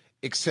happening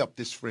except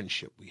this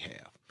friendship we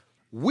have.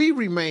 We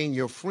remain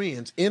your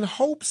friends in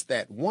hopes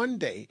that one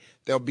day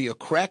there'll be a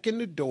crack in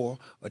the door,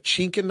 a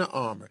chink in the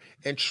armor,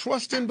 and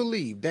trust and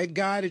believe that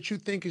guy that you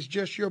think is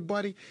just your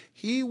buddy,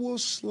 he will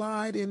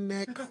slide in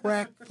that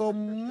crack the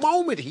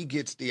moment he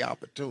gets the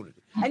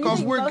opportunity.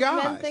 Because we're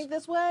guys. Men think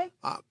this way?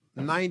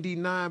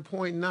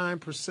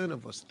 99.9%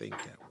 of us think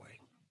that way.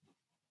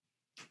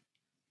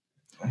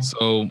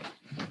 So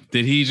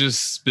did he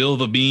just spill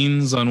the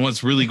beans on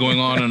what's really going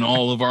on in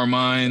all of our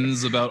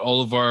minds about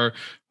all of our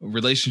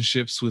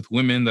relationships with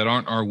women that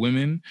aren't our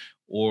women?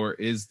 Or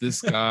is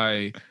this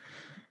guy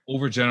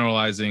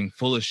overgeneralizing,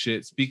 full of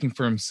shit, speaking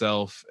for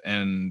himself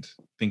and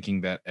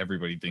thinking that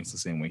everybody thinks the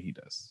same way he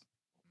does?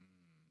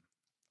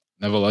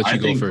 Never let you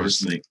go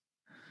first.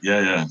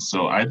 Yeah.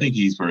 So I think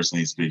he's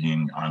personally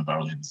speaking on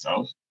about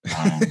himself.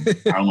 I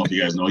don't know if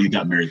you guys know, he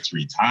got married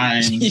 3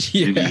 times.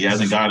 Maybe he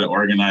hasn't got it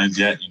organized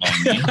yet. You know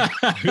what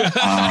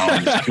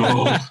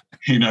I mean?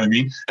 You know what I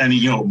mean? And,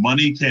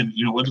 money can,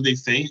 what do they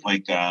say?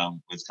 Like,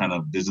 it's kind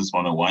of business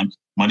 101.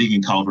 Money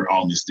can cover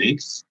all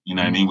mistakes. You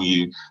know what I mean? When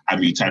you have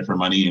to be tight for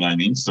money, you know what I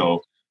mean?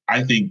 So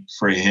I think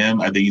for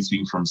him, I think he's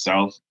speaking for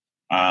himself.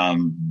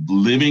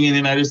 Living in the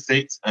United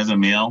States as a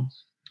male,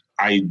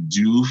 I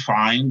do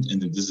find,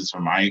 and this is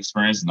from my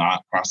experience,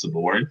 not across the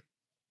board,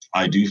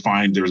 I do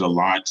find there's a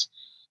lot.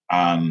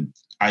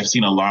 I've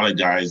seen a lot of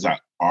guys that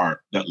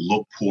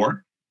look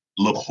poor,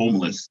 look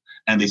homeless,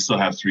 and they still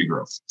have 3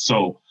 girls.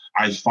 So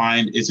I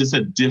find it's just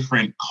a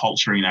different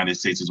culture in the United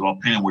States as well,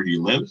 depending on where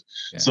you live.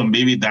 Yeah. So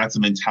maybe that's a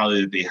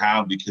mentality that they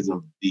have because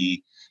of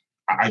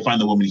I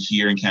find the women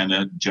here in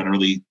Canada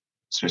generally,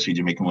 especially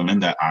Jamaican women,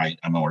 that I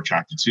am more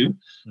attracted to,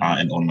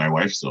 and only my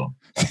wife. So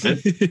that's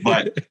it.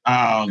 But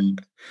I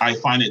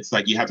find it's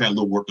like you have to have a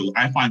little work.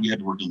 I find we had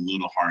to work a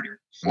little harder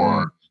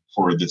for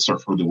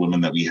the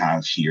women that we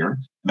have here. And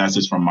that's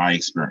just from my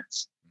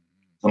experience.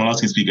 Someone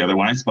else can speak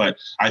otherwise, but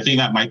I think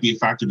that might be a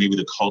factor, maybe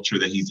the culture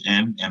that he's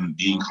in and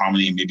being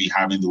comedy, maybe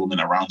having the women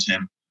around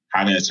him,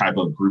 having a type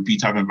of groupie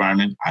type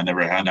environment. I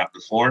never had that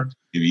before.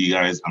 Maybe you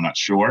guys, I'm not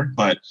sure.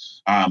 But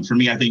for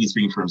me, I think he's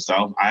speaking for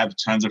himself. I have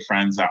tons of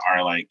friends that are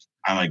I'm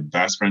like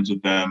best friends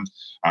with them,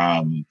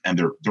 and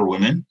they're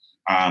women.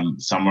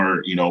 Some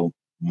are,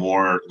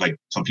 more like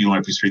some people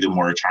might perceive them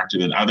more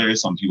attractive than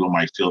others. Some people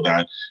might feel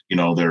that,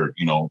 they're,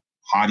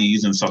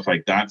 hotties and stuff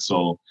like that.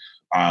 So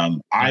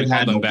I've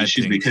had no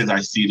issues because I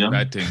see them.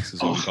 Bad things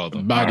is what we call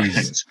them.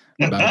 Bodies.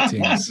 Bad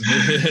things.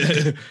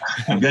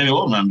 I'm getting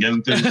old, man. I'm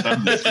getting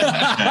 37.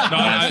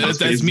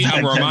 That's me.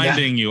 I'm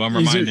reminding you.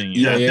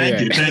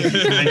 Thank you.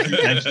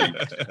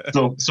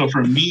 So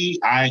for me,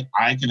 I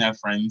can have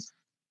friends.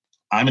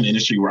 I'm in an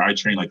industry where I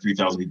train like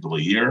 3,000 people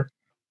a year.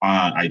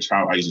 I used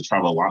to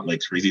travel a lot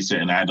like crazy,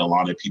 and I had a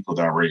lot of people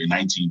that were in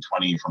 19,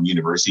 20 from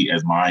university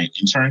as my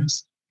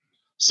interns.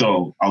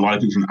 So a lot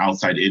of people from the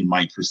outside in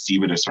might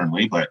perceive it a certain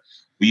way, but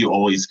we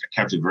always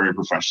kept it very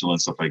professional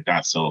and stuff like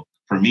that. So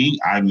for me,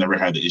 I've never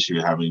had the issue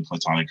of having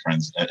platonic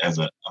friends as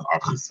an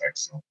opposite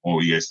sex. So what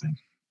do you guys think?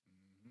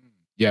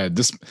 Yeah,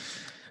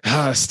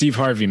 Steve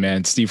Harvey,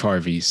 man. Steve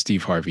Harvey.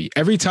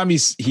 Every time he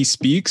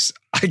speaks,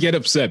 I get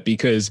upset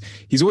because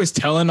he's always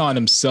telling on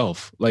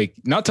himself. Like,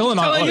 not telling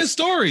his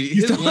story.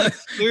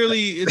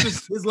 Clearly, it's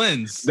just his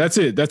lens. That's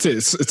it.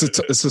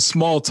 It's a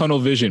small tunnel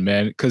vision,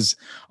 man. Because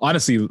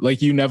honestly,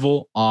 like you,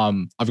 Neville,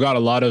 I've had a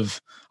lot of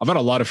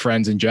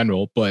friends in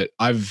general, but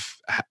I've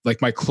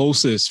like my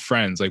closest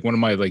friends, like one of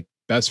my like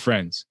best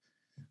friends.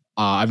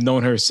 I've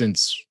known her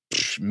since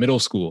middle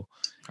school.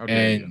 How dare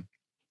And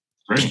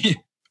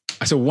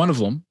I said one of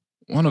them.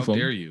 How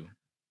dare you?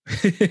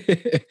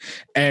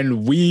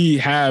 And we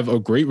have a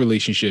great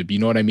relationship, you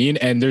know what I mean?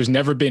 And there's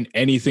never been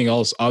anything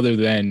else other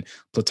than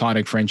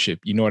platonic friendship,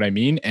 you know what I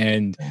mean?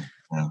 And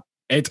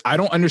I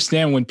don't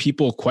understand when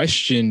people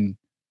question,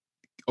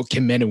 oh,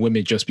 can men and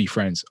women just be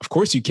friends? Of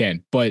course you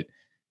can, but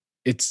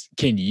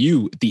can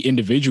you, the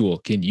individual,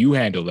 can you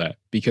handle that?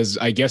 Because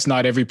I guess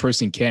not every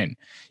person can,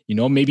 you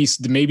know, maybe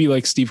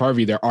like Steve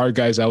Harvey, there are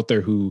guys out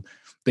there who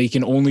they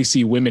can only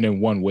see women in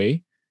one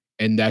way.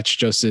 And that's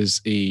just as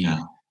a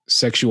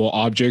sexual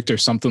object or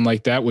something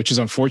like that, which is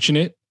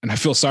unfortunate. And I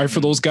feel sorry for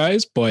those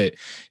guys, but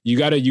you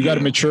gotta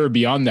mature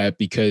beyond that,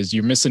 because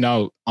you're missing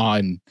out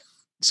on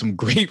some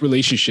great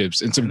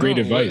relationships and some great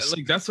advice.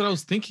 Like, that's what I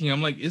was thinking.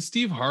 I'm like, is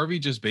Steve Harvey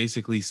just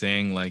basically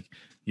saying like,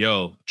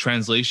 yo,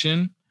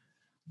 translation,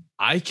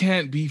 I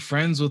can't be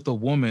friends with a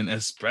woman,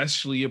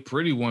 especially a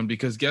pretty one,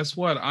 because guess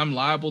what? I'm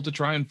liable to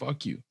try and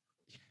fuck you.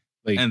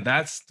 Like, and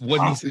that's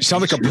what he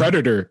sounds like a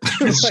predator.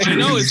 I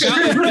know it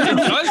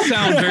does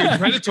sound very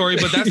predatory,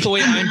 but that's the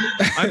way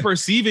I'm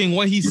perceiving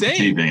what he's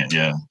saying.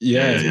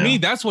 To me,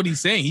 that's what he's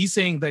saying. He's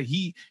saying that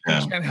he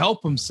can't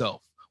help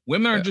himself.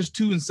 Women are just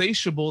too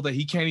insatiable that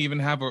he can't even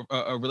have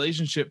a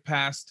relationship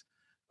past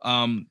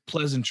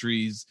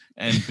pleasantries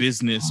and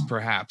business,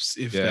 perhaps,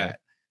 if that.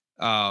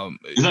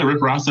 Is that Rick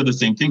Ross said the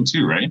same thing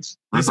too, right?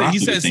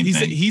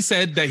 He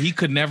said that he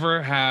could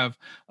never have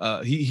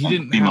he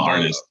didn't female have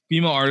artist. A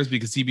female artist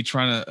because he'd be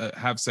trying to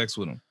have sex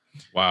with him.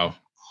 Wow.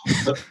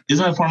 Isn't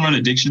that a form of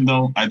addiction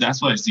though? That's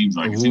what it seems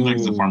like. It seems like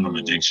it's a form of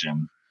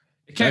addiction.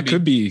 It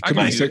could be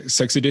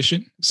sex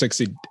addiction.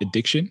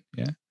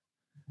 Yeah.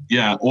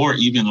 Yeah, or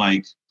even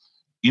like,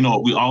 you know,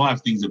 we all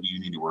have things that we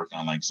need to work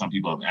on. Like some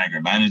people have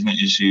anger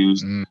management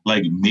issues.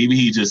 Like maybe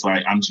he just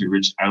like, I'm too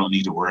rich, I don't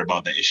need to worry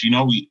about that issue. You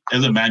know,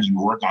 as a man, you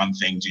work on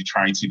things. You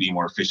try to be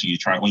more efficient.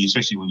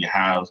 Especially when you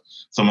have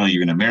someone that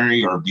you're going to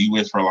marry or be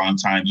with for a long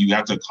time, you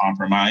have to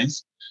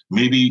compromise.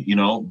 Maybe, you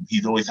know,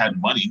 he's always had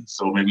money,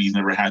 so maybe he's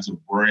never had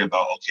to worry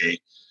about, okay,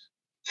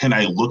 can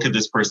I look at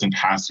this person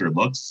past their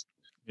looks?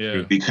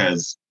 Yeah.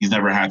 Because he's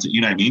never had to,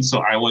 you know what I mean? So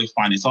I always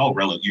find it's all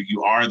relative.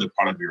 You are the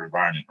product of your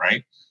environment,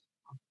 right?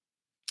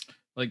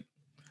 Like,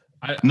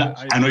 I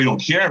know you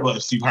don't care,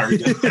 but Steve Harvey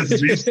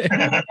does.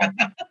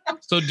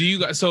 So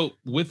so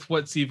with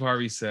what Steve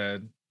Harvey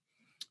said,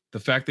 the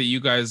fact that you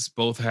guys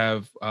both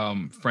have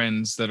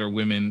friends that are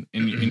women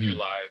in your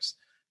lives,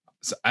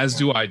 so as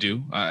do I.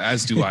 I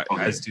was about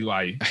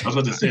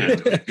to say.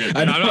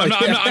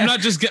 I'm not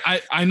just.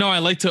 I know I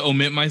like to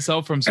omit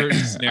myself from certain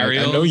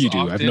scenarios. I know you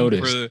do. I've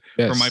noticed.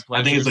 For my pleasure.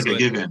 I think it's like a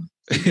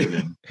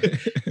given.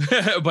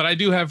 But I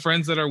do have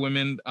friends that are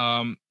women.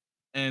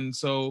 And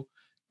so,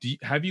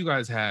 have you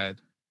guys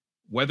had,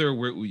 whether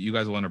you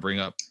guys want to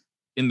bring up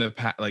in the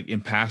like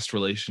in past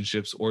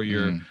relationships or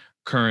your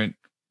current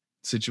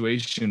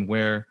situation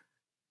where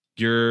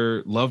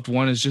your loved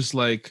one is just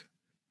like,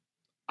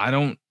 I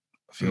don't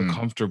feel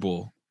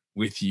comfortable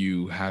with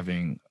you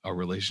having a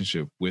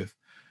relationship with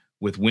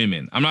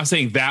women. I'm not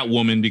saying that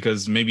woman,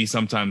 because maybe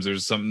sometimes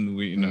there's something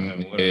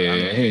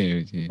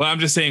but I'm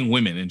just saying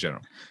women in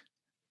general.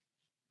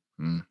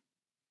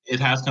 It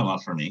has come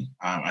up for me.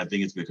 I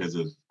think it's because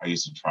I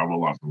used to travel a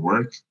lot for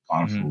work,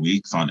 gone for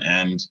weeks on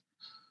end.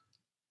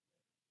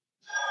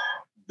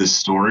 The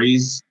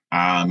stories,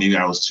 maybe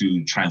I was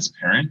too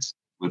transparent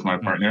with my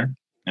partner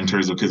in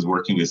terms of, because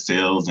working with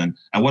sales and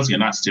once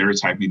again, not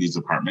stereotyping these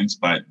departments,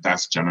 but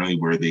that's generally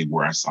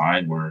where I saw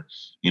where,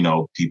 you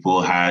know,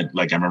 people had,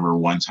 like, I remember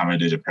one time I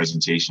did a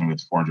presentation with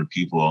 400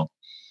 people,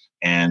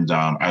 and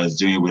I was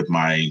doing it with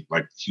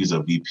he was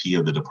a VP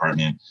of the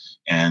department.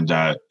 And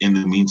in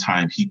the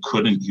meantime, he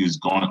was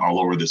going all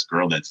over this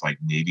girl that's like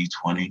maybe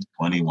 20,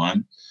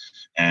 21.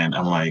 And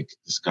I'm like,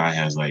 this guy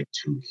has like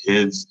 2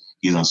 kids.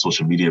 He's on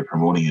social media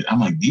promoting it. I'm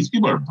like, these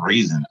people are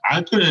brazen.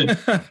 I couldn't,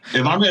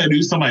 if I'm going to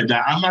do something like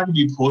that, I'm not going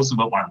to be posting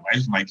about my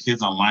wife and my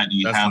kids online.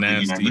 That's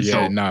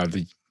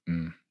nasty.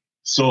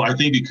 So I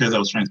think because I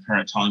was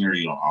transparent, telling her,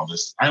 you know, all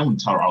this, I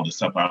wouldn't tell her all this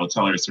stuff, but I would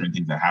tell her certain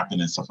things that happened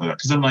and stuff like that.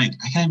 Because I'm like,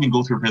 I can't even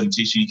go through a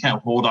presentation. You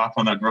can't hold off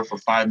on that girl for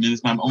 5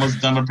 minutes, man. I'm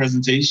almost done my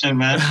presentation,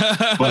 man.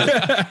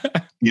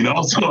 But, you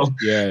know, so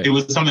it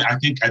was something, I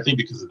think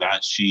because of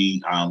that,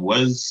 she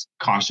was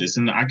cautious.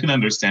 And I can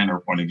understand her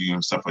point of view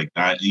and stuff like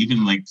that.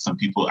 Even like some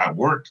people at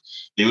work,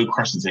 they would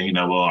question saying, you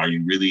know, well, are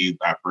you really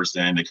that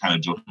person? They kind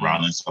of joke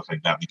around and stuff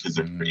like that because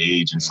of their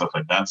age and stuff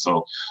like that.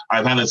 So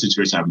I've had that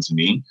situation happen to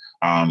me.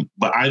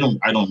 But I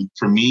don't,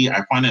 for me,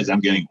 I find as I'm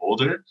getting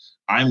older,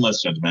 I'm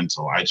less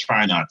judgmental. I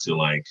try not to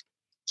like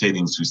take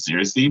things too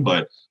seriously,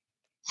 but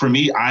for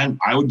me, I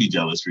would be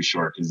jealous for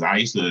sure. Cause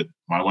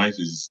my wife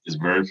is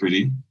very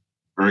pretty,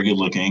 very good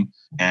looking,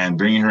 and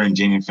bringing her and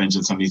Jamie Finch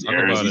in some of these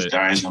areas, these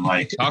guys, I'm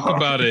like, talk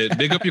about it.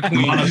 Big up your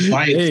queen. The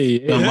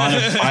amount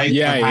of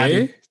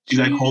fights. She's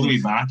like holding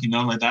me back, you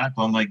know, like that.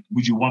 But I'm like,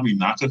 would you want me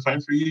not to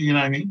fight for you? You know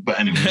what I mean? But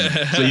anyway,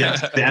 so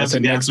yes, that's the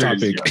next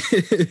topic.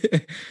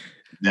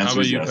 How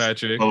about you,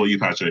 Patrick? Oh, you,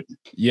 Patrick?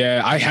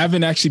 Yeah, I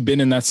haven't actually been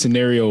in that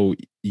scenario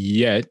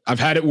yet. I've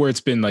had it where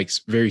it's been like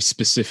very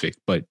specific,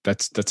 but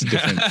that's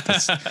different.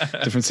 That's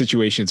different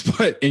situations.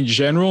 But in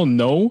general,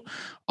 no.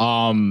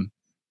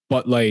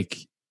 But like,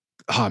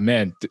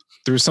 man,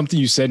 there was something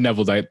you said,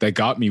 Neville, that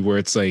got me, where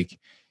it's like,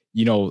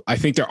 you know, I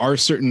think there are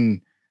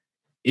certain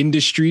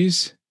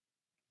industries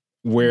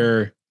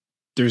where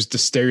there's the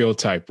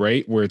stereotype,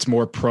 right? Where it's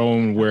more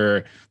prone,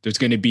 where there's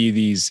going to be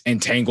these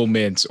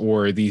entanglements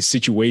or these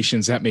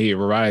situations that may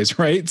arise,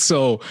 right?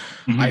 So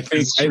I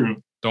think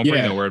don't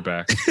bring the word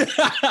back.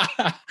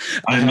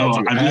 I know.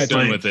 I'm just just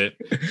done like, with it.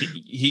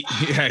 He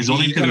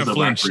kind of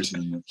flinched.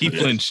 He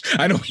flinched.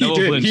 I know he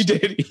did. He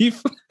did.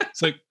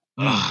 It's like,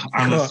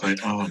 I'm just like,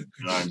 oh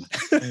god.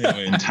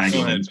 Anyway,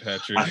 Entanglement,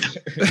 Patrick.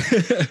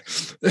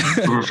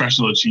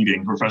 Professional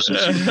cheating.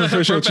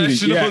 Professional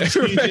cheating. Yeah.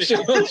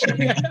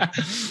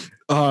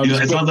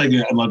 It sounds like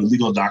a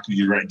legal document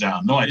you write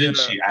down. No, I didn't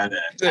cheat. I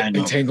had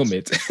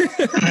entanglement.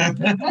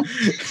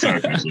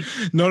 Sorry, Patrick.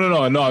 No.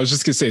 I was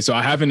just gonna say. So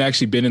I haven't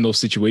actually been in those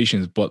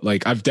situations, but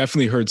like I've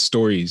definitely heard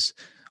stories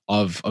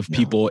of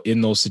people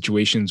in those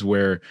situations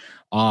where,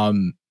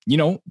 you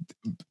know,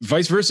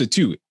 vice versa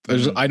too.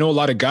 I know a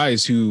lot of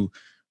guys who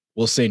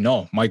will say,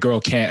 no, my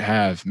girl can't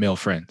have male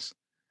friends.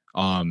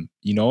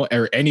 You know,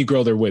 or any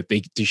girl they're with,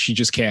 she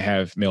just can't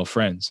have male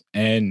friends.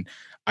 And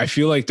I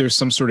feel like there's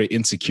some sort of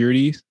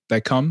insecurity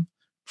that come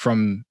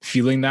from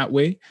feeling that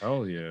way.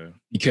 Oh yeah.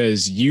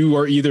 Because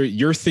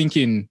you're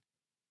thinking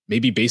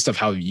maybe based off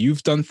how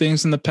you've done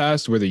things in the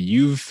past, whether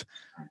you've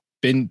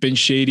been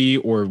shady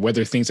or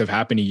whether things have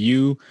happened to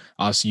you.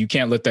 So you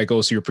can't let that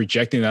go. So you're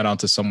projecting that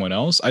onto someone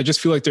else. I just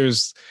feel like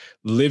there's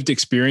lived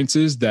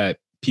experiences that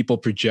people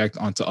project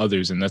onto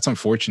others. And that's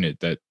unfortunate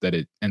that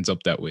it ends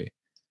up that way.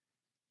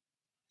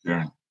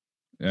 Yeah.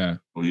 Yeah.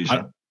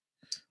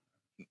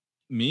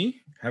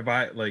 Me? Have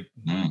I like,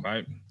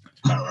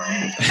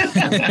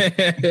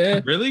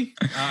 really?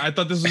 I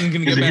thought this wasn't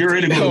going to get back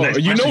ready to go.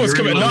 You know what's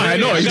coming. No, I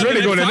know. He's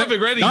ready to go to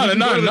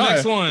the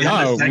next one.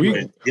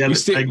 We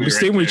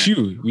staying with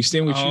you. We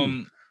staying with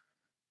you.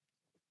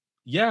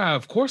 Yeah,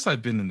 of course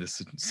I've been in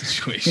this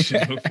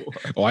situation before.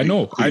 Oh, I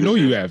know. I know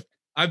you have.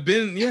 I've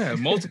been,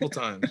 multiple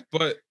times.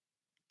 But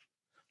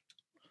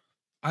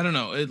I don't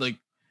know.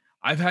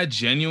 I've had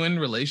genuine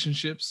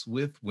relationships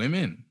with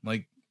women.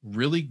 Like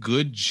really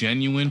good,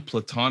 genuine,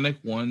 platonic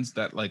ones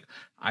that like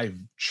I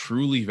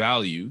truly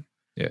value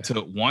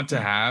to want to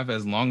have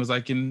as long as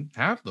I can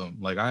have them.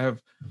 Like I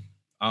have,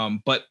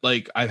 but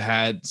like I've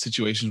had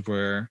situations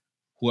where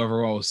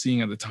whoever I was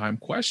seeing at the time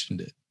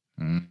questioned it.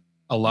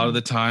 A lot of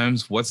the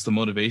times, what's the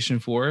motivation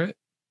for it?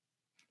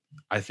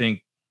 I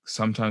think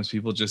sometimes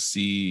people just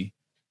see,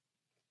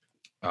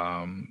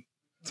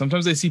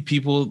 sometimes they see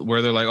people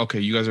where they're like, okay,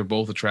 you guys are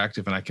both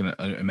attractive, and I can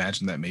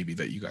imagine that maybe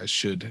that you guys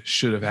should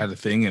have had a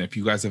thing, and if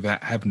you guys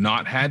have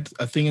not had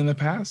a thing in the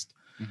past,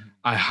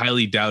 I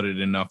highly doubt it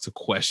enough to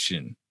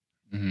question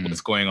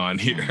what's going on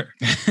here.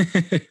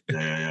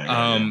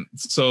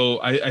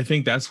 So I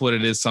think that's what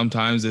it is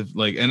sometimes. If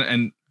like,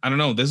 and I don't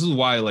know, this is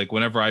why like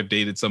whenever I've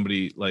dated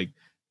somebody, like,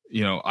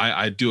 you know,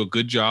 I do a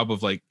good job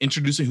of like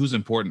introducing who's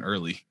important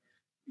early.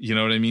 You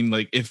know what I mean?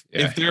 Like if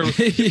they're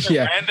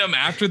random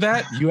after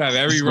that, you have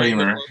every right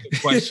to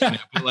question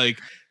it. But like,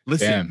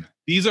 listen,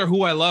 these are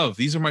who I love.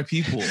 These are my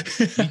people.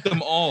 Meet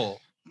them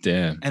all.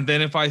 Damn. And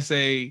then if I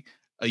say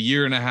a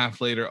year and a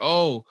half later,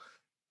 oh,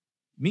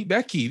 meet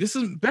Becky. This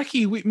is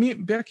Becky. Me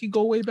and Becky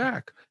go way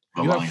back.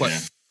 You have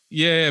what?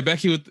 Yeah,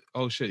 Becky with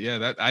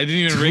that I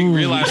didn't even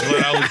realize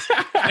what I was.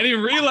 I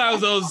didn't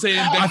realize I was saying.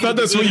 Becky I thought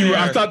that's what you were.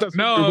 I thought that's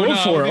what you were going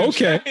for.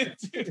 Okay.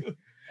 I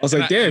was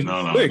like, damn. No,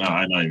 I know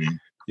what you mean.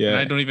 Yeah, and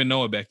I don't even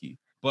know a Becky,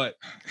 but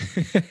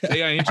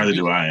say I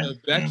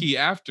introduced Becky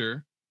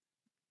after.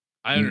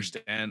 I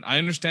understand. I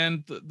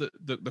understand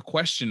the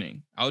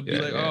questioning. I would be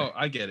like, oh,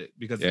 I get it,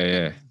 because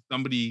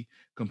somebody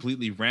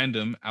completely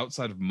random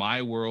outside of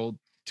my world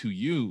to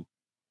you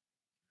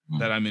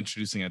that I'm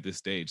introducing at this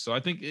stage. So I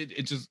think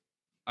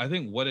I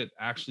think what it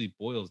actually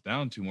boils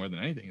down to more than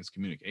anything is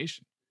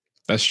communication.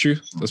 That's true.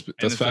 That's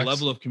facts. The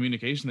level of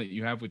communication that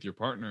you have with your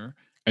partner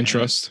and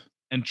trust.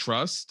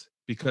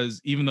 Because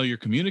even though you're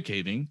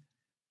communicating,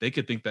 they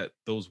could think that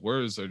those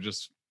words are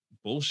just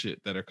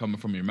bullshit that are coming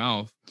from your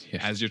mouth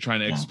as you're trying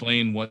to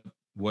explain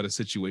what a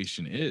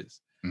situation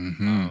is.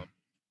 And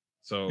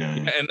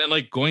then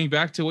like going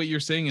back to what you're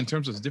saying in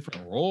terms of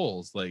different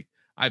roles, like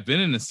I've been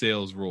in a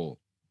sales role.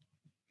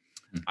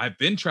 I've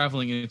been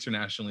traveling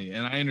internationally,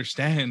 and I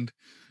understand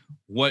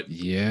what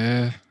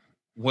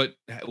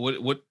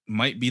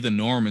might be the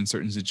norm in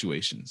certain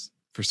situations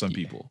for some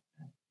people.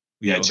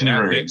 Yeah,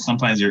 itinerary.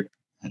 Sometimes you're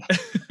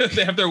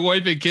they have their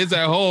wife and kids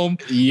at home.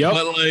 Yep.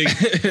 But like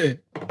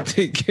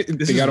they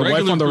got a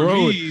wife on the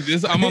road.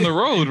 I'm on the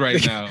road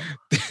right now.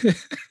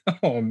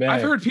 Oh man.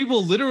 I've heard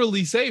people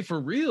literally say for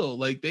real,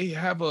 like they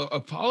have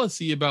a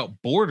policy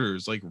about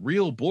borders, like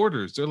real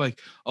borders. They're like,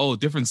 oh,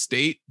 different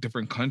state,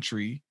 different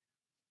country.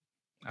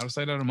 Out of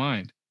sight, out of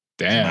mind.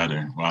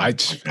 Damn. Wow.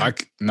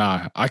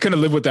 I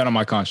couldn't live with that on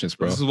my conscience,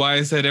 bro. This is why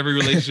I said every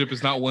relationship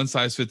is not one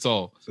size fits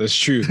all. That's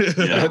true.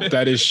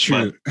 That is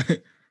true.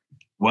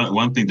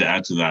 one thing to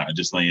add to that, I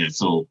just like it.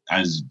 So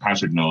as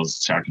Patrick knows,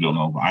 Shaq don't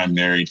know, but I'm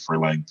married for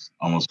like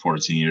almost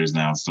 14 years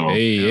now. So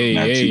veteran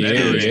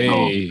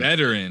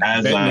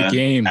as the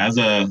game.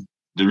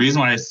 The reason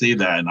why I say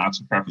that, not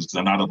to preface, because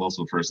I'm not a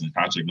boastful person.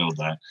 Patrick knows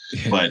that,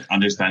 but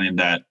understanding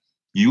that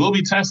you will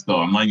be tested though.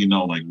 I'm letting you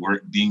know, like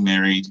we're being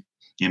married.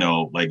 You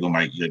know, like when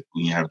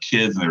you have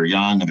kids and they're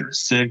young and they're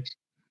sick,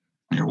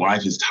 and your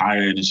wife is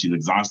tired and she's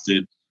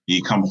exhausted.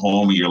 You come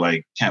home and you're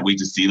like, can't wait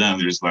to see them.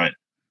 They're just like.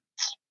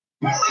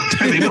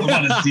 They don't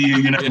want to see you,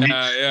 you know.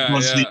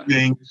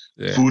 Sleeping,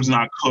 food's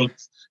not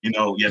cooked. You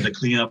know, you have to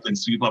clean up and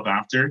sweep up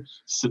after.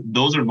 So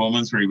those are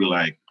moments where you be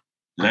like,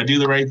 "Did I do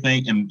the right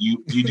thing?" And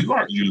you do the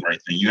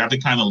right thing. You have to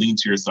kind of lean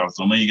to yourself.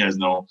 So many of you guys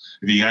know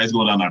if you guys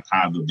go down that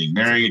path of being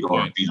married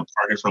or being a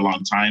partner for a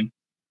long time.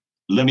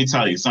 Let me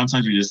tell you,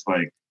 sometimes you're just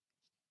like,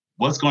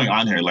 what's going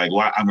on here? Like,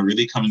 why I'm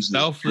really coming to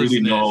this really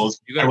knows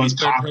everyone's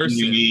talking to me,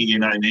 you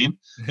know what I mean?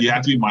 You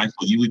have to be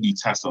mindful. You would be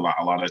tested a lot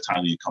of the time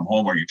when you come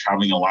home or you're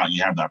traveling a lot and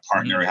you have that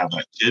partner or have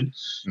that kid.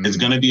 It's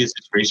going to be a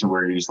situation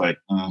where you're just like,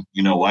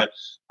 you know what?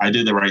 I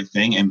did the right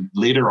thing. And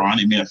later on,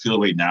 it may not feel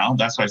away now.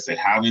 That's why I say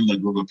having the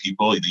group of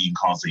people that you can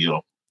call and say,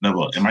 yo,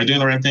 no, am I doing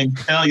the right thing?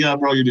 Hell yeah,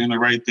 bro, you're doing the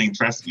right thing.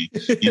 Trust me.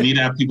 You need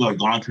to have people that have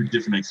gone through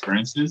different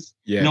experiences.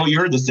 Yeah. You know, you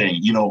heard the saying,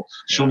 you know,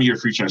 show me your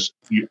future,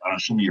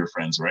 show me your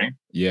friends, right?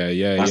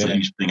 That's a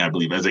huge thing, I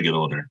believe, as I get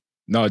older.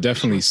 No,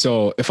 definitely.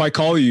 So if I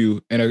call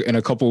you in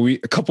a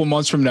couple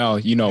months from now,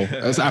 you know,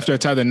 after I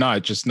tie the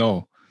knot, just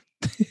know.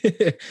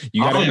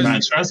 You gotta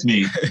man, trust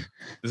me.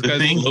 This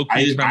guy's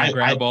low-key trying to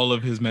grab all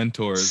of his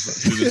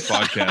mentors through this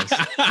podcast.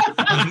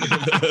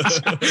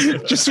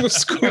 Just with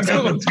school.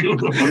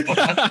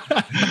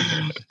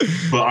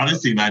 But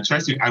honestly, man,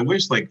 trust me. I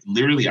wish, like,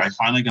 literally, I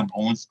find like I'm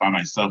almost by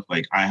myself.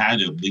 Like, I had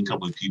to link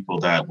up with people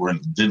that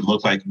didn't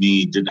look like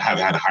me, had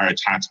a higher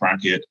tax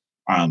bracket,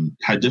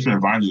 had different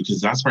environments, because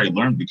that's where I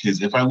learned.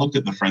 Because if I looked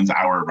at the friends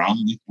that were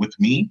around with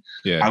me,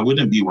 I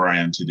wouldn't be where I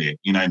am today.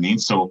 You know what I mean?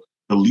 So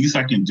the least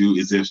I can do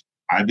is, if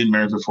I've been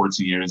married for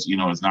 14 years, you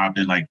know, it's not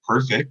been like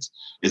perfect.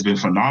 It's been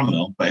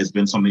phenomenal, but it's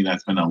been something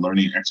that's been a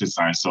learning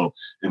exercise. So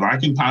if I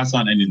can pass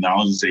on any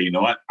knowledge and say, you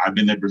know what, I've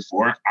been there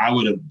before, I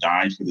would have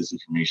died for this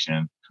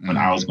information when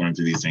I was going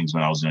through these things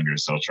when I was younger.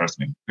 So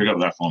trust me, pick up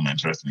that phone, man.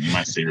 Trust me, you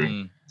might save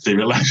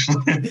your life.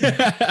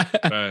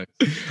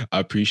 I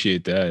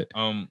appreciate that.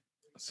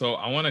 So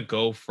I want to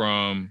go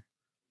from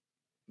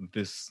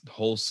this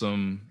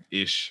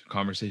wholesome-ish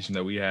conversation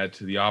that we had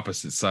to the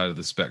opposite side of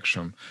the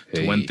spectrum,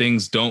 to when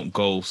things don't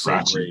go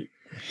so great.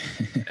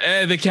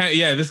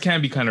 This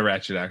can be kind of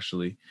ratchet,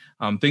 actually.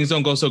 Things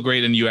don't go so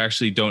great and you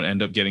actually don't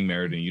end up getting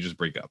married and you just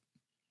break up.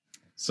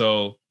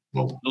 So,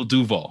 Lil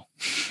Duval.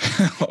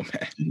 Oh,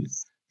 man.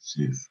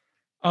 Jeez.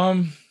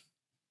 I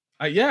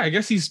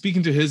guess he's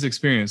speaking to his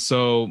experience.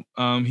 So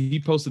he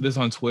posted this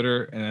on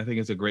Twitter, and I think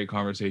it's a great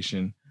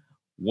conversation.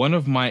 One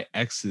of my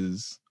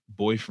ex's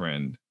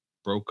boyfriend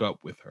broke up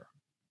with her.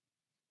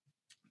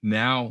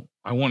 Now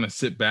I want to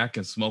sit back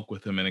and smoke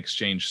with him and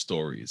exchange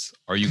stories.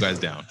 Are you guys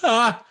down?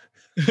 I'm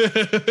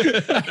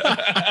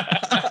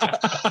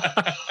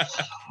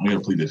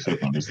gonna plead the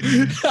fifth on this.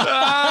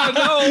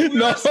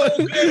 No.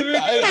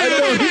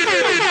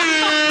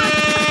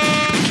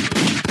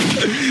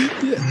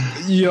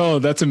 Yo,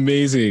 that's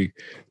amazing.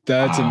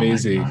 That's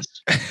amazing.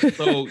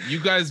 So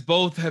you guys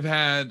both have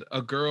had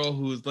a girl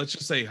who's, let's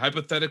just say,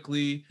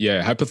 hypothetically,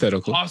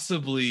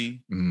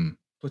 possibly,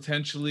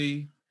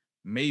 potentially,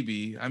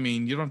 maybe. I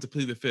mean, you don't have to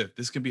plead the fifth.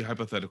 This can be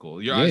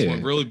hypothetical. Your eyes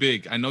went really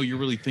big. I know you're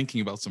really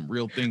thinking about some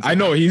real things. I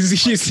know he's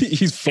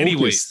focused.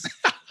 Anyways,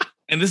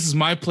 and this is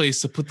my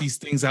place to put these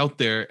things out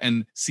there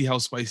and see how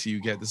spicy you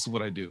get. This is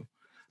what I do.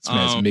 This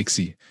man's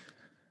mixy.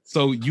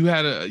 So you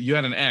had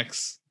an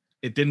ex.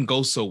 It didn't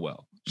go so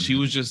well. She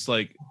was just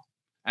like,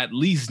 at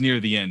least near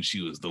the end,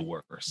 she was the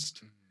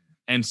worst.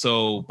 And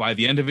so by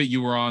the end of it,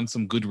 you were on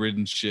some good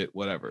riddance shit,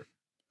 whatever.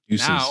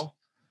 Now,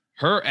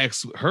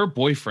 her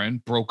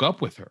boyfriend broke up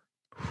with her.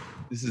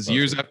 This is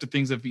years after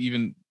things have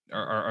even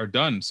are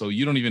done. So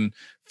you don't even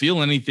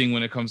feel anything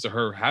when it comes to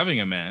her having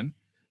a man.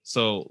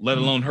 So let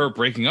alone her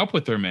breaking up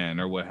with her man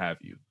or what have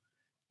you.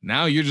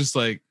 Now you're just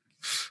like,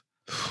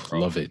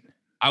 love it.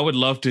 I would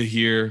love to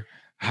hear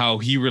how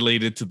he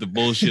related to the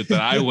bullshit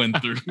that I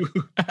went through.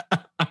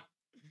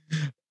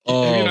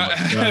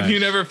 Have you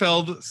never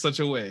felt such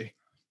a way?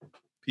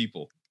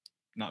 People,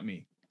 not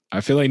me.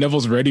 I feel like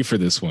Neville's ready for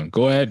this one.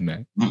 Go ahead,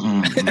 man.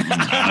 I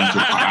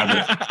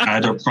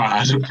had to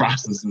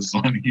process this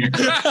one here.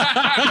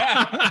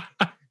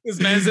 This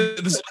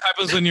is what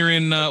happens when you're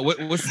in,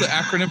 what's the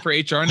acronym for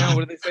HR now?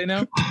 What do they say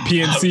now?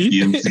 PNC?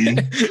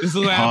 PNC. This is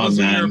what happens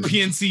when you're a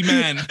PNC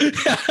man.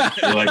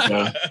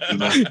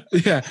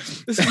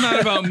 This is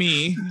not about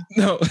me.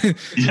 No.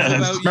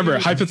 Yes. Remember,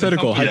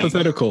 hypothetical.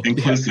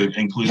 Inclusive.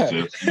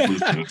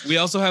 We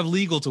also have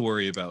legal to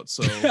worry about.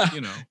 So,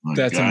 you know.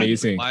 That's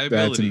amazing.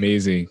 Liability. That's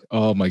amazing.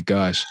 Oh my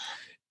gosh.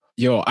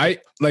 Yo,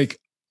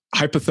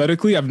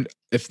 hypothetically,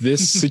 if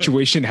this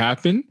situation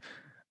happened,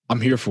 I'm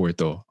here for it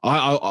though.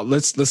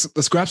 Let's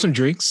grab some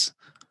drinks.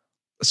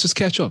 Let's just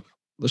catch up.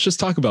 Let's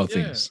just talk about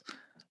things.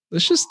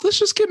 let's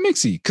just get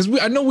mixy because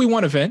I know we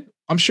want to vent.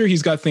 I'm sure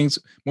he's got things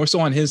more so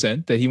on his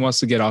end that he wants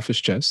to get off his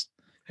chest,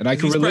 and I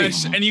can relate.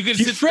 Fresh, and you can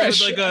He's sit fresh.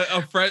 there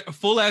with like a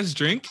full ass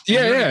drink.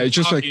 Yeah, it's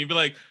just like you'd be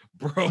like,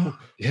 bro.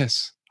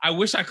 Yes. I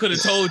wish I could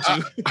have told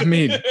you. I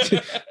mean,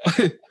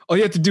 all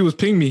you have to do is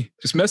ping me,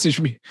 just message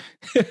me.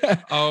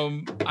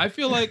 I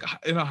feel like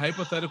in a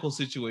hypothetical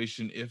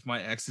situation, if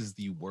my ex is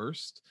the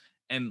worst,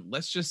 and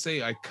let's just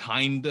say I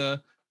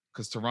kinda,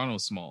 because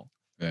Toronto's small,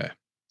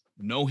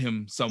 know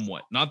him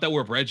somewhat. Not that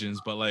we're brethren,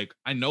 but like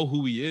I know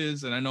who he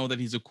is, and I know that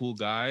he's a cool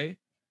guy.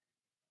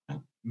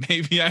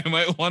 Maybe I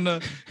might want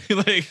to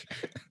like,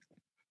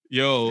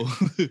 yo,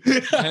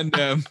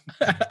 and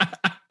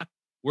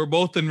we're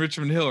both in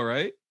Richmond Hill,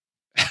 right?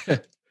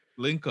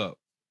 Link up.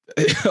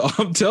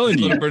 I'm telling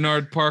you,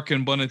 Bernard Park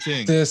and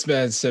Bunnating. This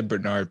man said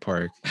Bernard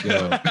Park.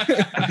 Yo.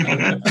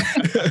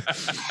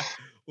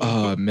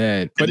 Oh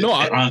man, but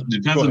it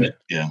depends on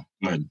yeah.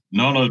 Good.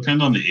 No,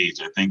 depends on the age.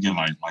 I think in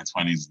my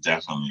 20s,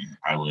 definitely,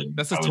 I would.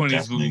 That's a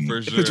 20s move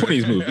for sure. It's a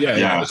 20s move.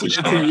 Yeah, for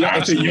sure.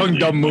 It's a young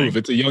dumb move.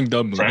 It's a young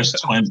dumb move. Fresh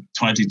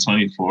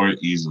 2024,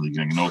 easily,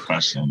 no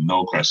question.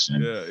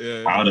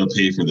 Yeah. I would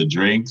pay for the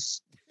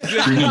drinks.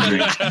 Premium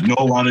drinks, no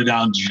watered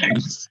down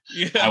drinks.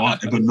 Yeah. I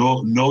want, but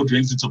no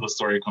drinks until the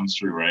story comes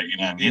true, right? You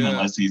know what I mean?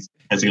 Unless he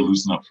has to get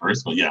loosened up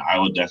first. But yeah, I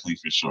would definitely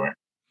for sure.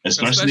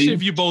 Especially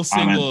if you both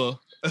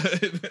single.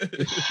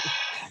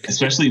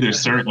 Especially there's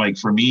certain, like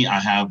for me, I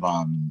have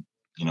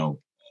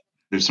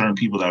there's certain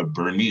people that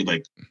burn me,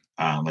 like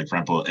for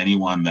example,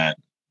 anyone that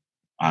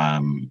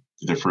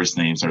their first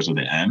name starts with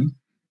an N,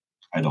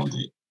 I don't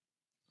date.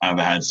 I've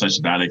had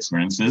such bad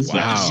experiences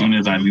that as soon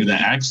as I knew the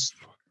ex,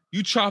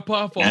 you chop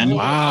off a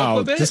whole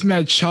alphabet? This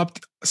man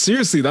chopped.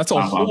 Seriously, that's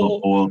a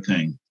whole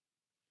thing.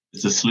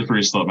 It's a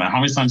slippery slope, man. How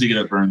many times do you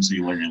get it burned so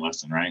you learn your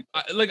lesson, right?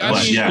 I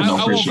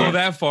won't go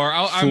that far.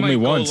 I might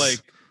go like,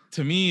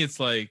 to me, it's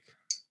like,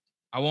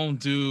 I won't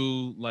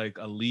do like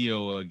a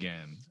Leo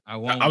again. I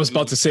was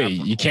about to say,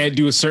 you can't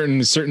do a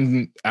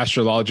certain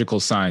astrological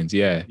signs.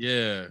 Yeah.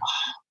 Yeah.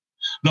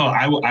 No,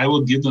 I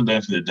will give them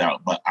benefit of the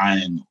doubt, but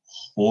I'm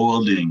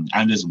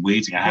just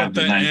waiting. I have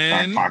the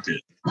knife in my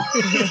pocket. I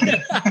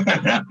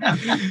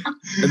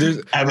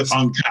have it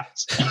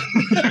uncapped.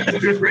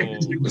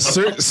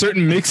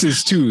 certain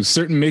mixes too.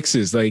 Certain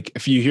mixes, like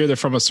if you hear they're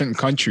from a certain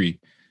country,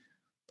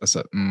 that's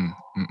a.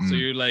 So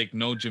you're like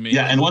no Jamaican.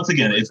 Yeah, and once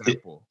again, it's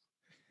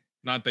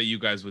not that you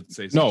guys would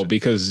say no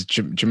because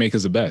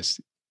Jamaica's the best.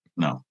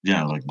 No,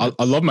 yeah, like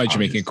I love my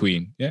Jamaican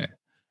queen. Yeah.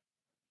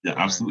 Yeah,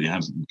 absolutely.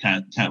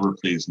 Can't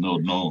replace no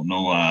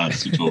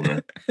switch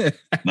over,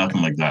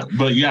 nothing like that.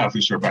 But yeah, for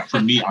sure. But for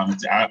me,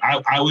 honestly,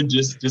 I would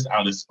just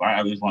out of spite,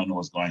 I just want to know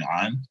what's going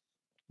on.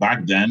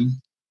 Back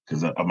then,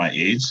 because of my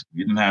age,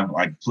 we didn't have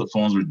like flip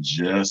phones. Were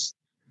just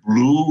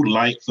blue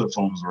light flip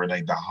phones were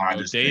like the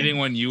hottest. Dating thing.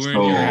 When you were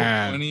in your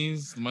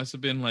 20s must have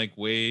been like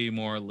way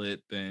more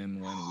lit than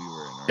when we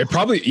were in our It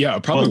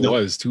probably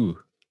was too.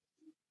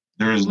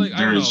 There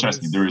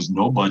is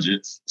no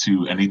budget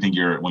to anything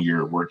when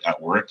you're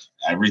at work.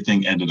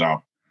 Everything ended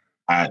up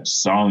at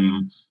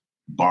some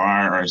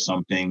bar or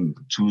something,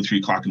 2-3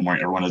 o'clock in the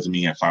morning. Everyone has a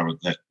meeting at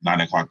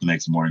 9 o'clock the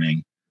next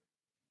morning.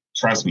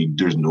 Trust me,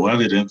 there's no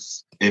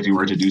evidence if you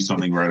were to do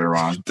something right or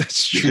wrong.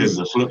 That's true. Because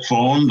the flip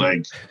phone,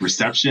 like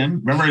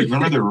reception, remember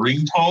the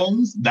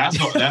ringtones? That's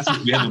what we had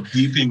the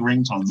beeping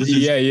ringtones.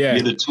 We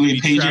had the 2-way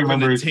pager.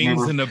 Remember the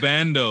tings in the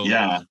bando.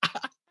 Yeah.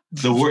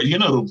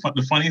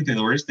 The funny thing,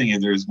 the worst thing is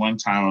there was one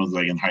time I was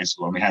like in high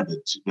school and we had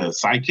the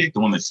sidekick,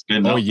 the one that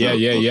spin up. Oh yeah.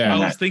 I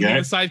was thinking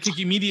the sidekick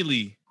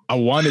immediately. I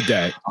wanted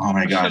that. Oh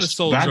my gosh!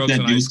 Back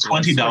then, it was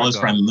 $20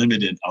 for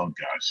unlimited. Oh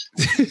gosh!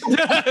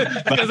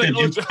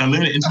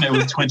 Unlimited internet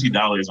was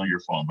 $20 on your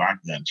phone back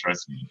then.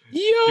 Trust me.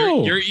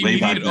 Yo, your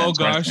immediate oh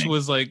gosh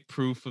was like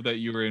proof of that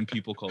you were in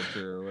people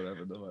culture or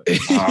whatever.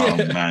 Oh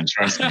man,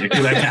 trust me.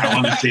 Because I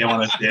want to say.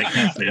 I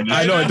can't say.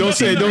 I know. Don't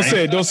say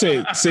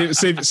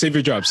it. Save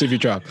your job. Save your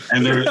job.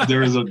 And there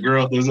was a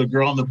girl. There was a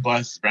girl on the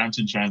bus,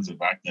 Brampton Transit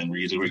back then. Where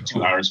you had to wait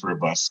 2 hours for a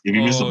bus. If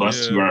you miss a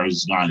bus, 2 hours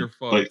is gone.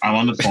 But I'm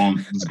on the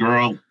phone. This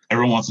girl.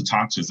 Everyone wants to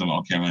talk to us. I'm like,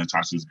 okay, I'm going to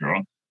talk to this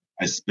girl.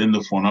 I spin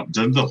the phone up.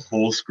 Doesn't the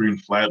whole screen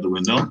fly out the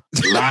window?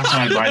 Last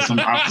time I buy some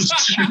off the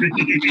street.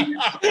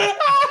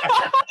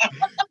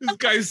 This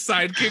guy's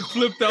sidekick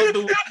flipped out the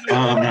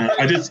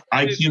window.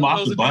 I came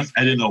off the bus.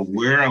 I didn't know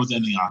where I was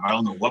ending up. I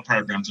don't know what part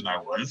of Brampton I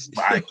was,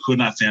 but I could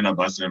not stand on a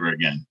bus ever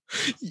again.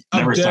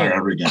 Never saw her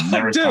ever again.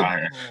 Never saw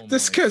her.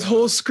 This guy's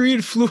whole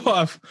screen flew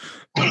off.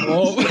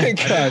 Oh my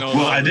god!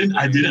 Well, I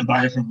didn't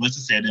buy it from. Let's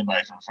just say I didn't buy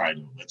it from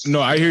Fido.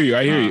 No, I hear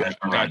you.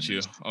 Got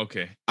you.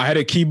 Okay. I had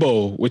a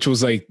Kibo, which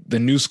was like the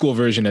new school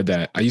version of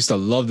that. I used to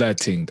love that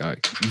thing,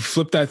 dog. You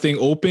flip that thing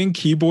open,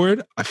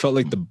 keyboard. I felt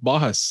like the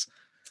boss.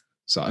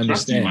 So I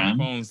understand.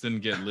 Phones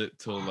didn't get lit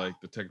till like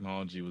the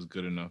technology was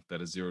good enough that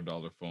a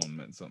 $0 phone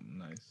meant something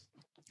nice.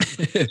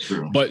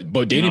 True.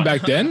 But dating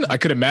back then, I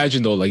could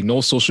imagine though, like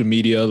no social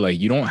media, like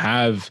you don't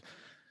have.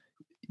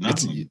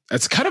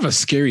 It's kind of a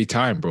scary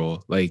time,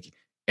 bro. Like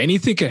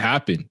anything could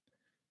happen.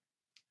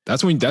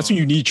 That's when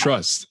you need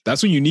trust.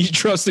 That's when you need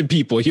trust in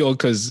people, yo,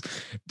 because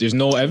there's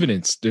no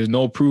evidence, there's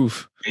no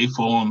proof.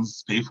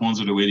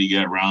 Payphones are the way to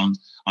get around.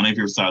 I don't know if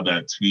you saw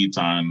that tweet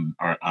on,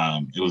 or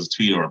it was a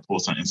tweet or a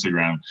post on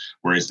Instagram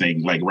where it's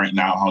saying, like, right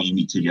now how you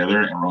meet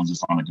together, everyone's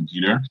just on a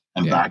computer,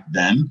 and back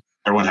then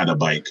everyone had a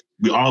bike.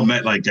 We all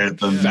met like at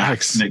the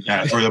Max or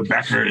the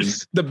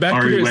Beckers.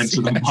 Or we went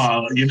to the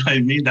mall. You know what I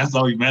mean? That's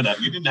all we met at.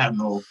 You didn't have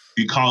no.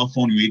 You call a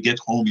phone. You get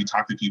home. You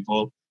talk to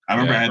people. I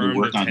remember I had to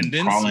work on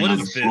crawling on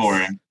the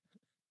floor,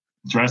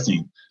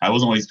 dressing. I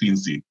wasn't always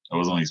PNC.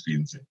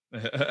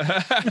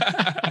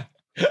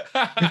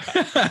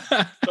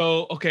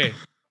 So okay,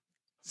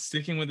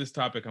 sticking with this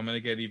topic, for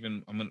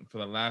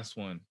the last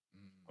one,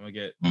 I'm gonna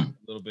get a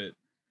little bit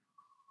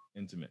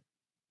intimate.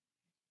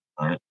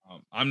 All right.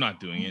 I'm not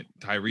doing it.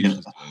 Tyrese is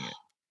doing it.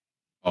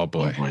 Oh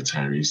boy,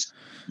 Tyrese.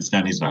 This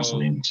guy needs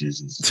Vaseline.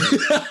 Jesus.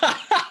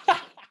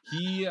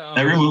 He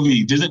every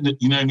movie doesn't.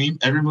 You know what I mean?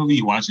 Every movie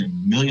you watch,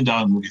 $1 million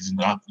movies,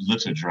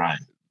 lips are dry.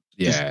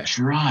 Yeah, just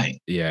dry.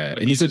 Yeah,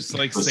 and he's just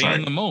like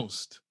saying the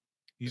most.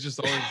 He's just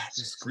always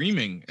just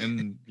screaming,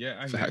 and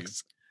I hear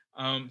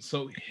you.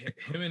 So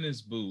him and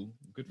his boo,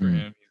 good for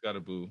him. He's got a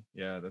boo.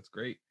 Yeah, that's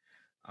great.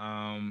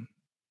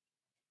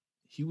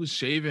 He was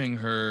shaving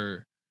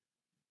her.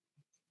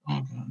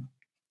 Oh God.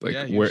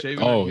 Like he was shaving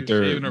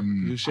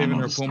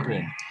her pom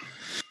pom.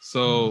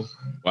 So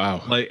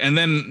wow, like, and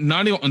then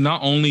not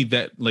only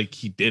that, like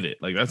he did it.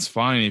 Like that's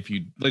fine if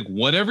you like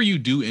whatever you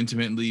do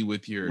intimately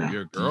with your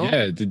girl.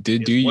 Yeah,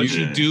 you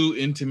should do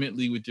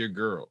intimately with your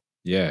girl.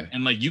 Yeah,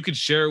 and like you could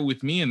share it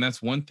with me, and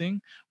that's one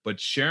thing. But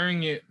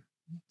sharing it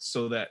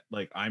so that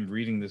like I'm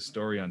reading this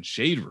story on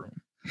Shade Room,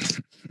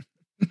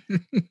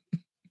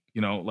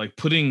 you know, like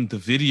putting the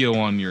video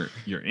on your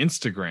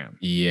Instagram.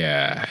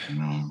 Yeah.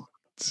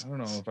 I don't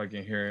know if I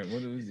can hear it.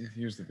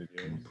 Here's the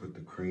video. I'm gonna put the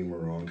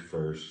creamer on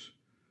first.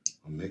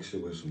 I'll mix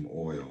it with some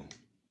oil.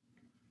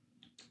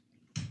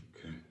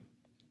 Okay.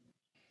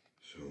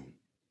 So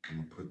I'm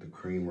gonna put the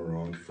creamer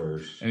on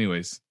first.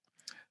 Anyways,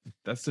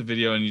 that's the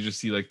video, and you just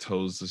see like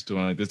toes just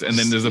doing like this, and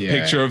then there's a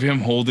picture of him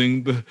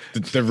holding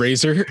the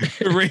razor,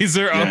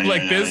 up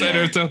like this.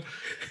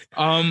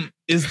 And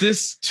is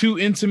this too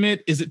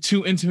intimate? Is it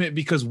too intimate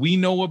because we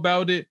know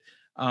about it?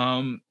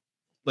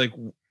 Like,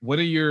 what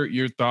are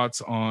your thoughts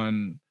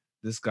on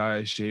this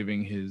guy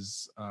shaving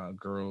his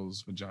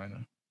girl's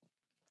vagina?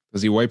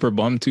 Does he wipe her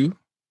bum too?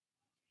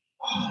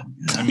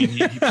 I mean,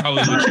 he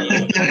probably would.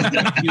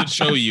 He would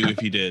show you if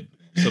he did.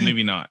 So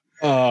maybe not.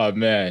 Oh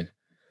man,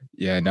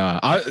 yeah,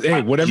 nah.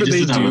 Hey, whatever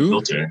they do,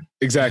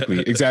 exactly.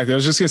 I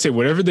was just gonna say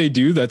whatever they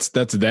do, that's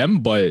them.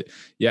 But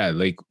yeah,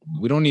 like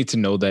we don't need to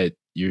know that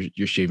you're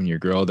shaving your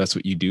girl. That's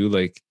what you do.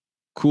 Like,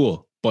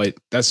 cool. But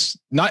that's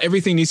not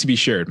everything needs to be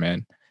shared,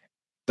 man.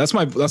 That's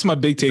my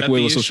big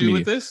takeaway with social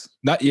media. With this?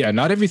 Not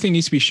everything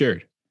needs to be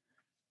shared.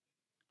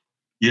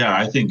 Yeah,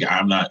 I think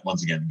I'm not,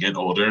 once again, get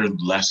older,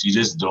 less you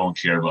just don't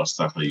care about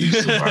stuff that you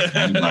used to back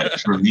then. But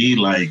for me,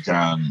 like,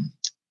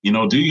 you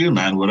know, do you,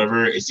 man,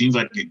 whatever. It seems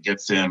like it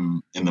gets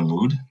him in the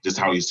mood, just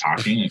how he's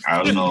talking.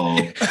 I don't know.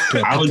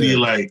 I would be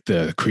like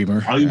the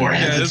creamer. I would be more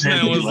hesitant. This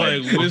man was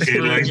like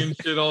whispering and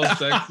shit all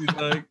sexy,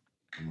 like.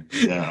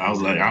 Yeah, I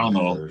was like, I don't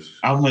know.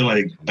 I'm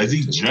like, is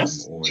he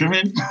just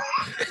trimming?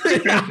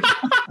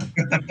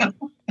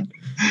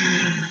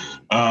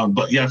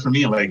 But yeah, for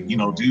me, like, you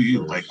know, do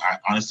you like? I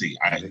honestly,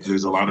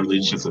 there's a lot of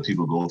relationships that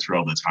people go through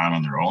all the time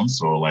on their own.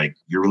 So like,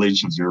 your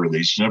relationship's your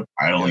relationship.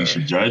 I don't think you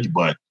should judge,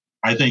 but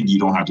I think you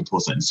don't have to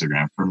post on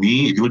Instagram. For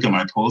me, if you look at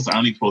my posts, I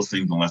only post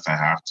things unless I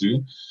have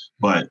to.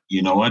 But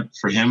you know what?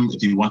 For him,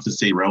 if he wants to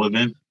stay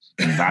relevant,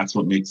 and that's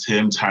what makes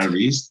him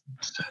Tyrese.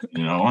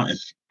 You know, if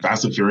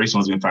Fast and Furious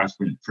wants to be Fast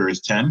and Furious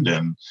 10,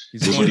 then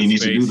that's what he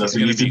needs to do. That's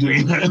what he needs to do.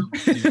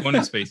 He's going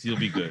in space. He'll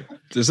be good.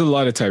 There's a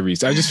lot of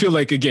Tyrese. I just feel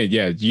like,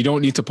 again, you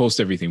don't need to post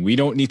everything. We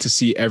don't need to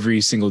see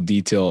every single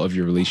detail of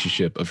your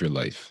relationship, of your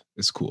life.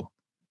 It's cool.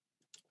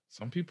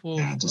 Some people,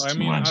 I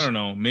mean, I don't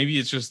know. Maybe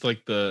it's just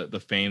like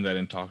the fame that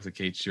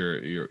intoxicates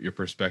your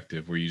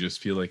perspective, where you just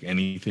feel like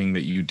anything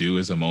that you do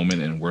is a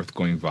moment and worth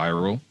going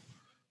viral.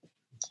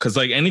 Because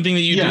like anything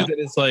that you do that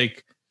is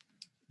like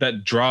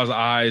that draws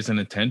eyes and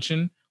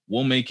attention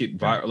will make it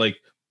viral. Like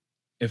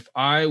if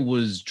I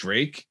was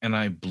Drake and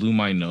I blew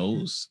my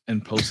nose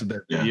and posted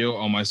that video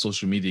on my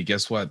social media,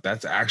 guess what?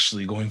 That's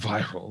actually going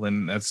viral,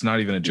 and that's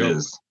not even a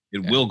joke.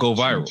 It will go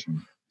viral.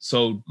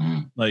 So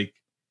like,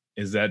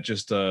 is that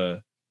just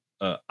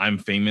I'm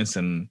famous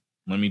and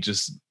let me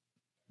just,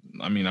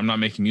 I mean, I'm not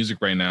making music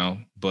right now,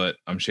 but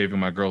I'm shaving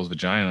my girl's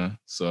vagina.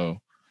 So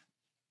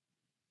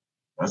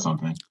that's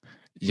something.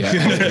 Yeah.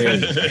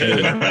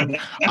 Hey.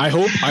 I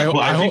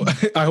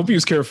hope he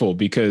was careful,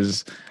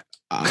 because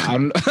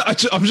I'm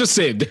just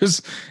saying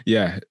just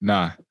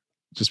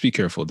be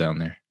careful down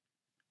there.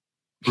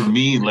 For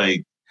me,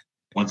 like,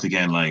 once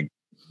again, like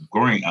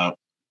growing up,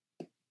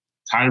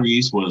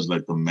 Tyrese was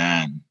like the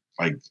man,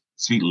 like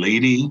sweet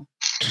lady.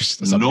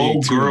 No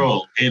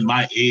girl in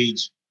my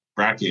age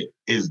bracket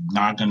is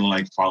not gonna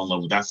like fall in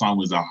love with that song.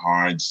 Was a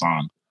hard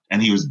song.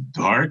 and he was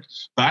dark.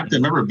 Back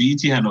then, remember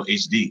BET had no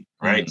HD,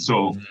 right?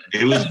 So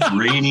it was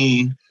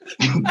grainy,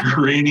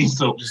 grainy.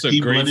 So he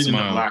blended in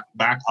the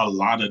back a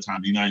lot of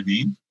time. You know what I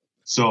mean?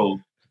 So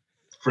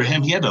for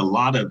him, he had a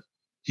lot of.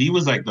 He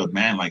was like the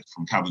man, like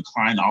from Calvin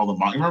Klein, all the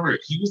model. Remember,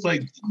 he was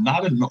like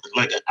not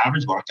like an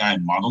average black guy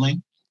in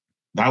modeling.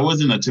 That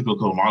wasn't a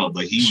typical model,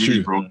 but he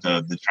really broke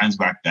the trends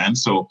back then.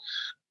 So,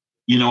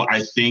 you know,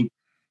 I think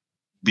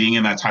being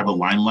in that type of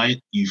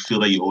limelight, you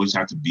feel that you always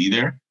have to be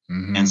there.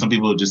 Mm-hmm. And some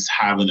people just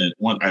have I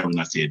would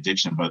not say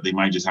addiction, but they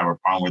might just have a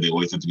problem where they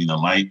always have to be in the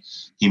light.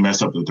 He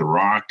messed up with The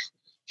Rock.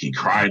 He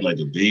cried like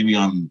a baby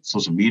on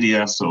social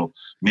media. So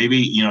maybe,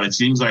 you know, it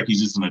seems like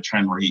he's just in a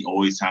trend where he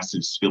always has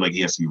to feel like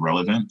he has to be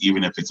relevant,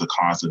 even if it's a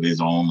cost of his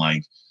own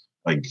like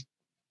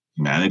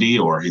humanity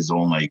or his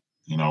own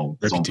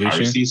his own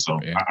piracy. So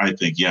I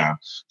think,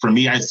 for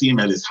me, I see him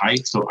at his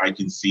height, so I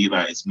can see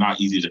that it's not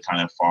easy to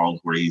kind of fall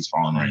where he's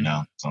falling right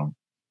now. So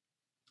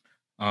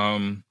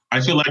I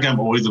feel like I'm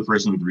always the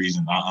person with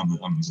reason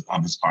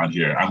on this pod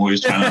here. I'm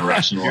always trying to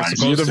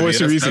rationalize. You're the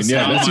voice of reason.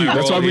 That's you.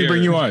 That's why we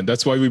bring you on.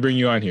 That's why we bring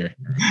you on here.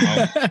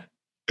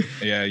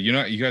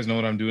 You guys know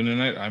what I'm doing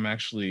tonight? I'm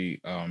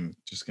actually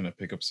just gonna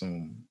pick up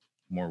some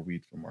more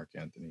weed from Mark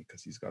Anthony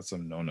because he's got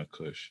some Nona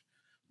Kush,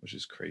 which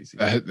is crazy.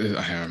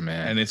 Man,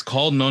 and it's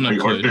called Nona Kush.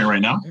 Are you ordering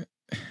right now?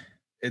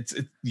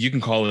 You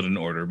can call it an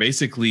order.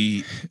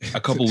 Basically,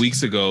 a couple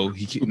weeks ago,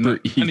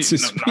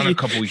 not a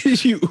couple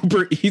weeks.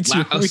 Uber Eats.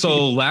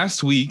 So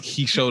last week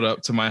he showed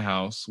up to my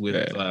house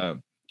with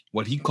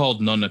what he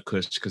called Nona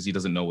Kush because he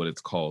doesn't know what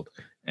it's called,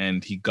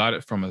 and he got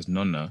it from his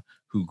nonna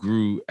who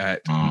grew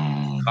at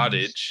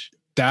cottage.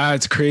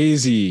 That's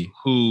crazy.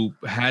 Who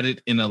had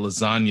it in a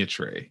lasagna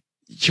tray.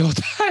 Yo,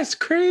 that's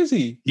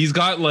crazy. He's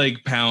got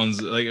like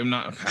pounds, like I'm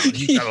not a pound.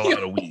 He's got a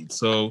lot of weed,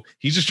 so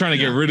he's just trying to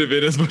get rid of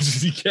it as much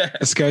as he can.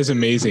 This guy's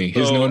amazing.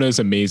 His Nona is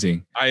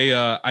amazing.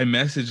 I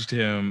messaged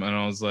him and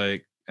I was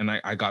like, and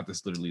I got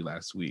this literally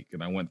last week,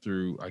 and I went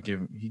through.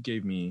 He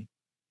gave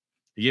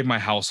my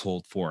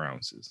household 4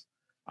 ounces.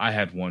 I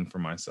had one for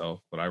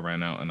myself, but I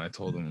ran out, and I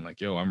told him like,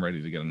 yo, I'm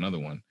ready to get another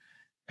one.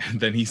 And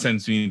then he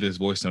sends me this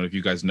voice note. If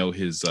you guys know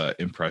his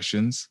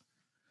impressions,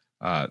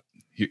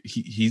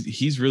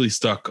 he's really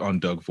stuck on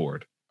Doug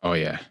Ford. Oh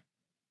yeah,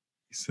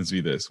 he sends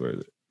me this. Where is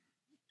it?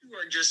 You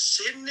are just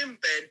sitting in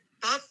bed,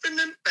 puffing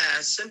and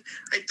passing.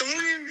 I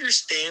don't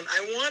understand.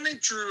 I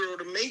wanted Trudeau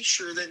to make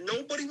sure that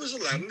nobody was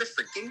allowed in the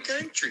freaking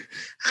country.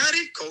 How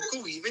did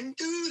Coco even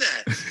do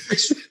that? I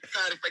swear to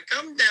God, if I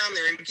come down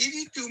there and give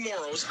you 2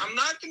 morals, I'm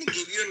not going to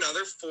give you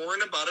another 4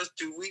 in about a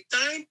 2-week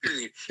time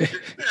period. You're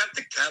going to have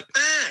to cut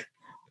back.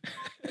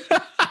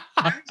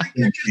 I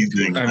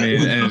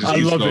mean, and I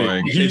love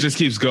going. it. It just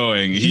keeps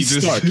going. He's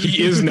stuck.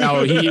 He is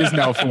now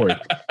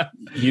Ford.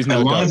 He's now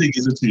as long as he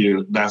gives it to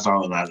you, that's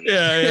all that matters.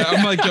 Yeah.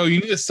 I'm like, yo, you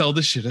need to sell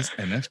this shit as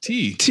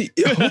NFT,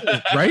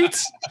 right?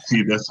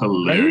 See, that's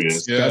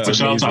hilarious. Right? Yeah. But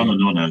shout out to all the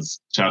Nonas.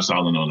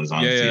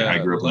 Honestly, I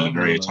grew up in a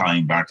very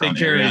Italian background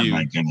area.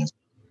 My goodness,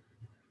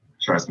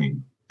 trust me,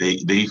 they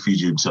feed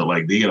you until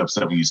like they get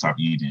upset when you stop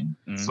eating.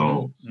 Mm-hmm.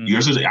 So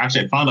you're supposed to,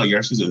 actually, I found out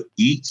you're supposed to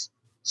eat,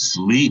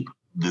 sleep,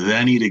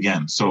 then eat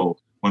again. So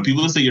when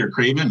people say you're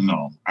craving,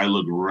 no, I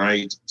look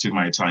right to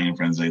my Italian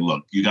friends. They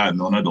look, you got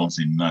Nona, don't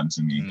say none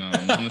to me. No,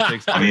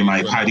 I mean,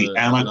 my patty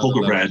and my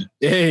cocoa bread.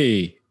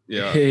 Hey,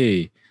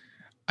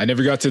 I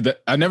never got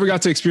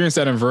to experience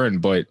that in Vern,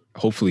 but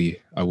hopefully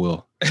I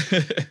will.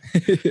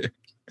 I'm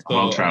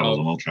all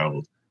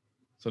traveled.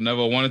 So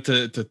Neville, I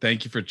wanted to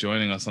thank you for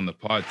joining us on the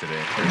pod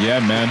today. Yeah,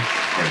 man.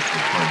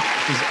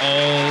 This is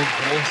all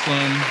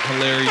wholesome,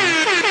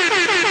 hilarious.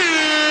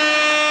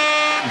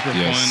 Super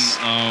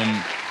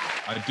fun.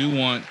 I do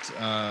want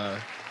to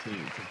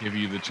give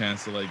you the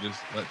chance to like just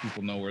let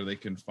people know where they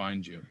can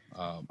find you.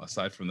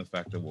 Aside from the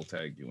fact that we'll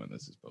tag you when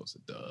this is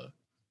posted.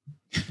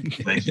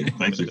 Thank you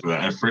for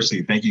that. And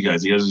firstly, thank you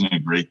guys. You guys are doing a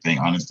great thing,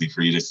 honestly,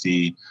 for you to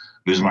see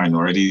those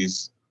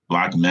minorities,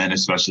 Black men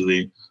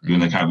especially, doing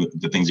the kind of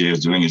the things you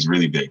guys are doing is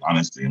really big.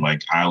 Honestly,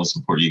 like I will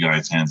support you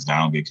guys hands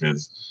down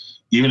because.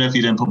 Even if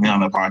you didn't put me on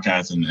the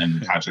podcast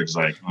and Patrick's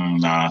like,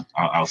 nah,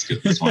 I'll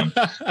skip this one.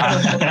 You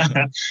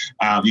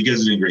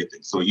guys are doing great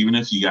things. So even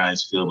if you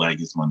guys feel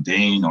like it's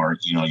mundane or,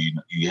 you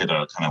hit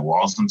a kind of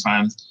wall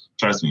sometimes,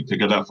 trust me,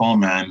 pick up that phone,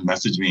 man,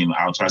 message me and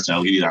I'll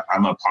give you that.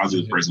 I'm a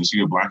positive person. So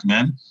you're a Black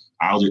man,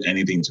 I'll do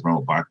anything to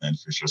promote Black men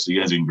for sure. So you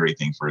guys are doing great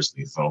things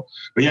firstly. So,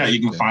 but yeah, you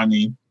can find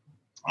me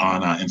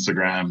on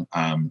Instagram,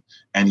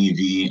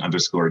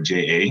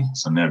 NEV_JA,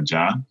 so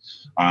Nevja.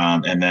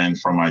 And then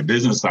from my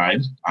business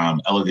side,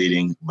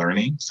 Elevating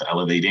Learning. So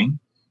Elevating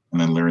and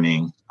then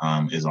Learning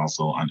is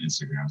also on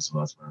Instagram. So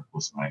that's where I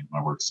post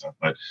my work stuff.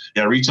 But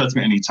yeah, reach out to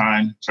me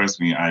anytime. Trust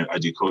me, I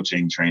do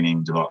coaching,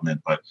 training,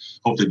 development, but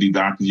hope to be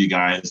back with you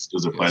guys. It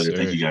was a pleasure.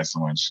 Thank you guys so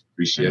much.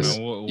 Appreciate it.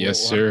 We'll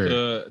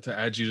sir. To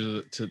add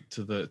you to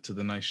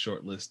the nice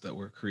short list that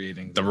we're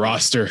creating. The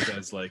roster.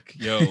 Guys like,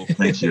 yo,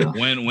 thank you.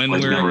 When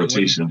we're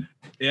rotation.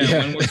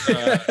 When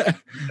we're,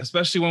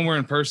 especially when we're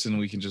in person,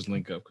 we can just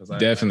link up because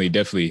definitely.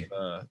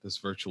 This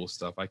virtual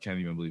stuff, I can't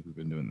even believe we've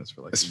been doing this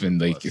for like. It's been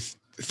like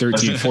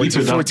 13,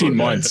 14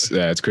 months.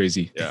 Yeah, it's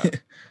crazy. Yeah.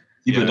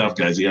 Keep it up,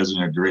 guys. You guys are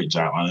doing a great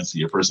job. Honestly,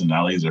 your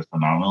personalities are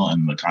phenomenal,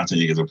 and the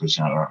content you guys are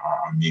pushing out are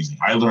amazing.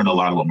 I learned a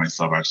lot about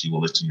myself actually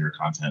while listening to your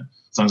content.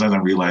 Sometimes I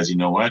realize, you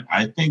know what?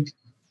 I think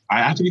I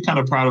have to be kind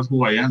of proud of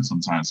who I am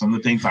sometimes. Some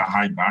of the things I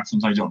hide back,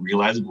 sometimes I don't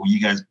realize it, but when you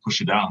guys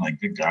push it out, I'm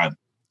like, good God,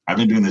 I've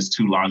been doing this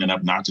too long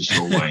enough not to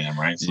show who I am,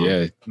 right? So,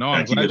 yeah. No,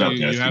 I'm glad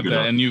you have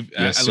that. And you've,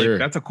 yes, like,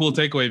 that's a cool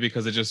takeaway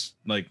because it just,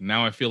 like,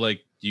 now I feel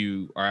like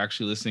you are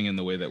actually listening in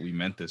the way that we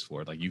meant this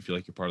for. Like, you feel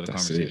like you're part of the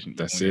conversation.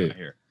 That's it.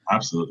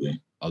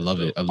 Absolutely. I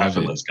love it. I love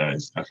Effortless,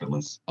 guys.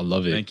 Effortless. I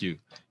love it. Thank you.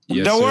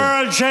 Yes, the sir.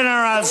 world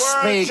general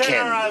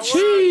speaking.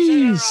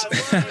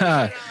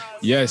 Jeez.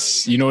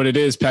 Yes, you know what it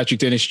is. Patrick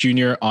Dennis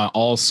Jr. on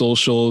all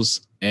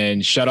socials.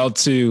 And shout out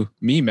to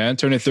me, man,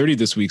 turning 30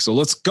 this week. So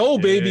let's go,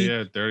 baby.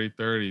 Yeah,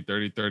 30.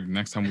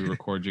 Next time we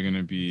record, you're going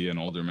to be an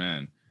older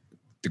man.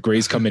 The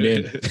gray's coming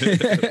in.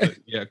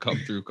 Yeah, come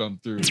through.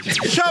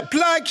 Shop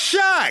like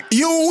Shaq.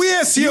 You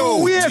waste you.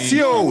 Like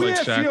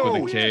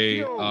Shaq with a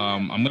K.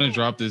 I'm going to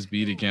drop this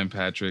beat again,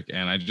 Patrick.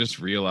 And I just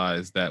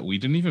realized that we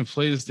didn't even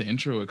play this to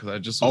intro it because I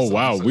just. Oh,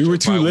 wow. We were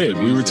too late.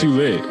 We were too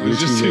late.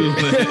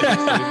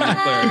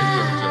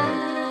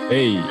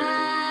 Hey.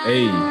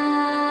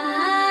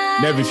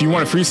 Nev, if you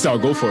want to freestyle,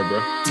 go for it, bro.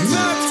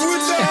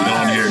 No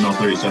one here, no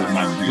 37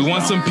 man. We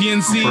want some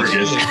PNC.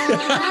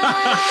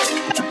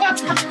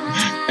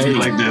 Hey,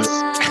 like this.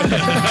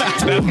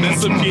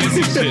 That's some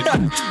PNC shit.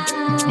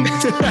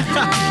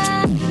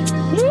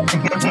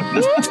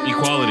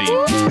 Equality.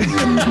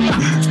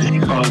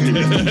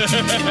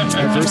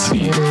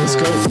 Diversity. Let's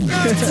go.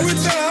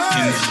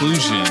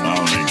 Inclusion.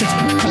 Oh my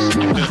God.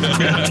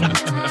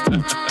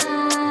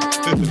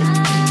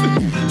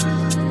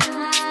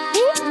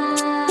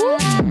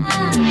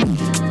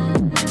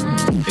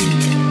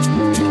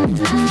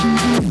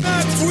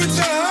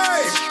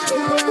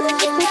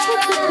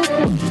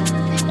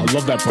 I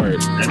love that part.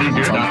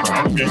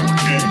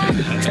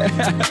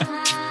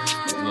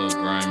 A little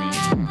grimy.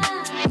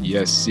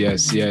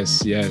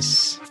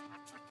 Yes.